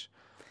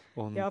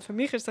war. Und Ja, für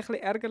mich ist es ein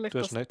bisschen ärgerlich, Du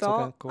hast dass nicht so da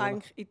gern Cola?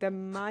 eigentlich in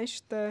den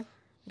meisten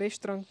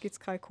Restaurants gibt es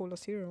keine Cola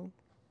Zero.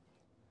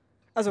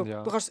 Also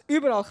Ja. du kannst es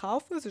überall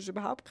kaufen, das ist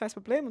überhaupt kein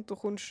Problem und du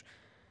kommst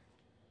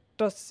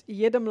das in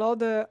jedem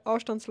Laden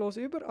anstandslos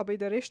über, aber in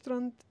den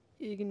Restaurant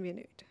irgendwie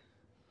nicht.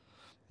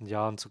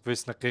 ja, und zu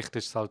gewissen Gerichten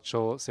ist es halt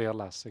schon sehr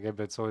lässig.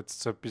 Eben so jetzt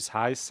so etwas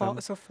Heißem.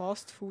 So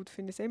Fast Food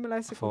finde ich es immer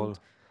lässig. Voll.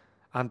 Und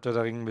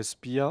Entweder irgendwie das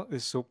Bier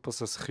ist super,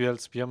 so ein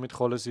kühles Bier mit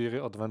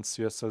Kohlensäure, oder wenn es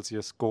süß ist,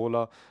 ein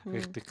Cola,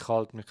 richtig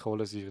kalt mit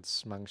Kohlensäure. Das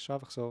ist manchmal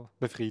einfach so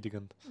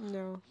befriedigend.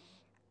 ja.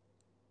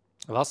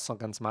 Wasser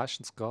ganz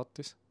meistens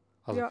gratis.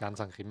 Also Ja. ganz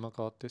eigentlich immer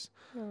gratis.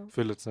 Ja.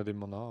 Füllen es nicht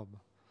immer nach. Aber.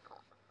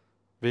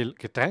 Weil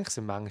Getränke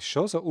sind manchmal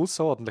schon so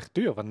außerordentlich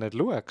teuer, wenn du nicht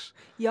schaust.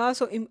 Ja,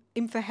 so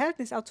im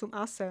Verhältnis auch zum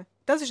Essen.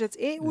 Das war jetzt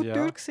Ja.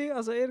 teuer gewesen,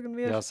 also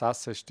irgendwie. Ja, das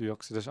Essen ist teuer.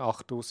 Das ist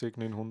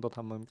 8'900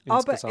 haben wir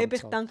Aber insgesamt eben,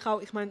 ich gezahlt. denke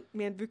auch, ich meine,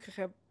 wir haben wirklich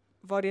eine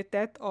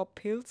Varietät an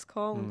Pilz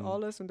gehabt und Mhm.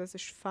 alles und das war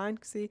fein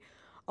gewesen.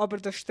 Aber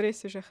der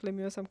Stress war ein bisschen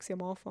mühsam gewesen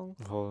am Anfang.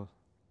 Voll.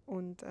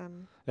 Und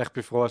Ich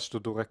bin froh, dass du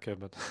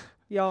durchgekommen.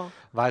 ja.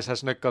 Weißt du,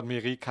 hast nicht gerade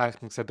mir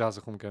reingehängt und gesagt,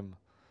 also komm, gehen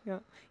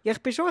Ja, ich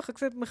bin schon, ich habe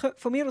gesagt,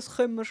 von mir aus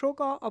können wir schon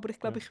gehen, aber ich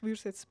glaube, Ja. ich würde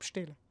es jetzt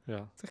bestellen.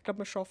 wir. Also ich glaube,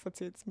 wir schaffen es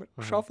jetzt. Wir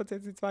Mhm. schaffen es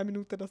jetzt in 2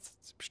 Minuten, das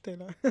zu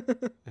bestellen.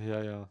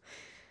 Ja.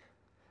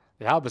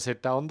 Ja, aber es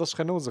hätte auch anders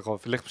rauskommen können.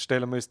 Vielleicht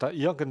bestellen wir uns da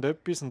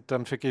irgendetwas und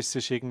dann vergisst du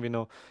irgendwie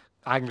noch,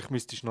 eigentlich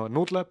müsstest du noch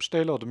Nudeln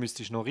bestellen oder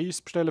müsstest du noch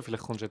Reis bestellen.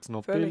 Vielleicht kommst du jetzt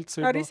noch Völlig.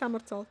 Pilze über. Reis haben wir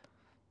gezahlt.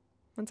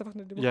 Haben es einfach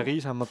nicht Ja, bekommen.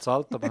 Reis haben wir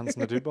gezahlt, aber haben es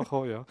nicht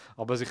bekommen, ja.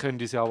 Aber sie können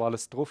uns ja auch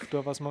alles drauf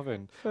tun, was wir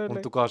wollen. Völlig.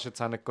 Und du gehst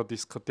jetzt auch nicht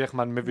diskutieren. Ich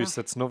meine, wir Nein. wissen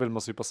jetzt nur, weil wir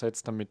es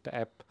übersetzt haben mit der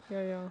App.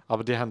 Ja.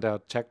 Aber die haben ja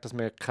gecheckt, dass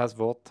wir kein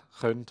Wort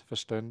können,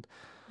 verstehen.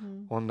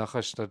 Mhm. Und dann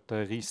ist da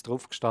der Reis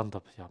drauf gestanden.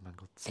 Aber ja, mein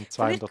Gott, es sind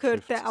Vielleicht 250.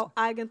 gehört der auch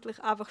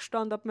eigentlich einfach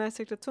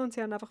standardmäßig dazu und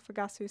sie haben einfach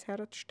vergessen, uns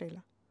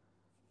herzustellen.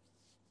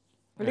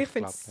 Weil ich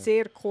finde es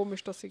sehr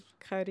komisch, dass sie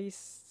kein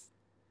Reis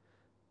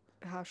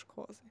hast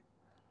quasi.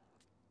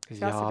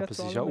 Ja, aber es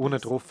ist ja unten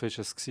drauf ist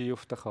es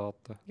auf der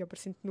Karte. Ja, aber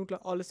sind die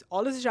Nudeln alles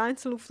ist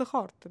einzeln auf der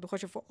Karte. Du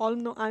kannst ja von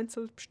allem noch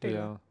einzeln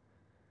bestellen.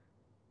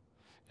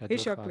 Ja,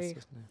 Ist ja ich weiss gleich.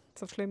 es nicht.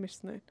 So schlimm ist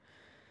es nicht.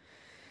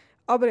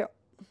 Aber ja,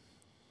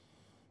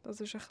 das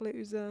war ein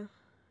bisschen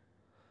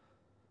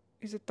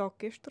unser Tag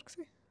gestern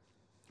gewesen.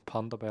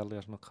 Panda-Bärli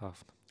hast du noch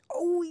gekauft.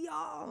 Oh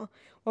ja!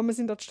 Und wir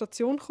sind an die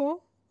Station gekommen,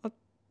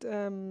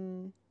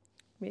 an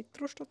die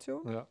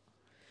Metrostation. Ja.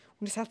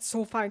 Und es hat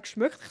so fein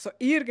geschmeckt. Ich so,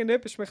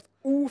 irgendetwas schmeckt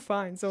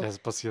fein. So. Ja, es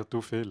passiert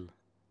auch viel.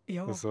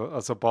 Ja.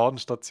 Also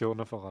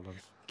Bahnstationen vor allem.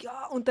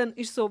 Ja, und dann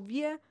ist so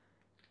wie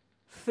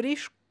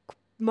frisch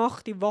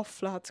gemachte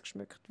Waffeln hat es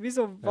geschmeckt. Wie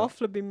so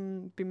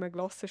Waffeln beim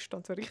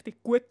Glassenstand. So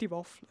richtig gute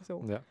Waffeln.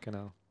 So. Ja,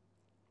 genau.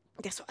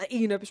 Und ich so,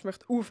 irgendetwas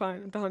schmeckt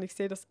fein. Und dann habe ich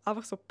gesehen, dass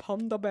einfach so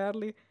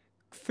Panda-Bärli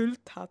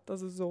gefüllt hat.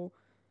 Also so,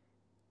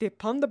 die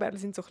Panda-Bärli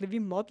sind so ein bisschen wie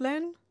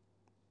Madeleine.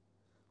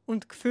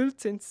 Und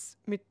gefüllt sind sie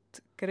mit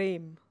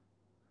Creme.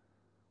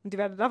 Und die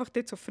werden einfach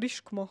dort so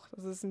frisch gemacht.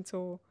 Also das sind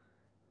so,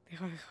 ich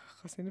kann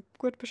es nicht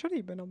gut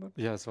beschreiben, aber...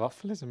 Ja, das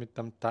Waffel ist mit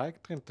dem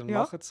Teig drin, dann Ja.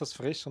 machen sie das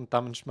frisch und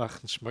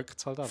dementsprechend schmeckt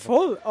es halt einfach.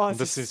 Voll!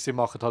 Und sie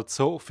machen halt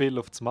so viel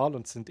auf das Mal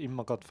und sind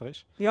immer gerade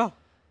frisch. Ja.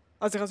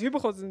 Also ich habe es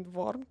bekommen, sie waren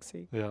warm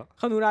gewesen. Ja. Ich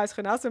konnte nur eins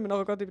essen, weil wir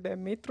nachher gerade über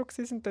dem Metro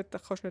waren. Dort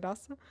kannst du nicht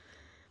essen.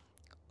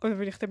 Und dann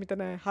bin ich dann mit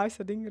diesen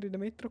heißen Dingern in der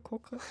Metro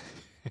gehockt.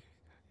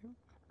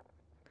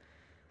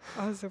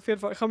 Also auf jeden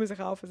Fall, ich kann mir sie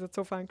kaufen, es hat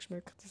so fein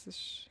geschmeckt. Das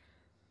ist...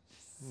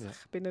 Ja.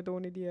 Ich bin nicht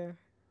ohne die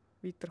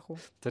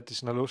weitergekommen.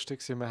 Das war noch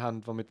lustig, wir haben,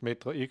 als wir mit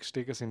Metro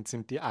eingestiegen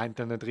sind die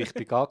einen nicht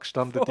richtig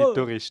angestanden, die Voll.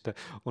 Touristen.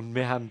 Und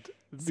wir haben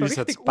So uns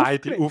jetzt richtig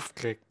beide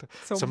aufgeregt.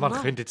 So, man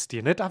Mann. könnte jetzt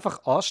die nicht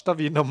einfach anstehen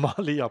wie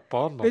normale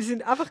Japaner. Wir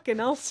sind einfach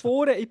genau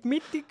vorne in die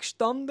Mitte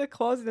gestanden,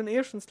 quasi. Dann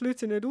erstens, die Leute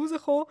sind nicht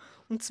rausgekommen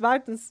und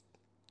zweitens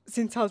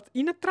sind sie halt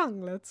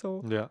reingedrängelt.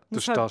 So. Ja, du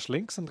Und stehst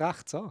links und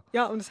rechts an.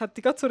 Ja, und es hat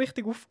die gerade so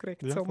richtig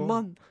aufgeregt. Ja, so, voll.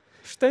 Mann,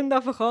 steht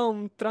einfach an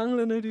und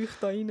drängeln nicht euch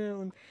da rein.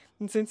 Und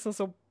dann sind sie noch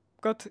so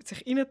gerade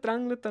sich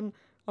reingedrängelt, dann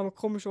an einem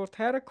komischen Ort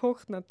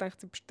hergehockt und dann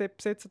dachte ich, sie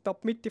besetzen da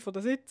die Mitte von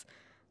der Sitz.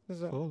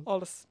 Also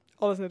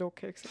alles nicht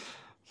okay gewesen.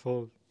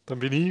 Voll. Dann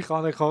bin ich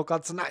angekommen,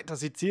 ganz so, nein,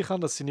 dass ich ziehen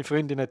kann, dass seine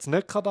Freundin jetzt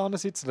nicht da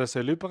sitzen kann, dass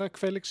er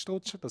übergefälligst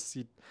rutschen, dass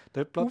sie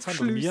dort Platz haben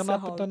und wir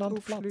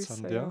nebeneinander Platz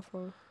haben. Ja.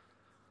 Voll.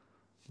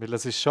 Weil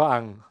es ist schon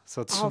eng,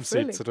 so zum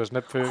völlig. Sitzen. Du hast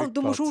nicht viel Und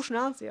du musst Platz. auch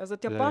schnell sein. Also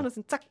die Japaner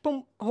sind zack,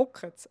 bumm,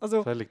 hocken.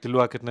 Also, Völlig. Die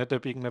schauen nicht,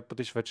 ob irgendjemand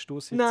ist, willst du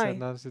sitzen?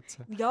 Nein.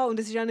 Sitzen. ja, und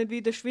es ist auch nicht wie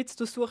in der Schweiz,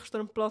 du suchst dir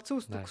einen Platz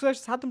aus. Nein. Du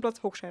siehst, es hat einen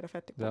Platz, hockst her,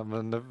 fertig. Ja,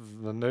 wenn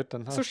nicht,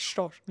 dann hast Sonst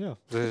stehst du. Ja,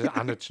 das ist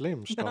auch nicht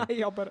schlimm. Stehen.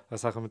 Nein, aber...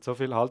 Das sagen mit so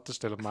vielen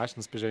Haltestellen.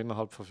 Meistens bist du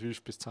innerhalb von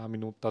 5 bis 10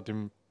 Minuten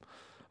an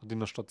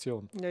deiner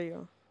Station.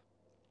 Ja.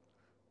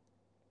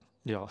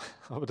 Ja,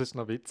 aber das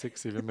war noch witzig,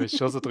 weil wir uns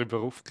schon so darüber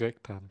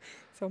aufgeregt haben.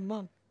 So,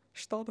 Mann,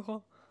 steh doch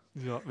an.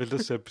 Ja, weil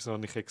das ist etwas,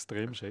 was ich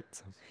extrem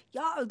schätze.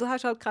 Ja, du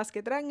hast halt kein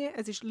Gedränge,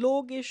 es ist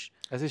logisch.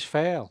 Es ist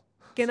fair.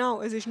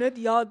 Genau, es ist nicht,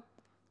 ja...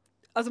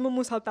 Also man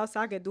muss halt auch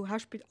sagen, du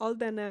hast bei all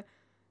diesen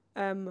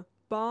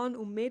Bahn-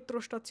 und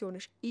Metrostationen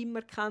ist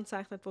immer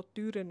gekennzeichnet, wo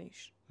die Türen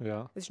ist.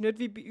 Ja. Es ist nicht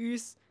wie bei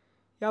uns,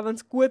 ja, wenn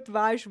du es gut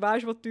weisst,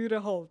 wo die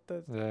Türen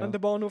halten. Ja. Wenn du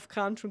den Bahnhof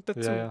kennst und den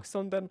Zug. Ja.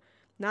 Sondern,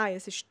 nein,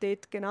 es ist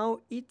dort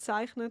genau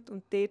eingezeichnet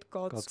und dort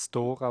geht das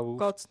Tor auch auf.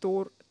 das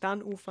Tor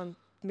dann auf, wenn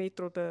die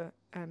Metro den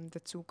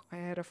Zug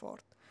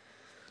herfährt.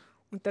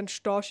 Und dann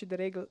stehst du in der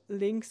Regel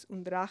links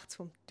und rechts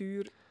vom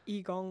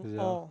Türeingang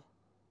an.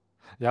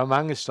 Ja,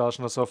 manchmal stehst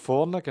du noch so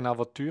vorne, genau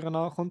wo die Tür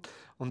ankommt.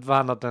 Und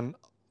wenn er dann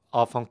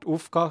anfängt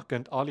aufzugehen,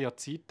 gehen alle an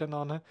die Seiten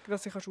an,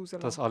 Dass ich rauslassen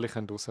dass alle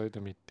raus in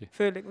der Mitte.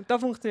 Völlig. Und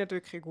das funktioniert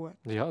wirklich gut.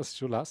 Ja, es ist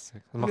schon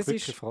lässig. Das macht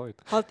wirklich Freude.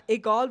 Halt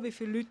egal, wie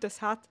viele Leute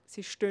es hat,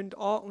 sie stehen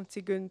an und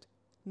sie gehen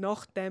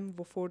nach dem,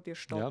 wo vor dir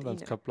steht. Ja, wenn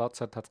es keinen Platz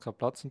hat, hat es keinen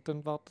Platz und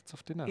dann wartet es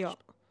auf die nächste. Ja,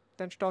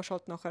 dann stehst du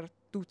halt nachher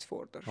du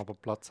zuvorderst. Aber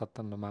Platz hat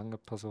dann eine Menge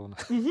Personen.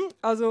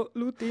 Also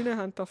laut ihnen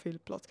haben da viel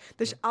Platz.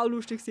 Das ist auch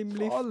lustig im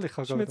Lift. Voll, ich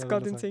ist mir jetzt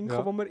gerade in den Sinn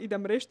gekommen, wo wir in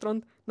dem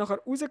Restaurant nachher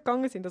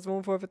rausgegangen sind, das wo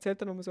wir vorher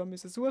erzählt haben, wo wir so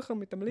müssen suchen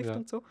mit dem Lift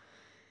und so.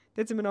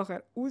 Dort sind wir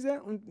nachher raus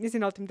und wir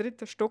sind halt im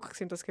 3. Stock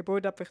gewesen. Das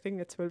Gebäude hat vielleicht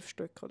irgendwie 12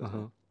 Stück oder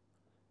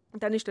so.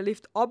 Und dann ist der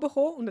Lift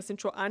runtergekommen und es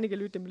sind schon einige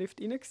Leute im Lift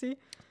rein gewesen.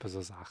 Etwa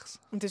so 6.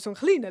 Und es ist so ein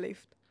kleiner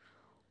Lift.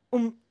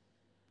 Und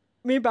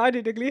wir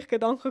beide den gleichen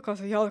Gedanken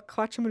hatten, ja,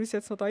 quatschen wir uns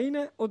jetzt noch da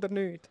rein oder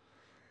nicht?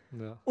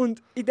 Ja.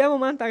 Und in dem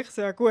Moment denke ich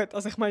so, ja gut,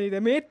 also ich meine, in der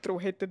Metro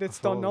hätten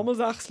jetzt da Voll. nochmal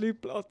 6 Leute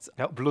Platz.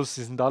 Ja, plus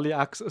sie sind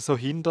alle so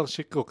hinter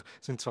Schickruck,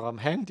 sind zwar am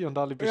Handy und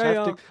alle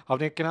beschäftigt, aber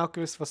nicht genau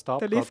gewusst, was da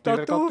Der abgeht. Lift Die Tür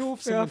geht geht auf.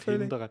 auf, sie Ja, müssen völlig.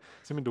 hindern,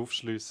 sie müssen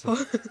aufschliessen.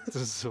 Das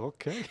ist so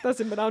okay. Da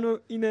sind wir auch noch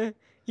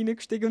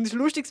reingestiegen. Und es ist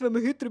lustig, wenn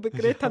wir heute darüber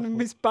geredet haben und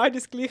wir uns beide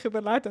das Gleiche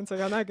überlegt haben. So,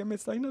 ja, nein, gehen wir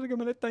jetzt da rein oder gehen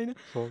wir nicht da rein?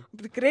 Voll.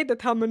 Aber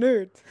geredet haben wir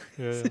nicht.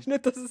 Ja, Es ja. ist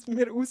nicht, dass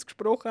wir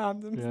ausgesprochen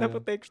haben. Wir sind Ja, einfach ja.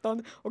 da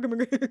gestanden, okay,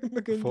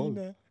 wir gehen Voll.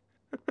 rein.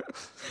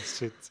 Das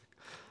ist witzig.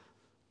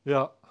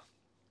 Ja.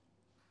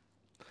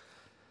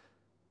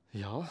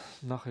 Ja,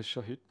 nachher ist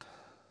schon heute.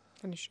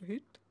 Dann ist schon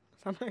heute.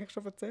 Das haben wir eigentlich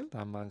schon erzählt. Das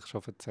haben wir eigentlich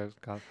schon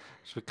erzählt. Gell?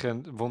 Es war wirklich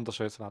ein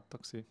wunderschönes Wetter.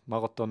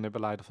 Marathon eben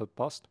leider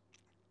verpasst.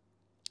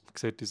 Man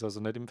sieht uns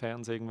also nicht im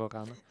Fernsehen irgendwo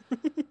rennen.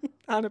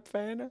 Auch nicht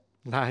Fähne.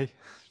 Nein,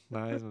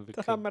 das haben wir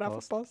Das haben wir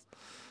auch verpasst.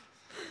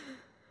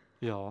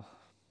 Ja,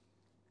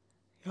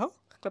 Ja,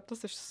 ich glaube,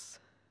 das war es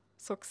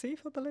so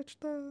von den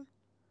letzten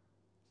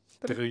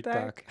 3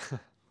 Tage.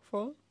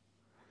 Voll.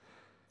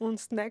 Und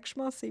das nächste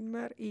Mal sind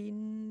wir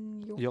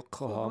in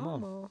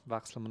Yokohama.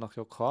 Wechseln wir nach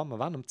Yokohama.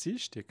 Wann? Am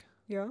Dienstag?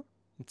 Ja.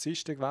 Am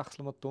Dienstag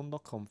wechseln wir die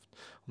Unterkunft.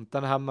 Und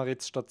dann haben wir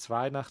jetzt statt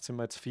 2 Nächte, sind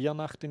wir jetzt 4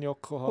 Nächte in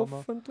Yokohama.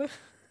 Hoffentlich.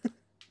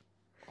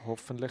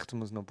 Hoffentlich, du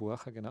musst noch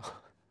buchen, genau.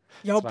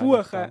 Ja, 2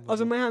 buchen. Nächte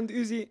Also wir haben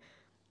unsere...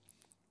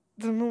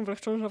 Das muss man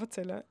vielleicht schon noch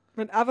erzählen.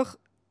 Wir haben einfach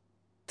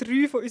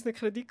 3 von unseren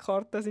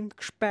Kreditkarten sind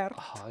gesperrt.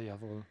 Aha,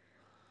 jawohl.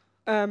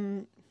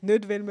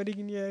 Nicht, weil wir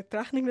irgendwie die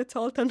Rechnung nicht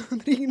gezahlt haben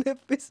oder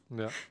irgendetwas,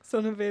 Ja,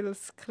 sondern weil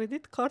es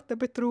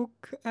Kreditkartenbetrug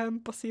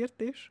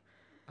passiert ist.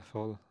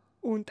 voll.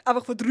 Und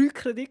einfach von 3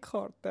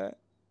 Kreditkarten.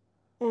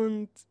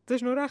 Und das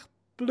ist nur recht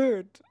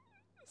blöd.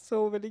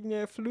 So, weil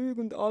irgendwie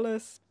Flüge und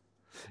alles...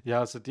 Ja,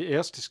 also die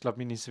erste war,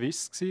 glaube ich, meine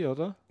Swiss,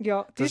 oder?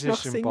 Ja, die Das ist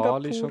nach war in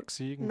Bali Singapur.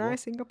 schon irgendwo. Nein,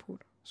 Singapur.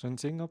 Schon in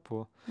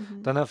Singapur.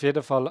 Mhm. Dann auf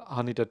jeden Fall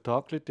habe ich dort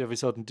angerufen, ja,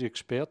 wieso denn die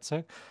gesperrt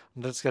sind.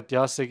 Und dann hat sie gesagt,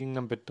 ja, es sei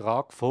ein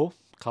Betrag von,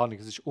 keine Ahnung,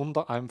 es war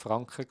unter 1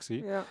 Franken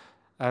gewesen. Ja.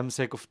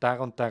 Sei auf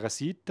der und dieser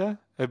Seite,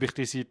 ob ich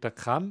die Seite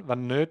kenne.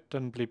 Wenn nicht,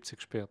 dann bleibt sie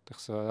gesperrt. Ich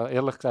so, ja,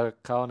 ehrlich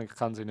gesagt, keine Ahnung, ich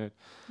kann sie nicht.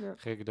 Ja.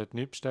 Ich habe dort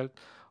nichts bestellt.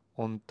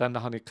 Und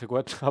dann habe ich kein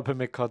Guthaben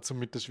mehr gehabt, um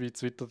mit der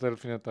Schweiz weiter zu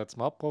telefonieren. Da hat es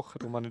mir abgebrochen,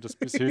 darum habe ich das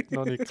bis heute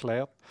noch nicht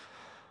geklärt.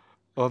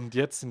 Und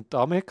jetzt sind die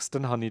Amex,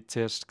 dann habe ich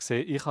zuerst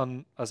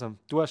gesehen, also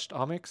du hast die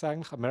Amex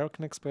eigentlich,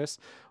 American Express,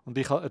 und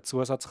ich habe eine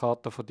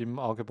Zusatzkarte von deinem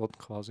Angebot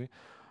quasi.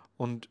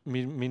 Und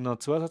mit meiner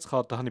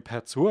Zusatzkarte habe ich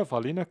per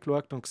Zufall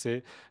reingeschaut und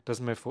gesehen, dass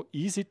man von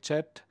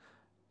EasyJet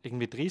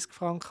irgendwie 30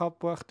 Franken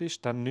abgebucht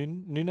ist, dann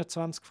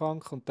 29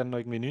 Franken und dann noch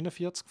irgendwie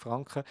 49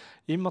 Franken,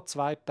 immer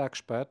 2 Tage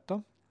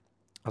später.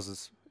 Also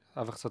es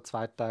einfach so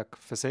 2 Tage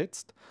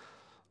versetzt.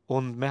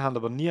 Und wir haben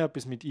aber nie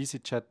etwas mit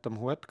EasyJet am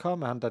Hut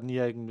gehabt. Wir haben dann nie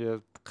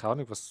irgendwie, keine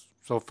Ahnung, was,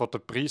 so von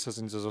den Preisen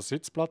sind so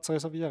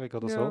Sitzplatzreservierung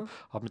oder so. Ja.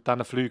 Aber mit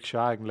diesen fliegst du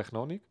ja eigentlich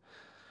noch nicht.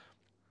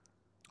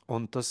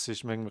 Und das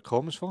ist mir irgendwie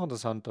komisch vorgekommen,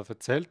 das haben sie da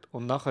erzählt.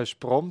 Und nachher ist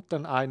prompt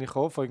dann eine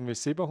gekommen von irgendwie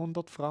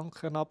 700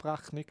 Franken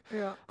Abrechnung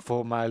Ja.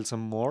 von Miles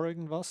More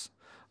irgendwas.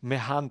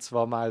 Wir haben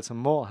zwar Miles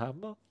More,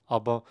 haben wir,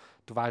 aber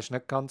du weißt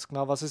nicht ganz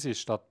genau, was es ist,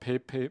 statt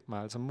PP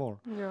Miles More.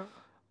 Ja.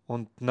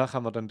 Und dann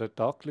haben wir dann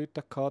dort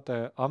angerufen,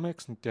 den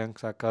Amex, und die haben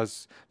gesagt,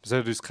 also, wir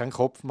sollen uns keinen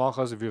Kopf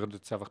machen, sie würden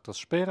jetzt einfach das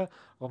sperren,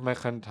 aber wir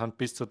haben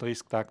bis zu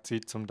 30 Tage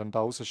Zeit, um dann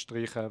da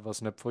rauszustreichen,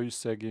 was nicht von uns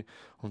sei,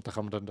 und dann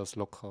kann man dann das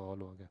locker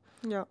anschauen.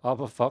 Ja.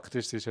 Aber Fakt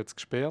ist, sie ist jetzt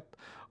gesperrt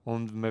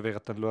und wir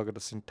werden dann schauen,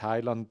 dass in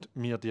Thailand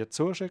mir die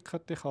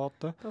zuschicken, die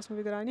Karte. Dass wir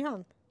wieder eine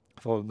haben.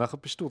 Voll, nachher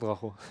bist du dran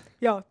gekommen.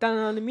 Ja, dann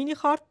habe ich meine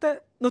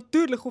Karte.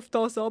 Natürlich auf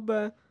das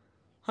aber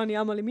habe ich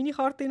auch mal in meine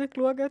Karte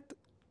hineingeschaut.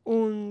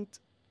 Und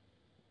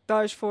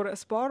da ist vor ein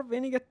paar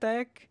wenigen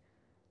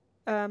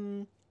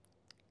Tagen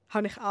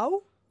habe ich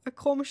auch eine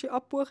komische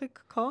Abbuchung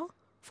gehabt.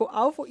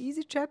 Auch von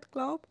EasyJet,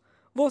 glaube ich.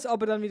 Wo es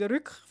aber dann wieder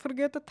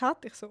rückvergütet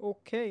hat. Ich so,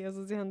 okay,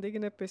 also sie haben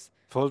irgendetwas...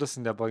 Voll, das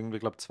sind aber irgendwie,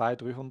 glaube ich,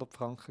 200-300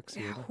 Franken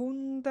gewesen, Ja, oder?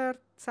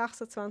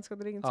 126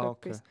 oder irgend so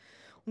Okay. etwas.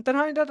 Und dann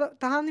habe ich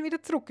da habe ich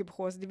wieder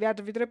zurückbekommen. Also die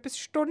werden wieder etwas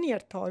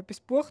storniert haben. Etwas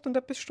gebucht und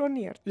etwas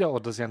storniert. Ja,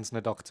 oder sie haben es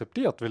nicht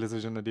akzeptiert, weil es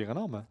ist ja nicht ihr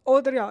Name.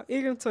 Oder ja,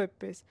 irgend so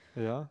etwas.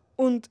 Ja.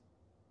 Und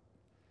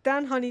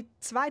dann habe ich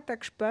 2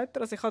 Tage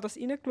später, also ich habe das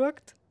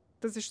reingeschaut,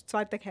 das war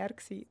 2 Tage her.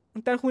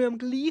 Und dann komme ich am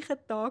gleichen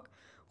Tag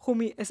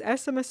ein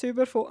SMS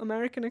über von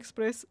American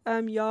Express.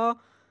 Ja,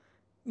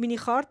 meine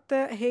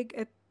Karte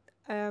hat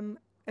eine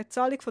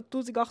Zahlung von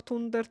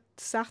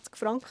 1860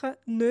 Franken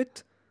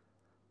nicht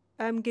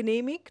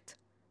genehmigt.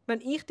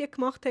 Wenn ich die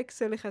gemacht habe,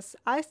 soll ich ein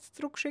Eis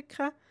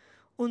zurückschicken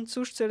und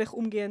sonst soll ich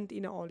umgehend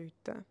ihnen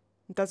anrufen.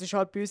 Und das war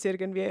halt bei uns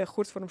irgendwie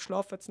kurz vor dem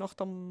Schlafen, jetzt Nacht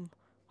um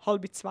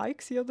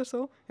 1:30 oder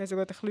so. Ich habe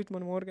sogar ich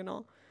rufe morgen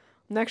an.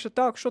 Am nächsten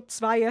Tag schon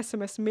 2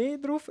 SMS mehr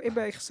drauf.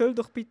 Eben, ich soll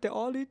doch bitte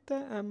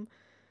anrufen.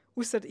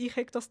 Ausser ich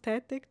habe das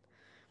tätigt.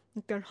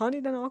 Und dann habe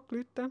ich dann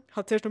angerufen. Ich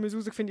habe zuerst noch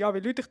herausgefunden, ja, wie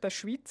rufe ich das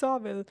Schweiz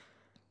an, weil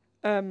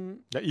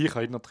Ja, ich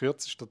habe in der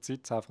kürzesten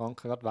Zeit 10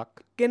 Franken gerade weg.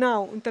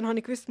 Genau, und dann habe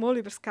ich gewusst, mal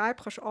über Skype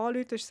kannst du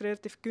anrufen, das ist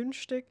relativ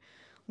günstig.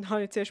 Und dann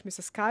habe ich zuerst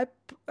Skype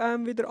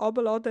wieder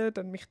runterladen,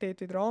 dann mich dort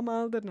wieder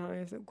anmelden, dann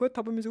habe ich so, gut,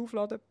 habe ich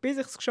aufladen, bis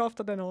ich es geschafft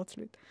habe, dann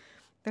anzurufen.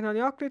 Dann habe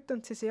ich angerufen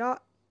und sie sagen,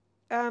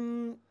 ja,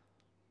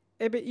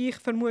 eben ich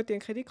vermute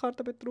einen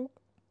Kreditkartenbetrug,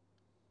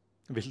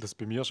 Weil das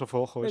bei mir schon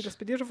vorkommt. weil das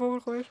bei dir schon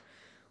vorgekommen ist.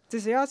 Und sie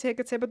sagen, ja, sie haben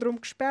jetzt eben darum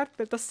gesperrt,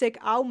 weil das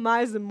sagt auch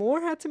Miles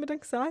More, hat sie mir dann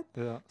gesagt.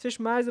 Ja. Es ist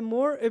Miles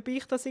More, ob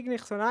ich das irgendwie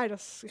so, nein,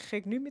 ich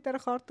habe nichts mit dieser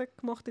Karte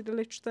gemacht in der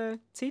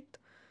letzten Zeit.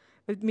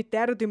 Weil mit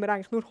der tun wir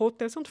eigentlich nur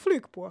Hotels und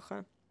Flüge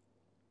buchen.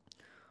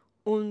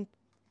 Und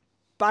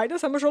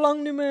beides haben wir schon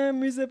lange nicht mehr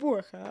müssen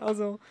buchen.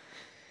 Also,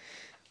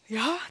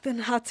 ja,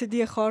 dann hat sie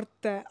die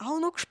Karte auch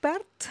noch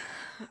gesperrt.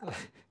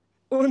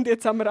 Und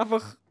jetzt haben wir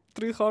einfach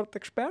 3 Karten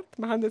gesperrt.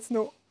 Wir haben jetzt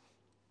noch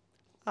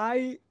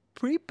eine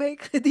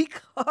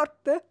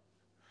Prepaid-Kreditkarte.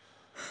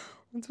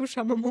 Und sonst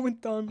haben wir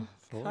momentan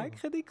keine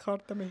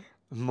Kreditkarte mehr.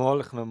 Mal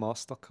ich eine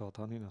Mastercard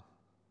habe ich noch.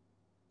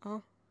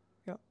 Ah,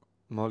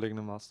 Mal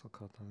irgendeine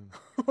Mastercard habe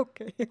ich noch.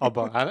 okay.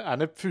 Aber auch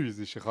nicht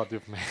physisch, ich habe die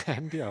auf meinem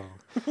Handy auch.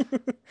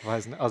 Ich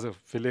weiss nicht, also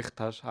vielleicht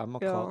hast du auch mal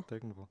eine Ja. Karte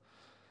irgendwo.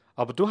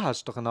 Aber du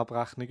hast doch eine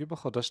Abrechnung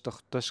bekommen, du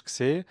hast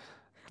gesehen,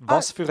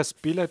 was für ein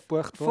Billett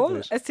gebucht Voll, worden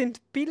ist. es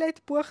sind Billette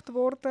gebucht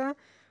worden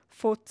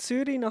von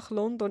Zürich nach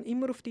London,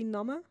 immer auf deinen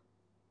Namen.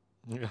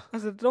 Ja.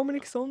 Also der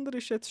Dominik Sonder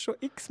ist jetzt schon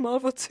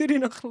x-mal von Zürich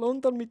nach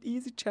London mit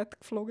EasyJet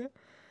geflogen.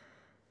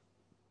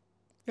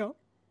 Ja,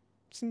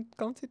 das sind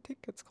ganze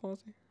Tickets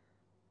quasi.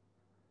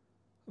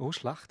 Oh,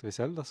 schlecht, wie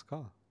soll das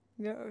gehen?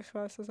 Ja, ich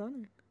weiß es auch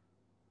nicht.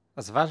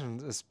 Also weißt du, wenn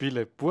du ein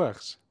Billett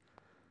buchst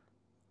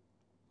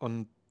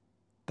und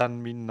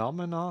dann meinen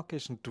Namen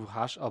angibst und du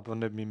hast aber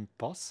nicht meinen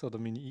Pass oder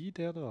meine ID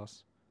oder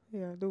was?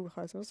 Ja, du, ich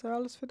weiss, was sie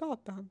alles für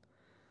Daten haben.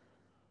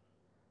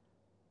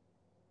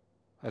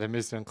 Ja, dann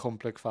müssen sie einen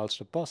komplett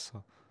gefälschten Pass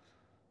haben,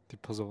 die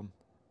Person.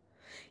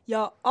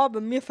 Ja,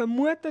 aber wir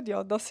vermuten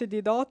ja, dass sie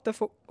die Daten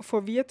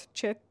von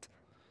VietJet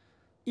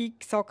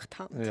eingesackt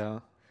haben.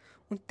 Ja,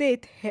 Und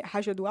dort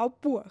hast ja du auch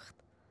gebucht.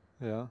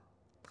 ja,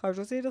 Du kannst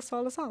ja sehen, dass sie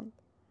alles haben.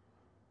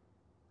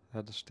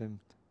 ja, das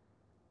stimmt.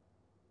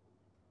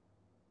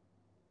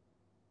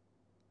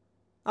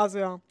 Also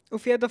ja,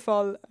 auf jeden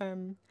Fall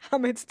haben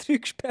wir jetzt 3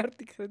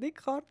 gesperrte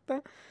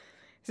Kreditkarten.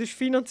 Es ist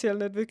finanziell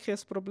nicht wirklich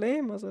ein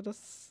Problem, also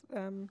das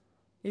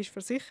ist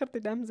versichert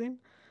in dem Sinn.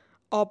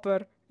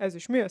 Aber es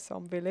ist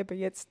mühsam, weil eben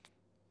jetzt,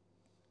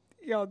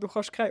 ja, du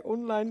kannst keine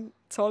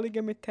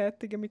Online-Zahlungen mehr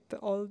tätigen mit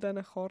all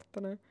diesen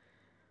Karten.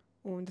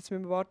 Und jetzt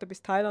müssen wir warten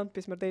bis Thailand,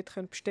 bis wir dort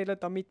bestellen können,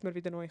 damit wir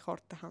wieder neue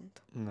Karten haben.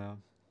 Ja.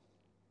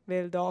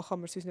 Weil da kann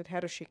man es uns nicht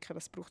herschicken,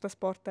 das braucht ein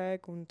paar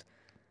Tage und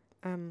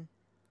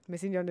wir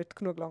sind ja nicht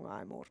genug lange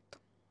an einem Ort.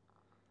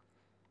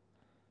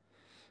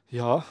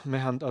 Ja,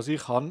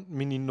 ich habe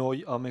meine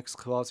neue Amex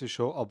quasi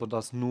schon, aber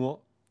das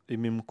nur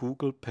in meinem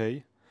Google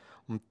Pay.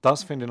 Und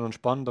das finde ich noch ein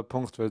spannender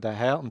Punkt, weil der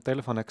Herr am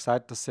Telefon hat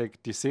gesagt, das sei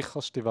die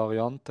sicherste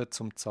Variante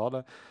zum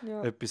Zahlen.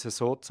 Ja. Etwas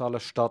so zahlen,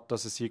 statt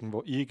dass es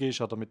irgendwo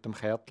eingibst oder mit dem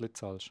Kärtchen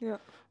zahlst. Ja.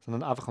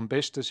 Sondern einfach am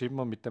besten ist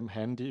immer mit dem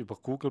Handy über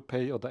Google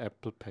Pay oder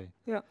Apple Pay.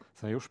 Ja.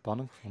 Das habe ich auch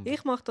spannend gefunden.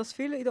 Ich mache das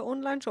viel in den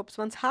Online-Shops.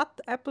 Wenn es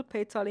hat, Apple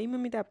Pay zahle ich immer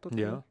mit Apple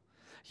Pay. Ja.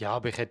 Ja,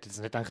 aber ich hätte jetzt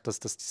nicht gedacht, dass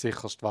das die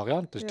sicherste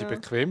Variante ist. Ja. Die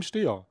bequemste,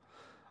 ja.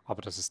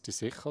 Aber dass es die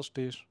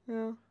sicherste ist.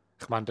 Ja.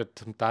 Ich meine, dort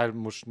zum Teil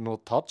musst du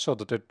nur touchen.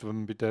 Oder dort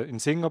in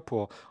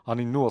Singapur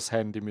habe ich nur das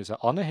Handy müssen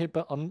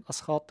anheben an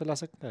das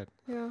Kartenlesegerät.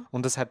 Ja.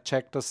 Und es hat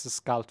gecheckt, dass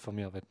es Geld von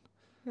mir will.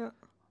 Ja.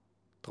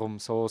 Darum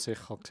so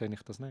sicher sehe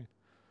ich das nicht.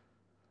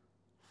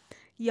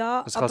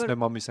 Ja, Es kann es nicht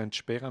mal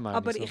entsperren, meine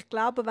aber so. ich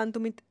glaube, wenn du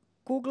mit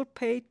Google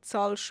Pay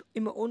zahlst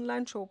im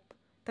Online-Shop,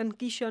 dann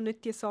gibst du ja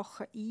nicht die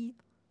Sachen ein,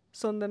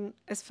 sondern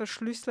es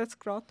verschlüsselt es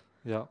gerade.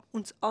 Ja,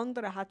 Und das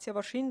andere hat es ja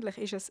wahrscheinlich,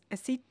 ist es eine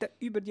Seite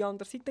über die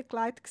andere Seite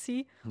geleitet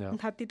gewesen ja.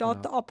 und hat die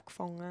Daten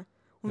abgefangen.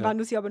 Und Ja. wenn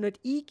du sie aber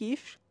nicht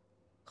eingibst,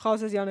 kann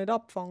sie ja nicht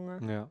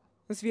abfangen. Ja.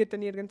 Es wird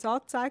dann nirgends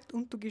angezeigt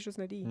und du gibst es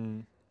nicht ein.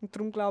 Mhm. Und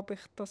darum glaube ich,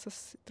 dass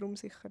es darum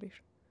sicher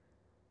ist.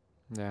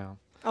 Ja.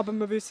 Aber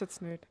wir wissen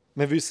es nicht.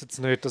 Wir wissen es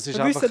nicht. Das ist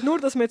Wir einfach... wissen nur,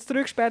 dass wir jetzt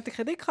 3 gesperrte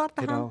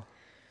Kreditkarten haben.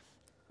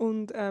 Genau.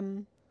 Und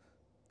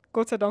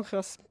Gott sei Dank,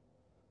 dass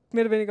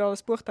wir weniger alles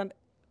gebucht haben.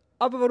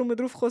 Aber warum wir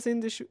drauf gekommen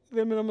sind, ist,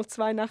 weil wir nochmal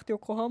 2 Nächte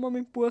Yokohama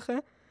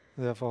buchen.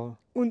 Ja, voll.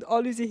 Und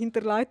alle unsere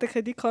hinterlegten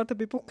Kreditkarten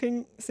bei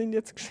Booking sind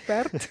jetzt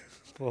gesperrt.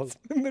 Voll.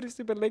 Jetzt müssen wir uns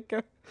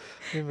überlegen,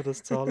 Wie wir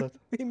das zahlen.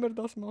 wie man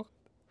das macht.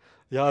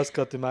 Ja, es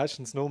geht ja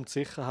meistens nur um die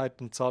Sicherheit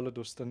und zahlen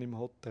du es dann im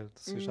Hotel.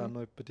 Das ist Mhm. auch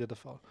noch bei dir der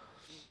Fall.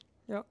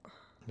 Ja.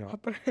 Ja.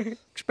 Aber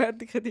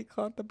gesperrte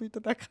Kreditkarten bieten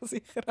auch keine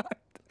Sicherheit.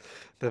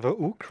 Der war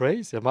auch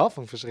crazy. Am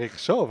Anfang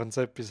verschreckst du schon, wenn du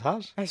so etwas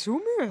hast. Hast du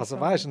Mühe? Also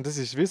weißt du, und das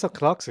ist wie so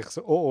klar gewesen. Ich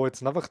so, oh,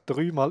 jetzt einfach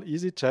 3-mal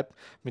EasyJet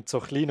mit so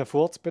kleinen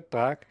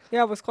Furzbeträgen.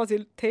 Ja, was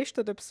quasi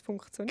testet, ob es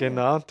funktioniert.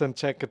 Genau, und dann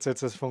checken sie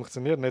jetzt, dass es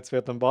funktioniert. Und jetzt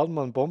wird dann bald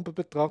mal ein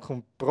Bombenbetrag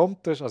und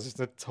prompt ist, also es ist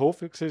nicht zu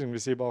viel gewesen, irgendwie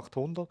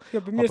 700-800. Ja,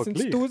 bei mir Aber sind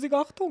es gleich.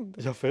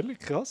 1800. Ja, völlig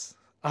krass.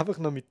 Einfach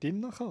noch mit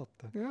deiner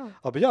Karte. Ja.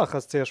 Aber ja, ich habe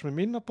es zuerst mit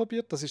meiner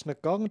probiert, das ist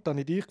nicht gegangen. Dann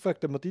habe ich dich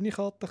gefragt, ob wir deine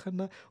Karte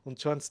können.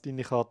 Und schon haben sie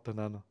deine Karten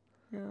auch noch.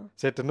 Ja.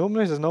 Sie hätten nur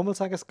noch nochmal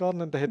sagen, es geht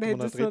nicht, dann hätten wir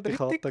Nein, eine das noch dritte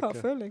Karte gehabt,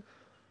 gegeben. völlig.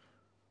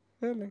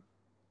 Völlig.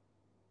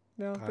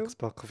 Ja, du.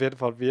 Dreckspack. Auf jeden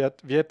Fall,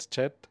 wie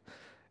Chat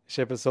ist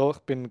eben so, ich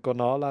bin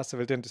nachlesen,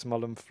 weil die haben uns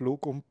mal einen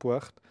Flug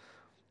umgebucht.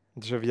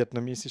 Und das ist eine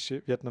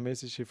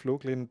vietnamesische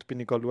Fluglinie. Und bin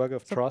ich schauen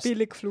auf So Trust.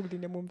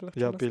 Billigfluglinien muss man vielleicht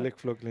Ja, schon noch sagen.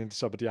 Billigfluglinie. Das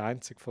ist aber die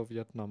einzige von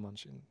Vietnam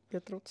anscheinend. Ja,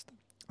 trotzdem.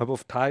 Aber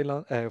auf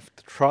auf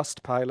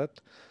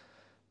Trustpilot,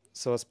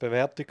 so ein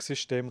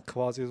Bewertungssystem,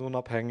 quasi so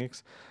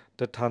unabhängiges,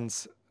 dort haben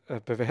sie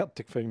eine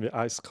Bewertung von irgendwie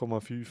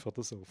 1,5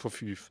 oder so, von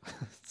 5.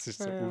 Das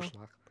ist so Ja.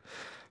 schlecht.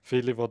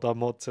 Viele, die da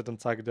motzen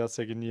und sagen, ja,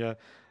 sie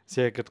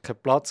hätten keinen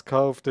Platz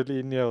gehabt auf der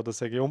Linie oder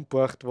sie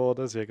umgebucht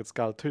worden, sie hätten das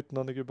Geld heute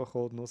noch nicht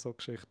bekommen, nur so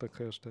Geschichten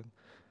hörst du dann.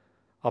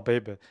 Aber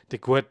eben,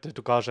 die Guten,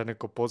 du kannst ja nicht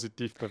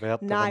positiv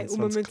bewerten, Nein, und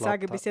wir wenn's müssen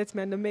sagen, geklappt bis hat. jetzt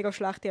wir haben noch mega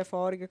schlechte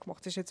Erfahrungen gemacht.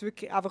 Das ist jetzt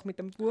wirklich einfach mit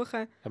dem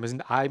Buchen. Ja, wir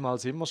sind einmal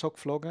sind wir schon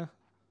geflogen.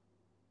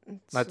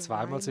 Nein,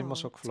 zweimal sind wir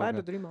schon geflogen. 2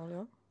 oder 3 Mal,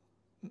 ja.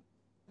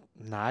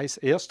 Nein, das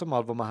erste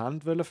Mal, wo wir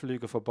wollten,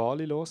 fliegen von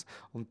Bali los.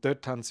 Und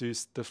dort haben sie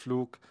uns den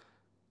Flug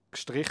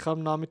gestrichen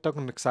am Nachmittag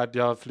und gesagt,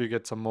 ja, fliege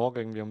jetzt am Morgen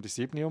irgendwie um die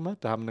 7 Uhr rum.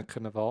 Da haben wir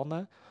nicht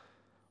wahrnehmen.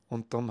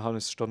 Und darum haben wir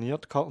es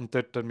storniert gehabt und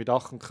dort dann mit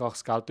Ach und Krach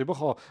das Geld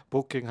bekommen.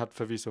 Booking hat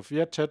verwiesen auf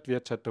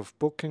Vietjet auf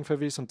Booking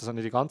verwiesen und das habe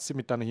ich die ganze Zeit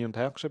mit denen hin und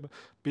her geschrieben,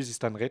 bis ich es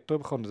dann retour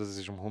bekommen. Das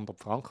ist um 100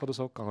 Franken oder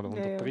so gegangen, oder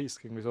Ja, ja.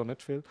 130, irgendwie so,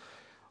 nicht viel.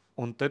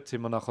 Und dort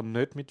sind wir nachher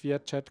nicht mit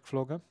Vietjet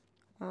geflogen.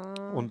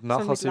 Ah, Und so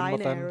nachher mit sind wir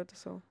Line Air dann, oder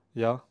so.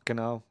 ja,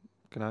 genau.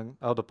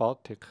 Auch der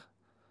Baltic.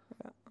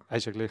 Ja.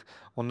 Ist ja gleich.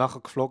 Und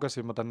nachher geflogen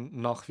sind wir dann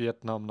nach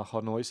Vietnam, nach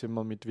Hanoi sind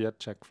wir mit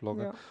Vietjet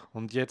geflogen. Ja.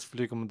 Und jetzt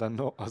fliegen wir dann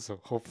noch, also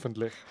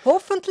hoffentlich.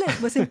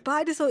 Hoffentlich, wir sind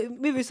beide so,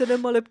 wir wissen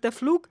nicht mal, ob der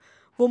Flug,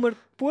 wo wir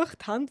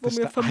gebucht haben, wo Das ist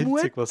wir der einzige,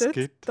 vermuten, was es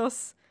gibt.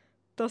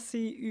 dass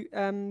sie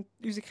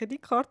unsere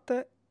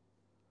Kreditkartendaten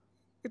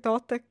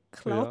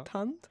geklaut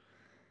haben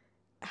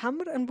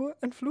wir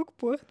einen Flug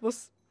gebucht,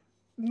 was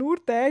nur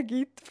der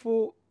gibt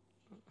von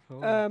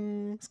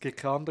Es gibt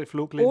keine andere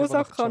Fluglinie, die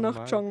Osaka nach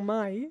nach Chiang Chiang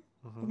Mai.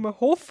 Mhm. Und wir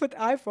hoffen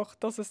einfach,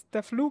 dass es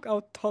den Flug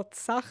auch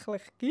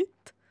tatsächlich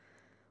gibt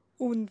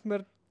und wir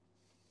Den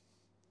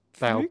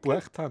auch fliegen.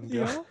 gebucht haben,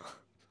 ja.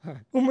 Ja.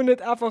 Und wir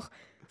nicht einfach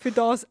für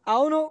das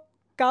auch noch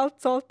Geld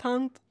gezahlt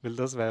haben. Weil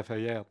das wäre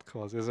verjährt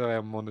quasi. Das wäre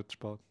ein Monat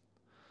spät.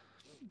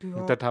 Ja.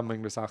 Und dort haben wir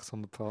irgendwie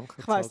 600 Franken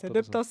Ich weiss gezahlt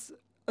nicht, oder ob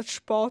das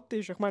spät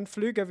ist. Ich meine,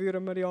 fliegen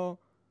würden wir ja.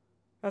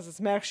 Also, das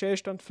merkst du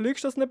erst, wenn du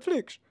fliegst, dass du nicht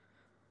fliegst.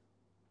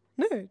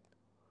 Nicht.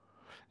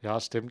 Ja,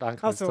 stimmt.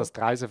 Eigentlich Also, müsste das die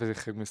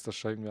Reiseversicherung müsste das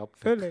schon irgendwie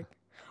abdecken. völlig.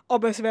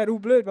 Aber es wäre auch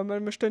blöd, wenn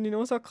wir stehen in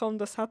Osaka und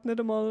das hat nicht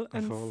einmal Ja,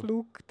 einen voll.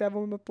 Flug, den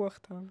wir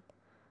gebucht haben.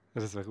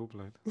 Ja, das wäre auch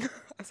blöd.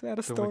 Es wäre eine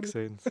Wir Story.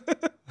 sehen es.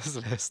 Das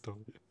wäre eine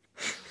Story.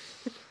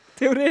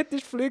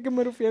 Theoretisch fliegen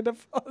wir auf jeden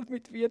Fall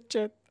mit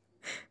Vietjet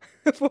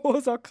von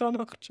Osaka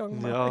nach Chiang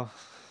Mai. Ja.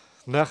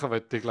 Nachher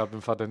würde ich, glaube ich,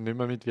 im Fall dann nicht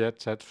mehr mit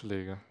Vietjet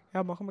fliegen.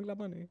 Ja, machen wir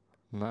glaube ich auch nicht.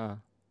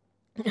 Nein.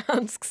 Wir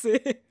haben es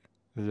gesehen.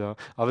 Ja,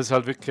 aber es ist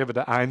halt wirklich eben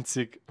der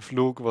einzige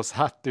Flug, den es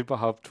hat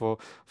überhaupt von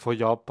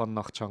Japan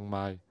nach Chiang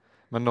Mai.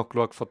 Wir haben noch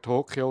geschaut, von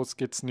Tokio aus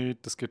gibt es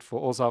nichts, es gibt von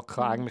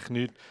Osaka eigentlich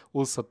nichts,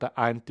 außer der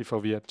eine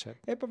von Vietjet.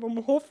 Eben, wo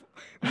man hofft,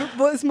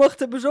 es macht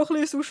es aber schon ein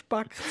bisschen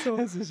suspekt. So.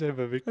 Es ist eben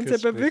wirklich, Wenn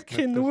es eben spricht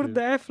wirklich nicht nur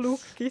dafür, den Flug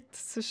gibt,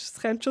 es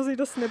könnte schon sein,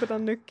 dass es ihn eben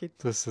dann nicht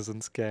gibt. dass es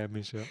ein Scam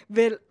ist, ja.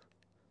 Weil,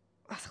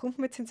 was kommt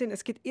mir jetzt in den Sinn?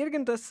 Es gibt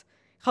irgendwas,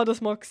 ich habe das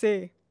mal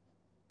gesehen.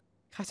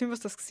 Ich weiß nicht, was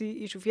das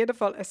war. Auf jeden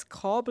Fall ein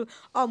Kabel.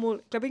 Ich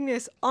glaube, irgendwie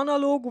ein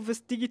analog auf ein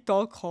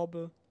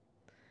Digitalkabel.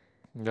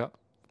 Ja,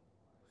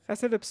 Ich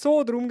weiß nicht, ob es so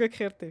oder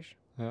umgekehrt ist.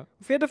 ja,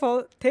 Auf jeden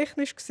Fall,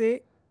 technisch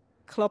gesehen,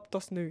 klappt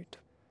das nicht.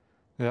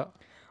 ja.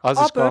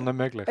 Also es ist Aber gar nicht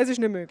möglich. Es ist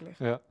nicht möglich.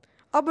 Ja,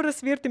 Aber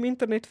es wird im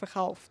Internet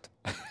verkauft.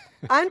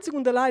 Einzig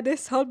und allein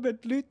deshalb, weil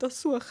die Leute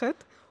das suchen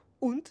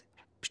und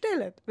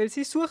bestellen. Weil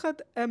sie suchen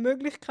eine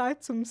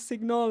Möglichkeit, zum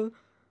Signal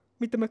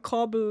mit einem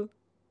Kabel,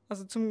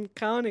 also zum,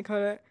 keine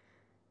Ahnung,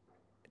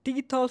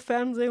 digital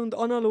Fernsehen und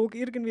analog,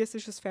 irgendwie es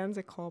ist ein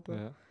Fernsehkabel.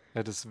 ja.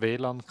 Ja, das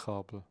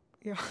WLAN-Kabel.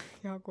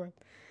 Ja, gut.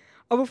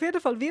 Aber auf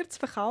jeden Fall wird es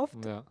verkauft.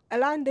 Ja.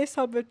 Allein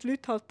deshalb, weil die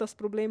Leute halt das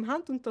Problem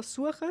haben und das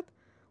suchen.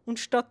 Und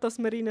statt dass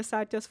man ihnen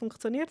sagt, ja, es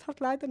funktioniert halt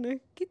leider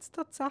nicht, gibt es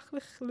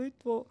tatsächlich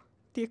Leute,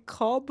 die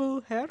Kabel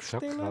Das ist ja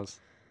herstellen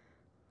krass.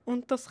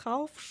 und das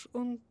kaufst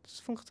und es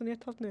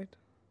funktioniert halt nicht.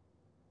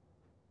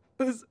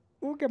 Das ist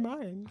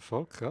ungemein.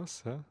 Voll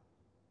krass, ja.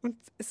 Und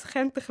es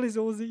könnte ein bisschen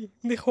so sein.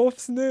 Und ich hoffe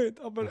es nicht,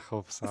 aber Ich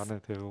hoffe es auch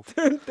nicht, Herr Ruf. es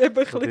könnte eben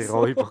ein So die bisschen so.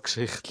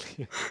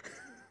 Räubergeschichten.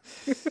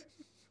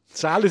 Es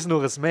ist alles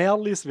nur ein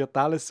Märchen, es wird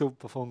alles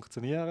super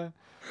funktionieren.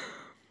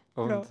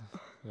 Und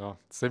ja,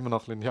 jetzt sind wir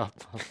noch ein bisschen in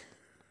Japan.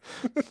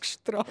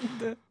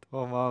 Gestrandet.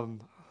 Oh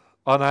Mann.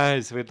 Oh nein,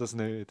 ich will das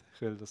nicht.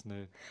 Ich will das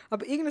nicht.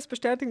 Aber irgendein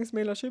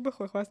Bestätigungsmail hast du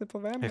bekommen, ich weiß nicht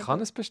von wem. Ich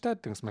habe ein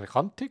Bestätigungsmail, ich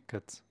habe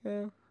Tickets.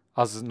 Ja.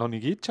 Also noch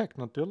nicht eingecheckt,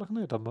 natürlich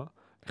nicht, aber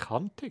ich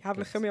habe Tickets. Ja,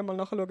 vielleicht können wir ja mal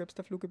nachschauen, ob es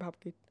den Flug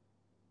überhaupt gibt.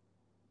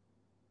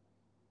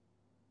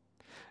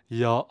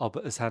 Ja,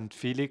 aber es haben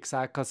viele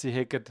gesagt, dass sie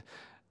hätten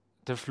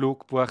den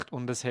Flug gebucht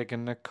und es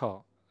hätten nicht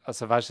gehabt.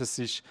 Also weißt du, es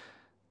ist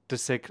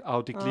das war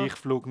auch die gleiche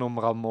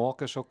Flugnummer am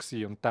Morgen schon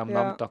gewesen, und am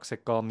Ja. Nachmittag war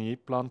gar nie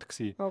geplant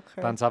gewesen. Okay.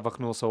 Dann haben sie einfach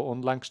nur so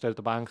online gestellt,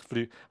 aber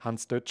eigentlich haben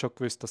sie dort schon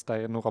gewusst, dass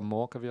der nur am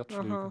Morgen wird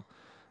fliegen. Aha.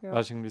 Ja.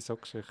 Weißt du, irgendwie so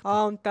Geschichte.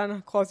 Und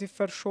dann quasi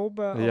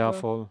verschoben, Ja, oder?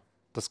 voll.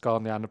 Dass gar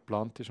nicht einer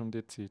geplant ist um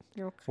die Zeit.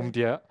 Okay. Um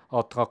die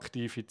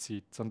attraktive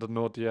Zeit, sondern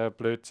nur die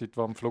blöde Zeit,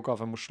 wo am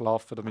Flughafen musst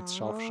schlafen, damit du es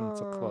schaffst und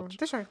so Quatsch.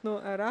 Das ist eigentlich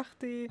noch eine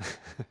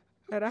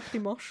rechte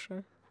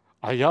Masche.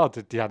 Ah ja,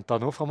 die haben da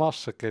nur vom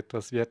Aschen geredet,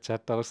 was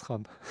Vietjet alles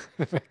kann.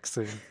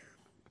 Wegsehen.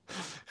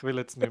 Ich will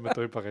jetzt nicht mehr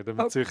drüber reden,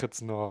 wir ziehen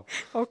jetzt noch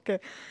an. Okay.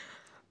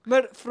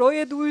 Wir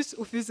freuen uns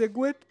auf unseren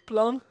gut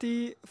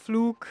geplanten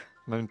Flug.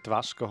 Wir müssen die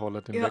Wäsche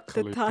holen, den Ja,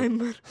 Wecker den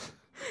läuten.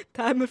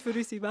 Timer für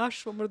unsere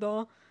Wäsche, die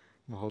wir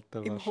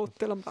hier im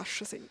Hotel am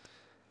Waschen sind.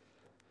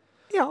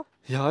 Ja.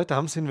 Ja, in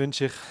diesem Sinne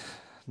wünsche ich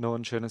noch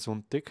einen schönen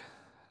Sonntag,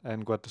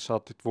 einen guten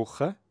Start in die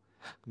Woche.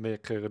 Wir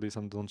hören uns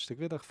am Donnerstag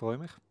wieder, ich freue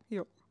mich.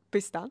 Ja.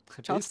 Bis dann.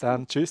 Ciao. Bis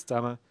dann, tschüss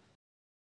zusammen.